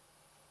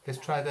 Let's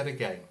try that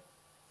again.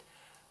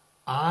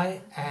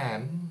 I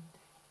am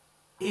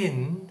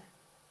in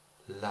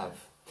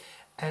love.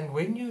 And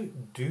when you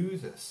do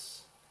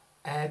this,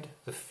 add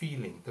the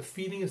feeling. The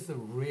feeling is the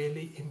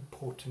really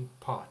important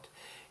part.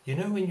 You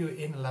know, when you're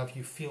in love,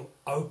 you feel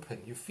open,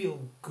 you feel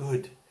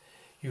good,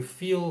 you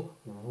feel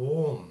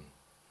warm.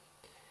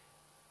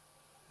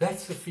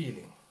 That's the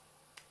feeling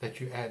that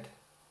you add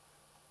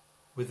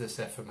with this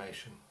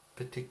affirmation,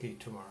 particularly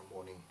tomorrow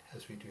morning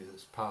as we do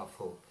this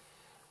powerful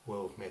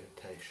world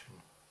meditation.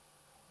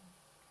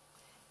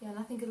 Yeah, and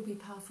I think it'll be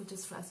powerful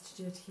just for us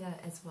to do it here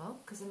as well,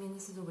 because I mean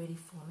this is already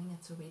forming,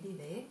 it's already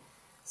there.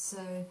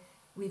 So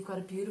we've got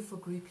a beautiful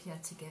group here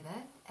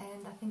together,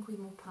 and I think we're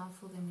more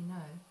powerful than we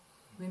know.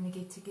 When we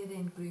get together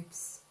in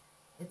groups,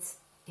 it's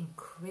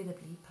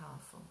incredibly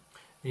powerful.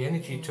 The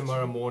energy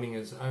tomorrow morning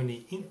is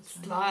only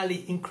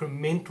slightly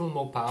incremental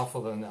more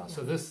powerful than now. Yeah.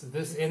 So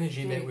this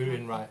energy that we're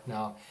in right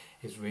now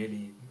is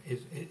really,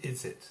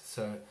 is it.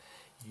 So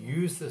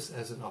use this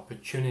as an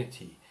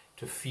opportunity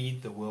to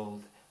feed the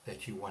world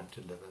that you want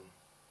to live in.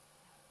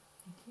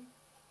 Thank you.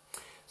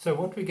 So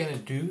what we're going to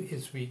do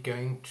is we're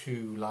going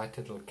to light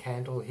a little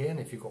candle here, and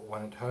if you've got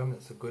one at home,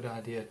 it's a good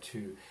idea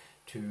to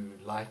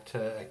light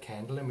a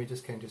candle, and we're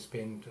just going to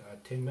spend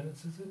 10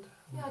 minutes, is it?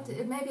 Yeah,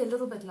 it may be a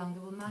little bit longer.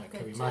 We might go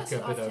a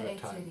bit over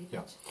time.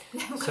 Yeah.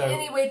 We've got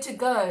anywhere to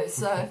go,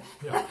 so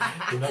yeah.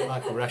 You're not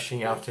like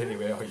rushing out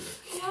anywhere, are you?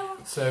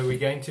 Yeah. So we're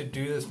going to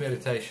do this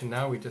meditation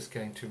now. We're just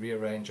going to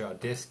rearrange our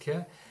desk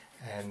here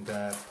and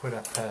put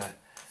up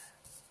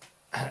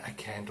a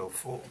candle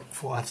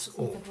for us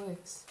all. If it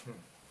works.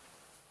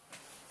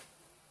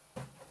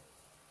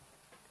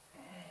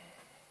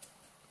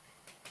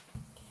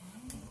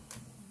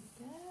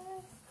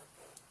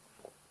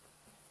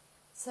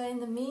 So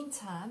in the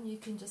meantime, you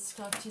can just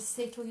start to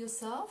settle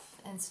yourself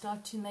and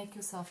start to make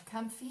yourself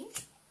comfy.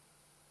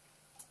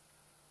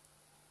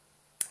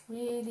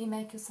 Really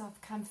make yourself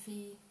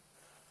comfy,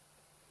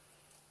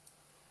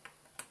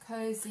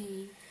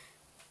 cozy.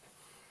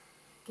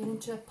 Get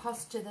into a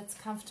posture that's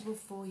comfortable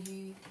for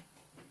you,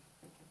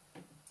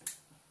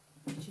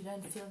 that you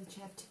don't feel that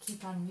you have to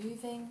keep on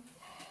moving.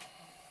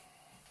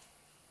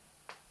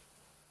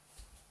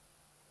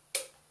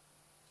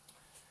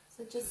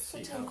 So just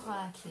sit in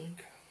quietly.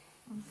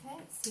 Okay,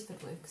 see if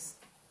it works.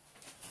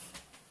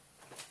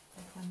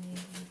 That one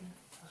there, maybe.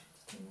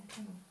 Just turn that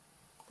one on.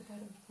 The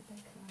bottom, the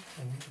back one.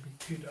 And it'll be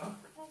too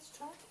dark. Let's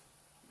try.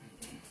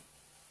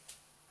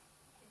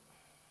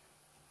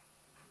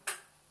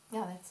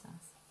 Yeah, that's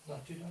nice.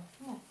 Not too dark?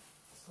 No.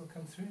 Still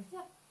come through?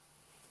 Yeah.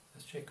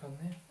 Let's check on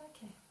there.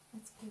 Okay,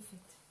 that's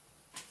perfect.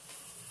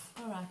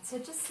 Alright, so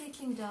just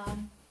settling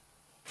down.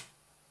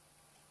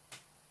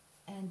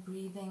 and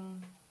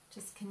breathing,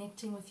 just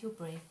connecting with your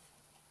breath.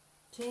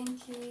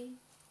 Gently,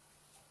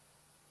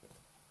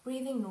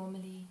 breathing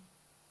normally,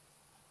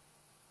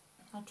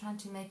 not trying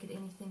to make it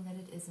anything that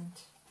it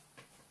isn't.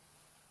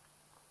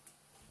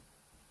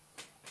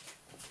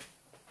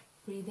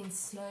 Breathing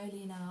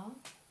slowly now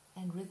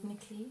and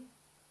rhythmically.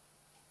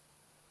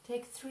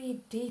 Take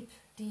 3 deep,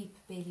 deep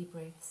belly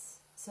breaths.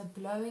 So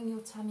blowing your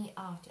tummy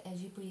out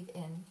as you breathe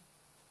in,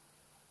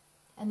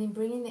 and then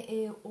bringing the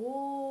air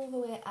all the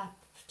way up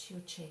to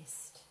your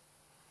chest.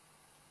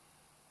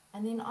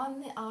 And then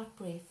on the out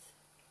breath,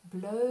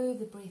 blow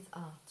the breath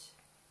out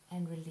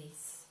and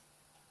release.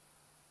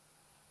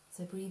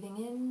 So breathing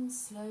in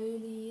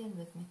slowly and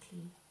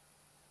rhythmically,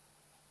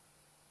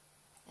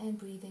 and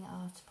breathing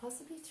out,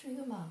 possibly through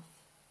your mouth.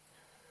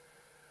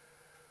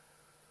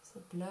 So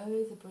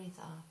blow the breath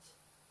out.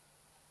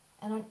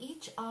 And on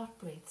each out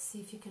breath, see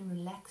if you can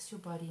relax your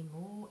body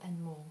more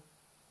and more.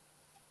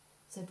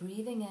 So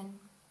breathing in,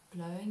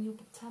 blowing your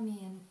tummy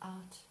in,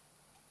 out.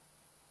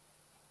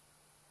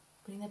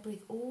 Bring that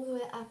breath all the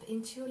way up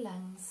into your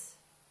lungs,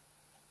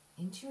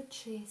 into your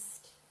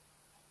chest,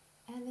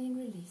 and then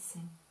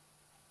releasing.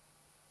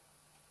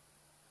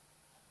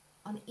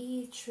 On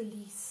each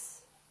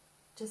release,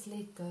 just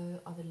let go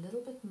of a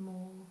little bit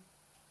more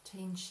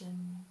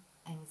tension,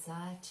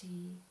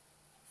 anxiety,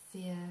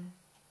 fear.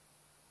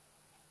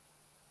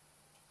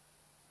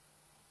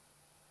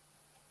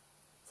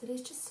 So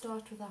let's just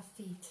start with our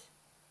feet,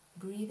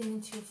 breathing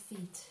into your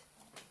feet.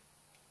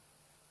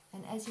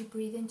 And as you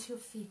breathe into your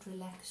feet,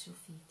 relax your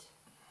feet.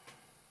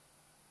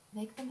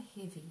 Make them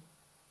heavy.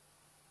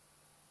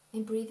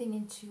 Then breathing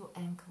into your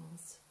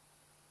ankles,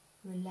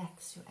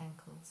 relax your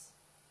ankles.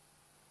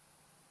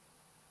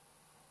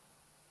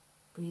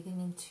 Breathing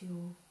into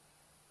your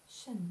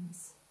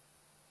shins.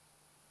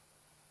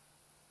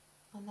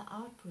 On the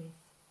out breath,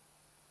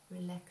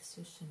 relax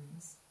your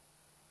shins.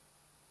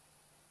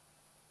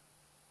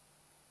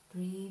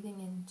 Breathing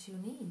into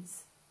your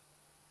knees.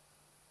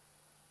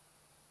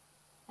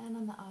 And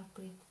on the out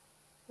breath,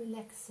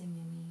 relaxing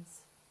your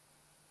knees.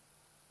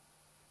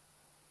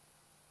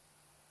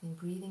 Then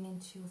breathing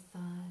into your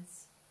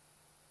thighs.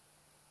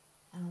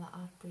 And on the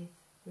out breath,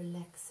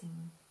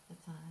 relaxing the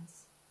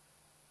thighs.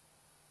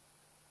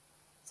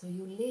 So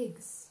your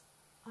legs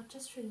are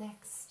just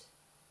relaxed.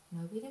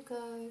 Nowhere to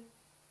go,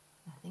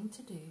 nothing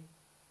to do.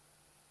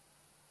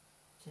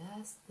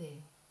 Just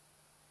there.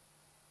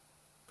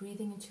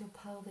 Breathing into your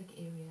pelvic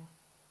area.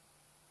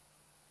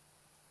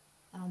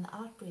 And on the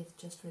out breath,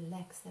 just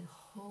relax that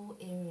whole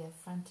area,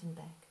 front and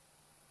back.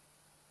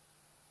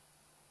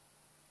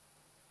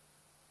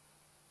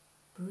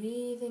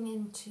 Breathing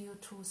into your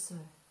torso,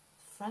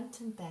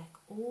 front and back,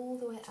 all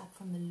the way up,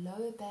 from the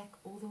lower back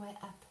all the way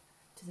up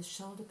to the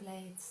shoulder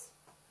blades.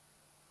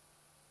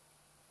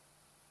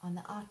 On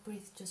the out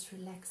breath, just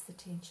relax the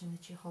tension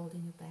that you hold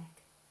in your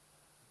back.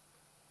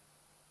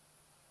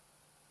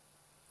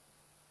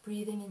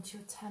 Breathing into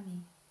your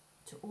tummy,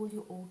 to all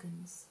your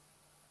organs.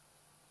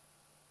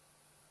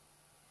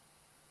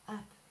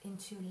 Up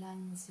into your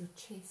lungs, your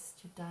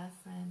chest, your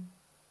diaphragm.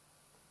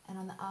 And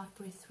on the out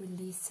breath,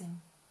 releasing.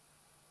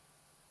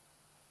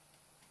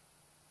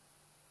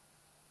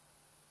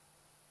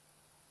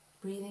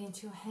 Breathing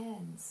into your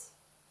hands.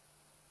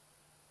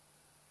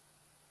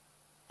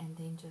 And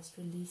then just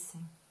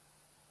releasing.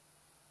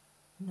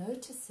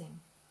 Noticing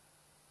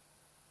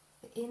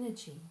the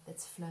energy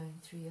that's flowing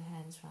through your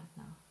hands right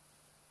now.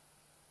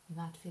 You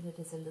might feel it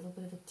as a little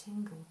bit of a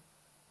tingle.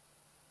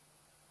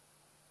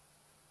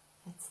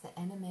 That's the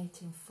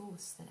animating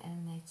force that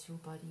animates your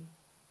body.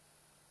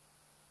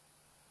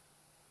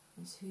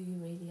 It's who you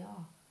really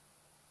are.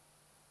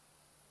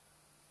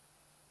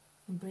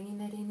 And bringing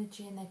that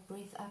energy and that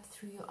breath up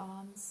through your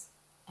arms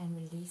and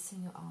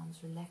releasing your arms,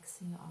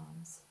 relaxing your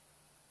arms.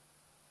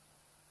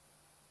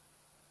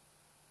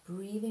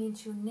 Breathing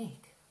into your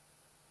neck.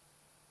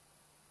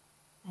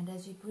 And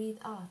as you breathe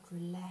out,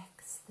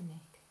 relax the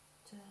neck.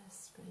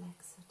 Just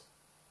relax it.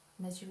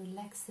 And as you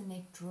relax the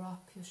neck,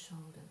 drop your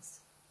shoulders.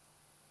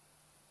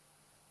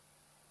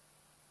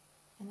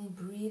 And then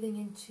breathing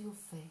into your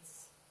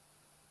face.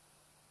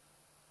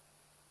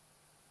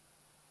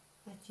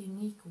 That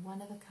unique,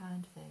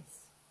 one-of-a-kind face.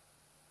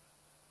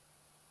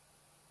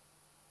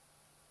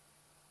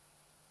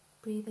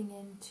 Breathing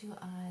into your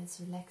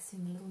eyes,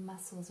 relaxing the little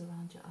muscles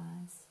around your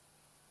eyes.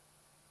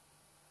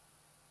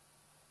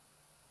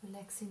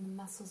 Relaxing the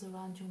muscles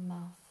around your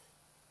mouth,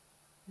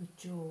 your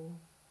jaw,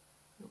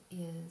 your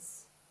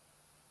ears,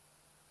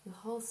 your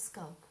whole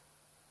scalp.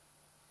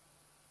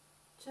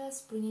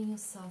 Just bringing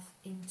yourself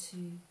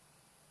into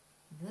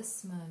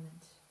this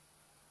moment,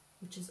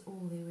 which is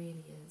all there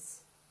really is.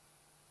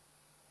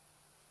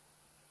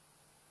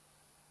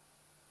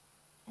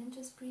 And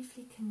just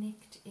briefly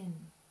connect in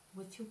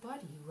with your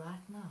body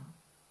right now,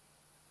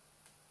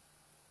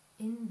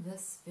 in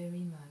this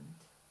very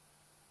moment.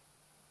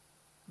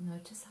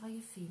 Notice how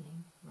you're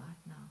feeling right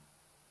now.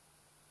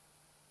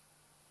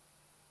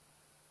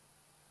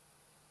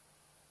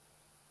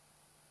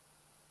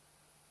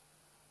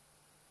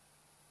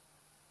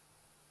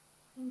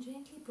 And then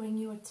gently bring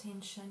your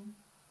attention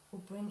or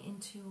bring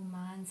into your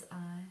mind's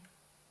eye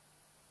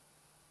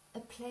a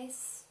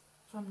place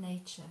from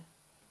nature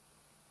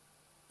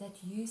that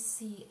you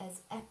see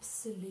as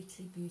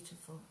absolutely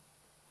beautiful.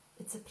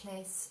 It's a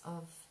place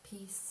of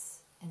peace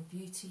and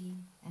beauty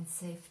and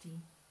safety.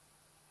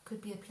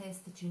 Could be a place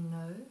that you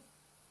know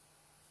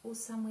or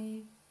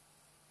somewhere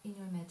in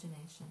your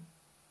imagination.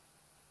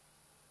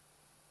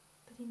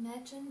 But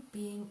imagine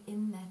being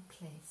in that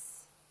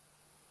place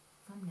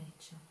from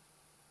nature.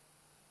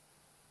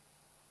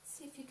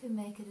 See if you can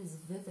make it as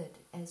vivid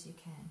as you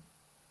can.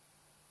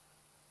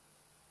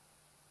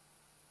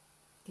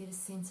 Get a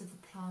sense of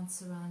the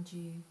plants around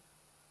you.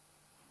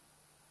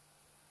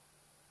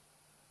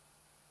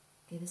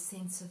 Get a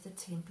sense of the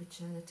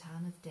temperature, the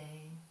time of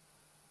day.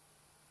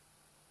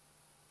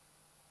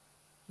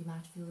 You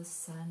might feel the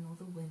sun or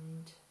the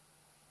wind.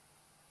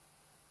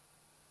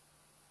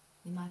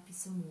 There might be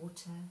some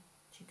water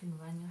that you can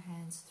run your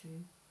hands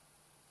through.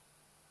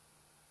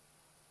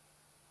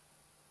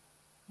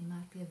 There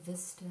might be a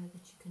vista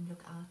that you can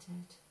look out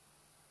at.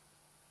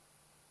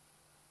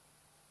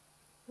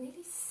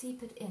 Really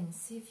seep it in.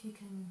 See if you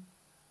can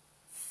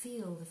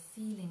feel the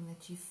feeling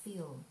that you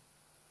feel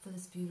for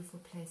this beautiful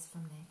place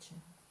from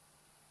nature.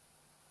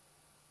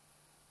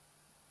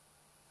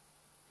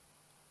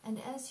 And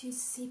as you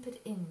seep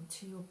it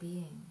into your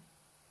being,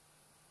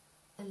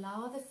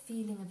 allow the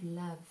feeling of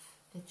love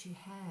that you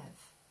have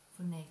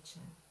for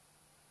nature,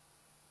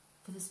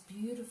 for this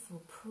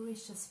beautiful,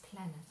 precious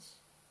planet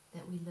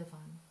that we live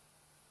on,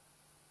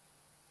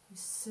 who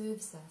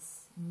serves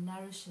us,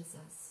 nourishes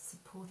us,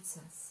 supports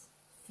us,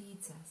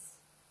 feeds us.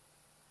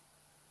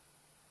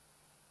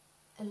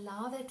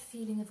 Allow that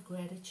feeling of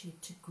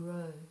gratitude to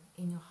grow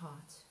in your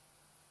heart.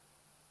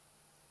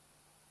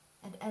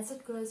 And as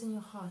it grows in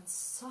your heart,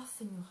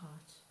 soften your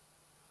heart.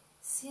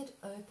 See it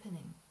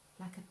opening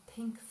like a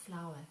pink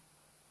flower.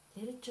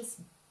 Let it just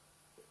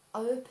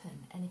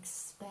open and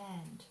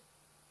expand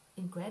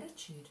in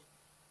gratitude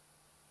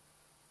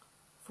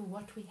for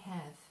what we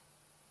have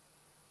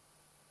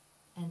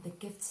and the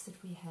gifts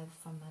that we have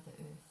from Mother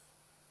Earth.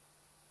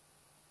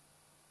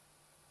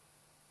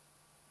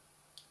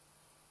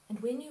 And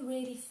when you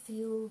really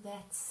feel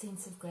that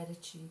sense of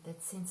gratitude,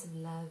 that sense of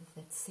love,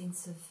 that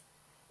sense of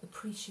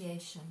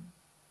appreciation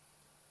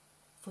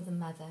for the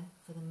mother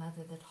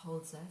that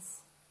holds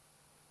us,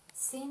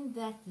 send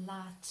that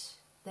light,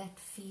 that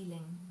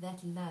feeling, that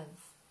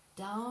love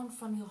down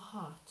from your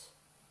heart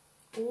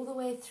all the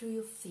way through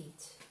your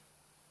feet.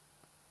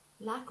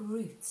 Like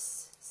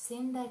roots,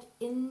 send that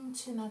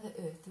into Mother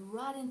Earth,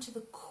 right into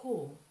the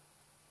core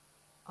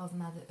of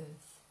Mother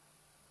Earth.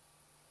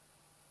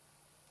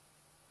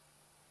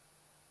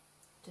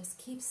 Just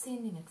keep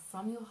sending it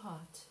from your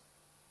heart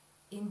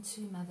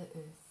into Mother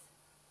Earth.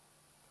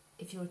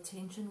 If your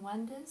attention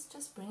wanders,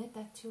 just bring it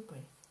back to your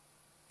breath.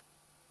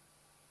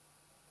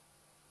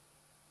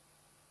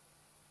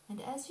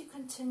 And as you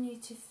continue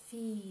to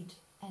feed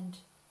and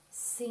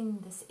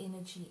send this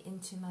energy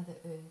into Mother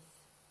Earth,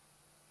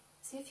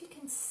 see if you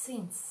can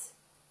sense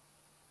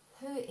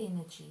her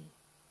energy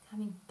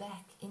coming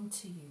back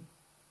into you.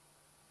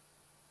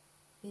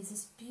 There's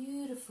this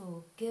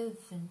beautiful give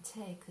and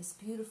take, this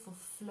beautiful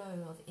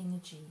flow of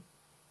energy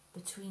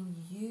between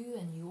you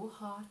and your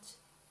heart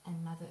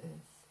and Mother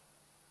Earth.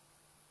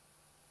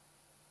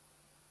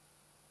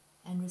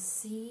 And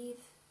receive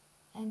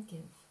and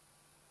give,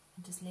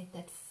 and just let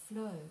that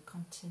flow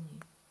continue.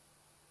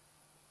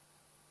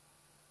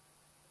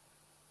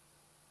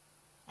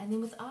 And then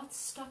without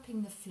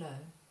stopping the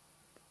flow,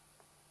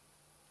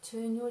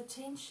 turn your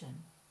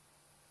attention.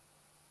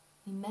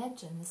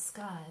 Imagine the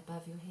sky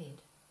above your head.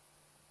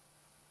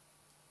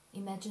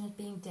 Imagine it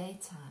being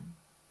daytime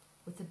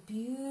with a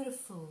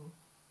beautiful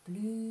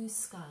blue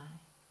sky,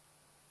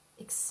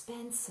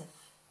 expansive,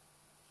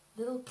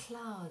 little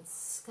clouds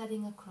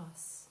scudding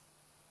across,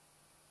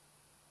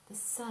 the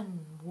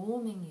sun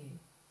warming you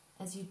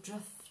as you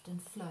drift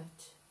and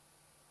float.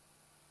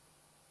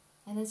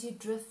 And as you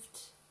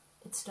drift,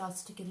 it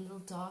starts to get a little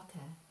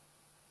darker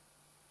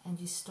and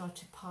you start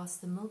to pass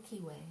the Milky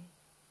Way.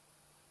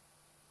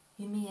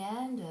 You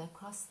meander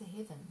across the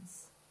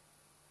heavens.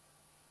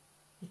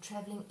 You're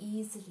traveling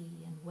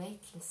easily and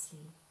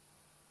weightlessly,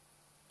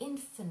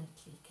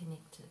 infinitely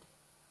connected,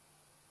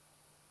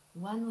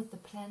 one with the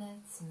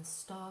planets and the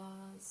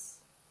stars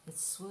that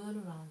swirl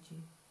around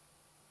you,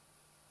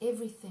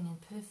 everything in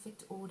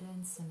perfect order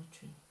and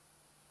symmetry,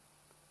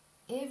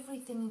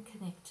 everything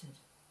connected,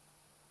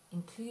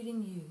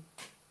 including you,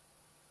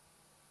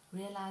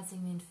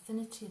 realizing the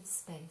infinity of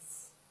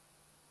space.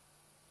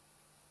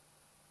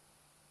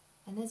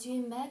 And as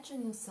you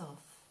imagine yourself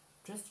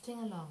drifting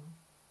along,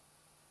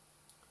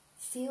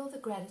 feel the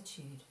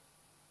gratitude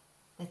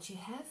that you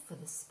have for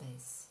this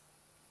space,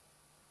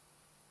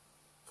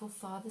 for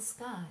Father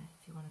Sky,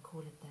 if you want to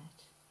call it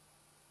that,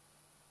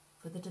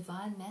 for the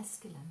Divine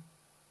Masculine,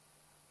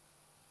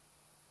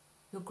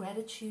 your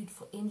gratitude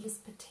for endless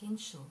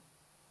potential,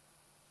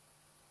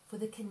 for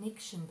the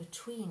connection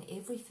between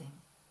everything,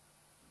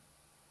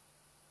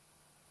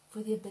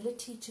 for the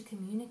ability to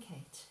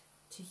communicate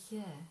to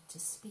hear, to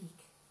speak.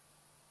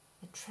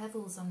 It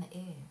travels on the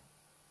air.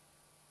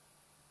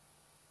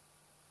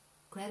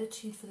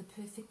 Gratitude for the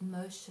perfect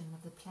motion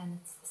of the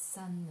planets, the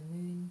sun, the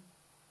moon,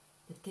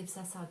 that gives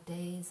us our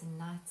days and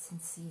nights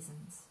and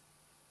seasons.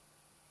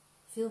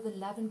 Feel the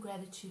love and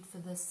gratitude for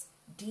this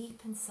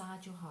deep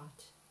inside your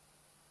heart.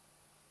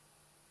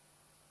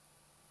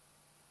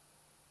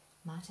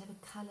 It might have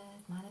a color,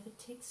 it might have a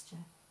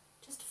texture.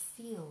 Just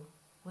feel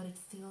what it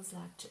feels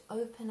like to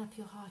open up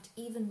your heart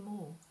even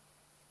more,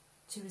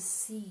 to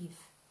receive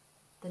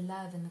the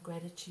love and the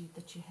gratitude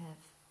that you have.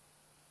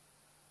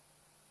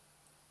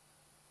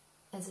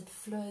 As it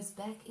flows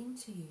back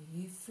into you,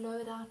 you flow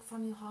it out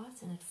from your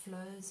heart and it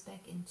flows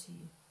back into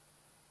you.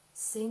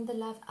 Send the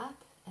love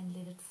up and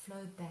let it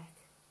flow back.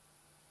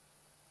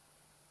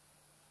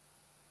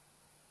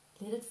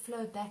 Let it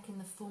flow back in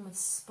the form of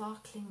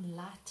sparkling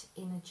light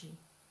energy,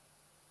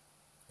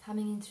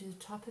 coming in through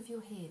the top of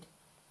your head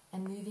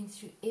and moving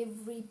through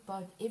every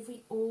body,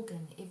 every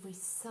organ, every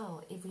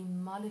cell, every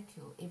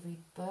molecule, every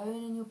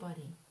bone in your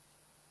body,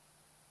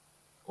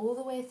 all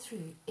the way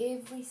through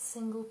every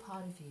single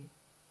part of you,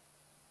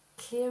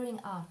 clearing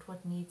out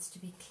what needs to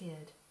be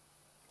cleared,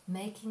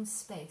 making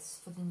space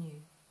for the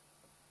new.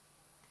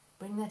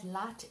 Bring that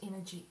light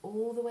energy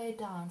all the way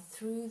down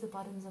through the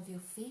bottoms of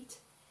your feet,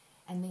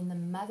 and then the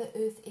Mother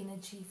Earth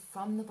energy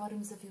from the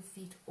bottoms of your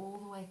feet all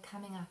the way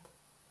coming up,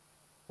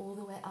 all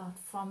the way out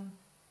from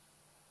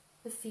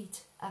the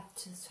feet up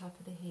to the top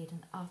of the head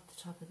and out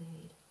the top of the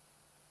head.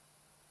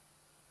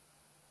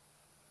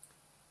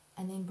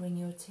 And then bring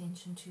your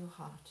attention to your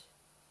heart.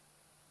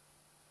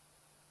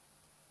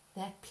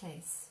 That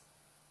place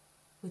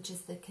which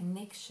is the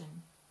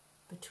connection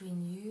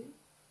between you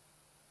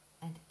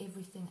and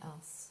everything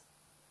else.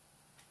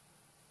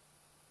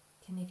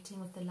 Connecting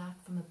with the light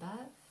from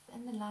above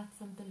and the light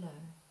from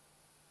below.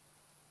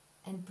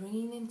 And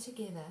bringing them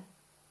together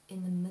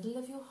in the middle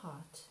of your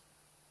heart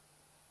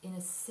in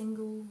a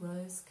single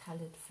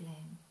rose-colored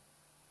flame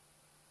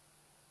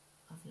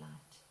of light.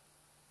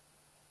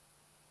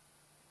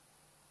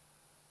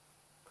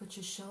 Put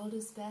your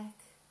shoulders back,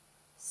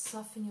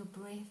 soften your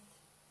breath,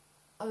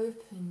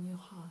 open your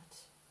heart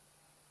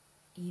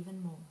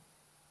even more.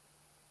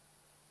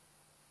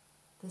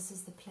 This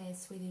is the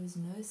place where there is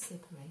no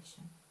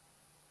separation,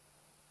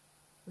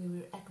 where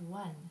we're at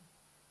one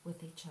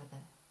with each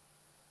other,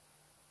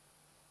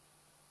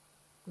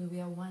 where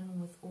we are one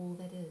with all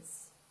that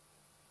is.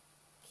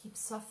 Keep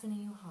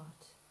softening your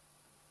heart.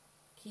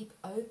 Keep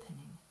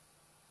opening.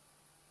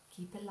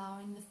 Keep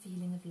allowing the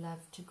feeling of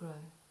love to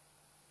grow.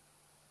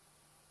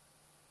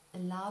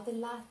 Allow the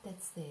light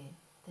that's there,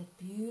 that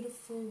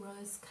beautiful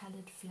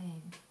rose-colored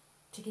flame,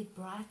 to get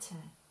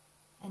brighter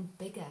and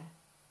bigger.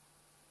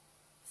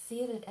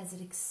 Feel it as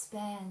it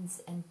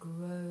expands and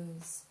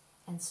grows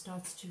and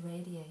starts to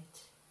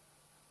radiate.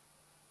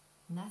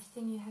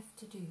 Nothing you have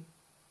to do.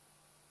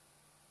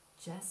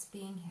 Just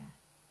being here,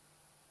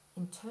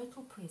 in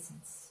total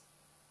presence.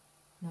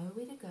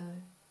 Nowhere to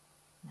go,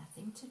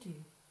 nothing to do.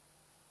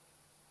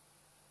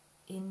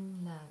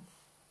 In love.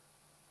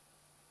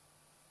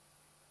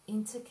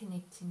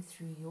 Interconnecting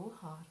through your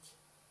heart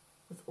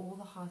with all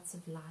the hearts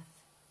of life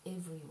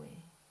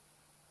everywhere.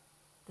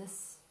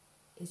 This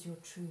is your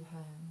true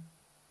home.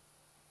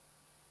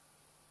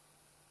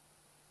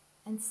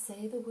 And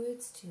say the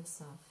words to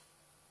yourself.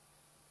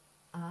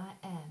 I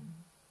am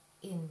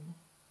in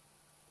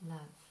love.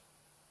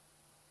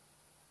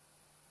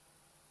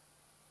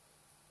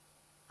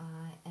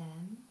 I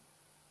am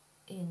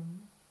in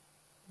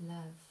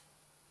love.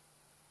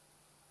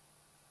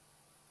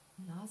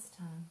 Last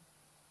time.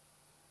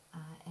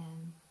 I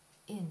am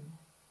in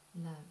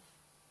love.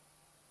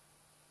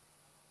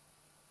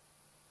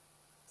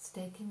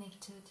 Stay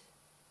connected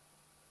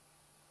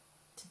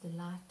to the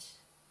light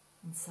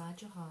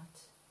inside your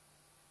heart,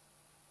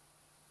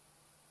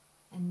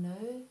 and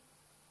know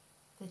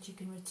that you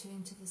can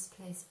return to this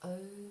place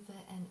over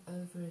and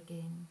over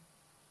again,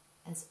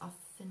 as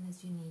often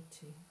as you need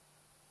to,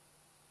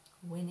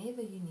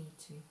 whenever you need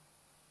to.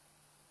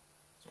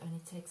 It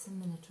only takes a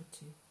minute or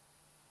two.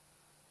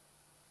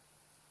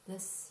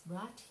 This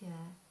right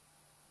here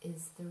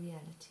is the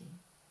reality,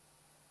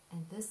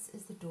 and this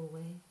is the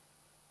doorway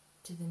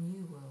to the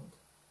new world.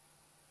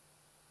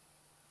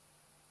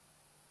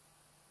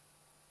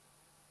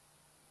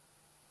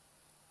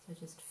 So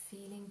just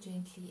feeling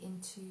gently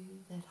into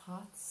that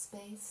heart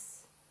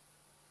space,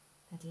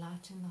 that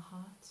light in the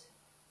heart,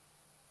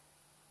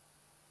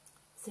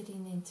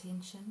 setting the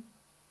intention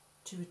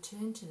to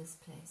return to this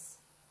place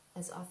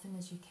as often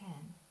as you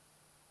can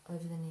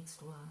over the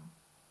next while.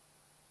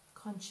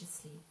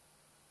 Consciously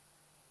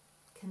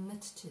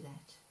commit to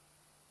that.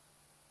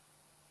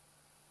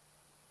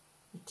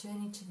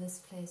 Returning to this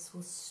place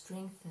will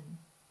strengthen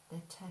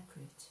that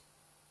taproot.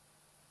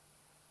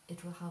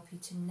 It will help you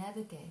to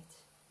navigate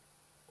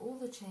all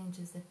the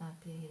changes that might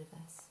be ahead of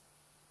us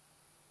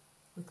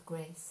with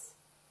grace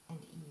and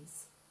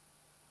ease,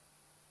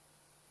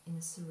 in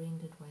a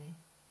surrendered way.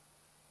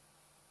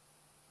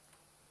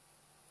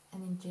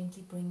 And then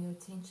gently bring your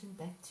attention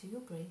back to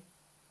your breath.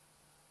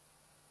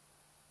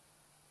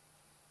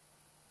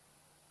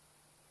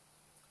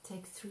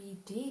 take 3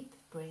 deep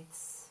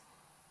breaths,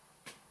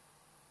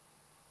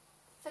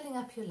 filling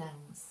up your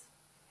lungs.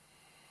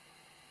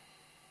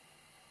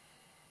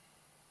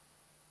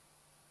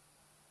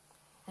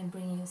 And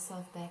bringing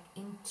yourself back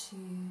into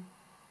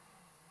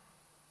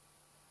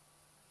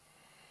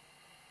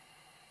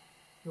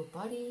your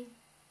body.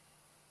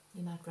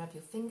 You might rub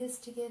your fingers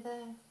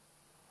together.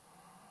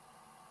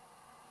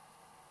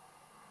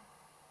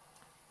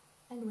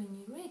 And when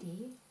you're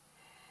ready,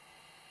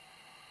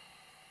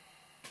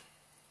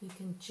 you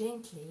can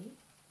gently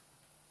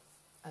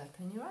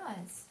open your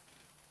eyes.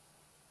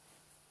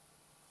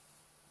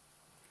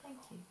 Thank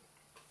you.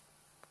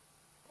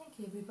 Thank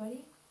you,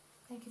 everybody.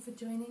 Thank you for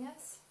joining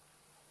us.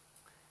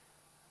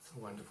 It's a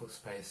wonderful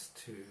space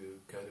to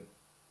go to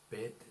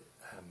bed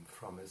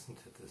from, isn't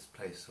it? This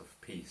place of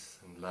peace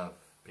and love,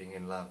 being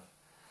in love.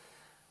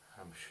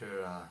 I'm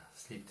sure our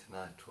sleep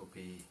tonight will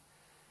be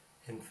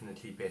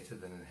infinitely better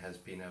than it has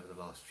been over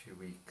the last few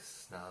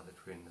weeks, now that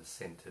we're in a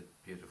centered,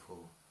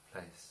 beautiful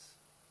place.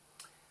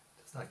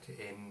 I'd just like to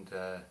end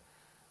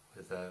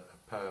with a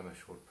poem, a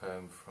short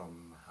poem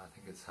from, I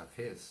think it's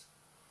Hafiz.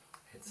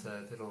 It's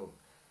a little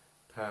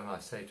poem I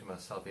say to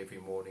myself every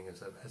morning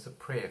as a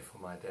prayer for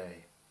my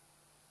day.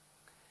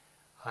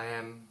 I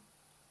am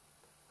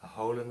a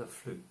hole in the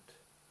flute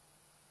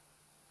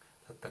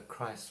that the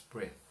Christ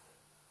breath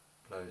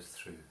blows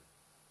through.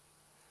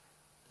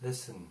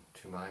 Listen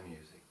to my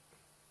music.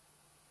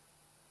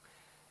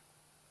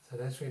 So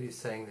that's really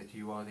saying that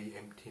you are the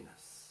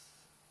emptiness.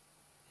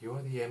 You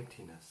are the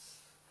emptiness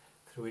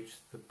through which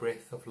the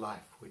breath of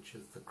life, which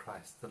is the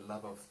Christ, the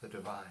love of the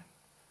divine,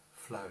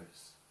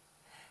 flows.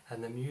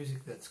 And the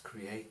music that's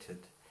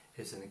created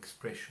is an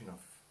expression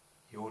of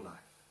your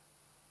life.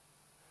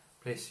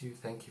 Bless you.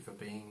 Thank you for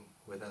being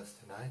with us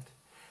tonight.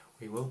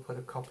 We will put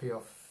a copy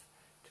of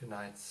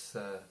tonight's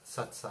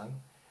Satsang,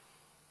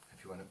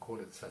 if you want to call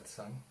it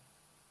Satsang,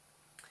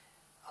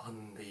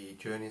 on the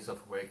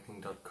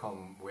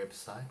journeysofAwakening.com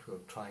website.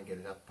 We'll try and get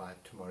it up by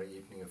tomorrow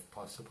evening if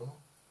possible.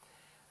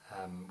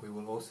 We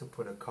will also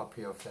put a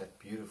copy of that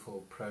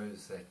beautiful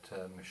prose that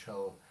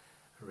Michelle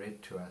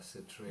read to us.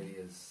 It really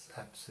is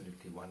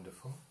absolutely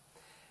wonderful.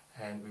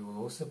 And we will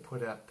also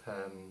put up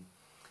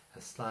a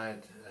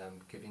slide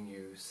giving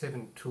you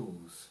 7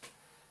 tools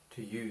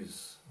to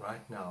use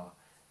right now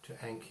to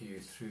anchor you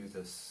through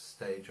this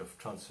stage of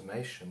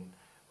transformation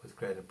with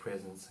greater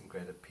presence and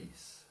greater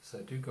peace. So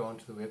do go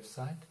onto the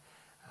website.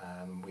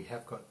 We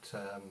have got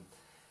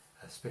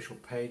a special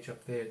page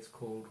up there. It's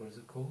called, what is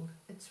it called?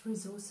 It's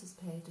resources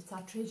page. It's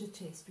our treasure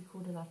chest. We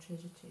called it our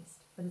treasure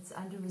chest. But it's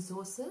under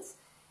resources,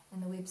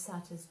 and the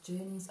website is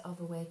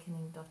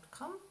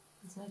journeysofAwakening.com.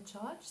 There's no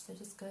charge, so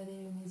just go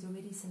there, and there's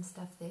already some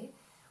stuff there.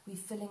 We're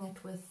filling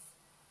it with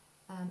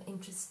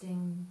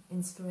interesting,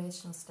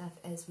 inspirational stuff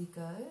as we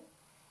go.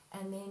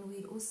 And then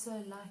we'd also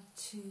like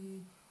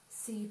to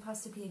see you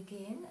possibly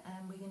again.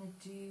 We're going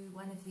to do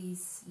one of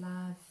these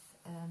live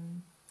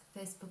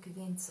Facebook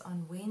events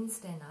on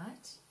Wednesday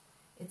night.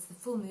 It's the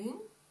full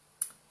moon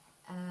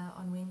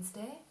on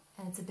Wednesday,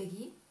 and it's a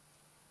biggie.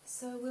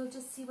 So we'll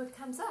just see what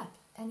comes up.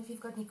 And if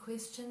you've got any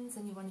questions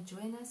and you want to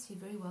join us, you're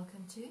very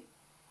welcome to.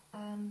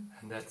 And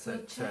that's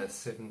at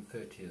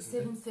 7:30,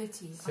 isn't 7:30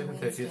 it?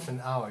 7:30. It's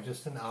an hour,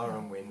 just an hour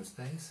on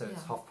Wednesday. So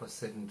it's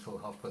 7:30 till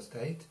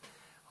 8:30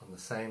 on the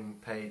same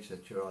page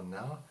that you're on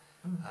now.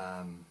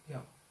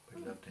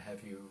 We'd love to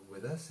have you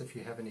with us. If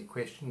you have any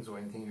questions or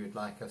anything you would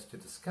like us to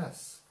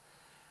discuss,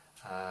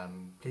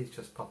 please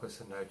just pop us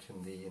a note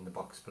in the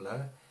box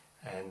below,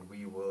 and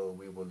we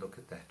will look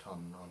at that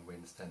on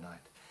Wednesday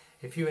night.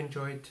 If you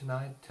enjoyed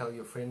tonight, tell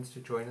your friends to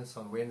join us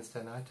on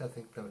Wednesday night. I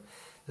think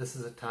this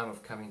is a time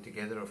of coming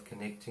together, of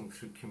connecting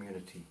through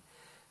community.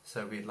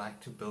 So we'd like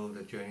to build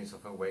a Journeys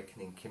of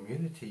Awakening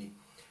community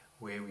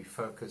where we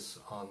focus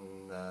on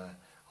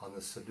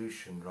the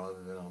solution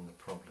rather than on the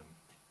problem.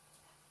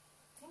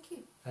 Thank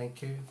you.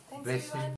 Thank you. Thanks, Bless everyone. you.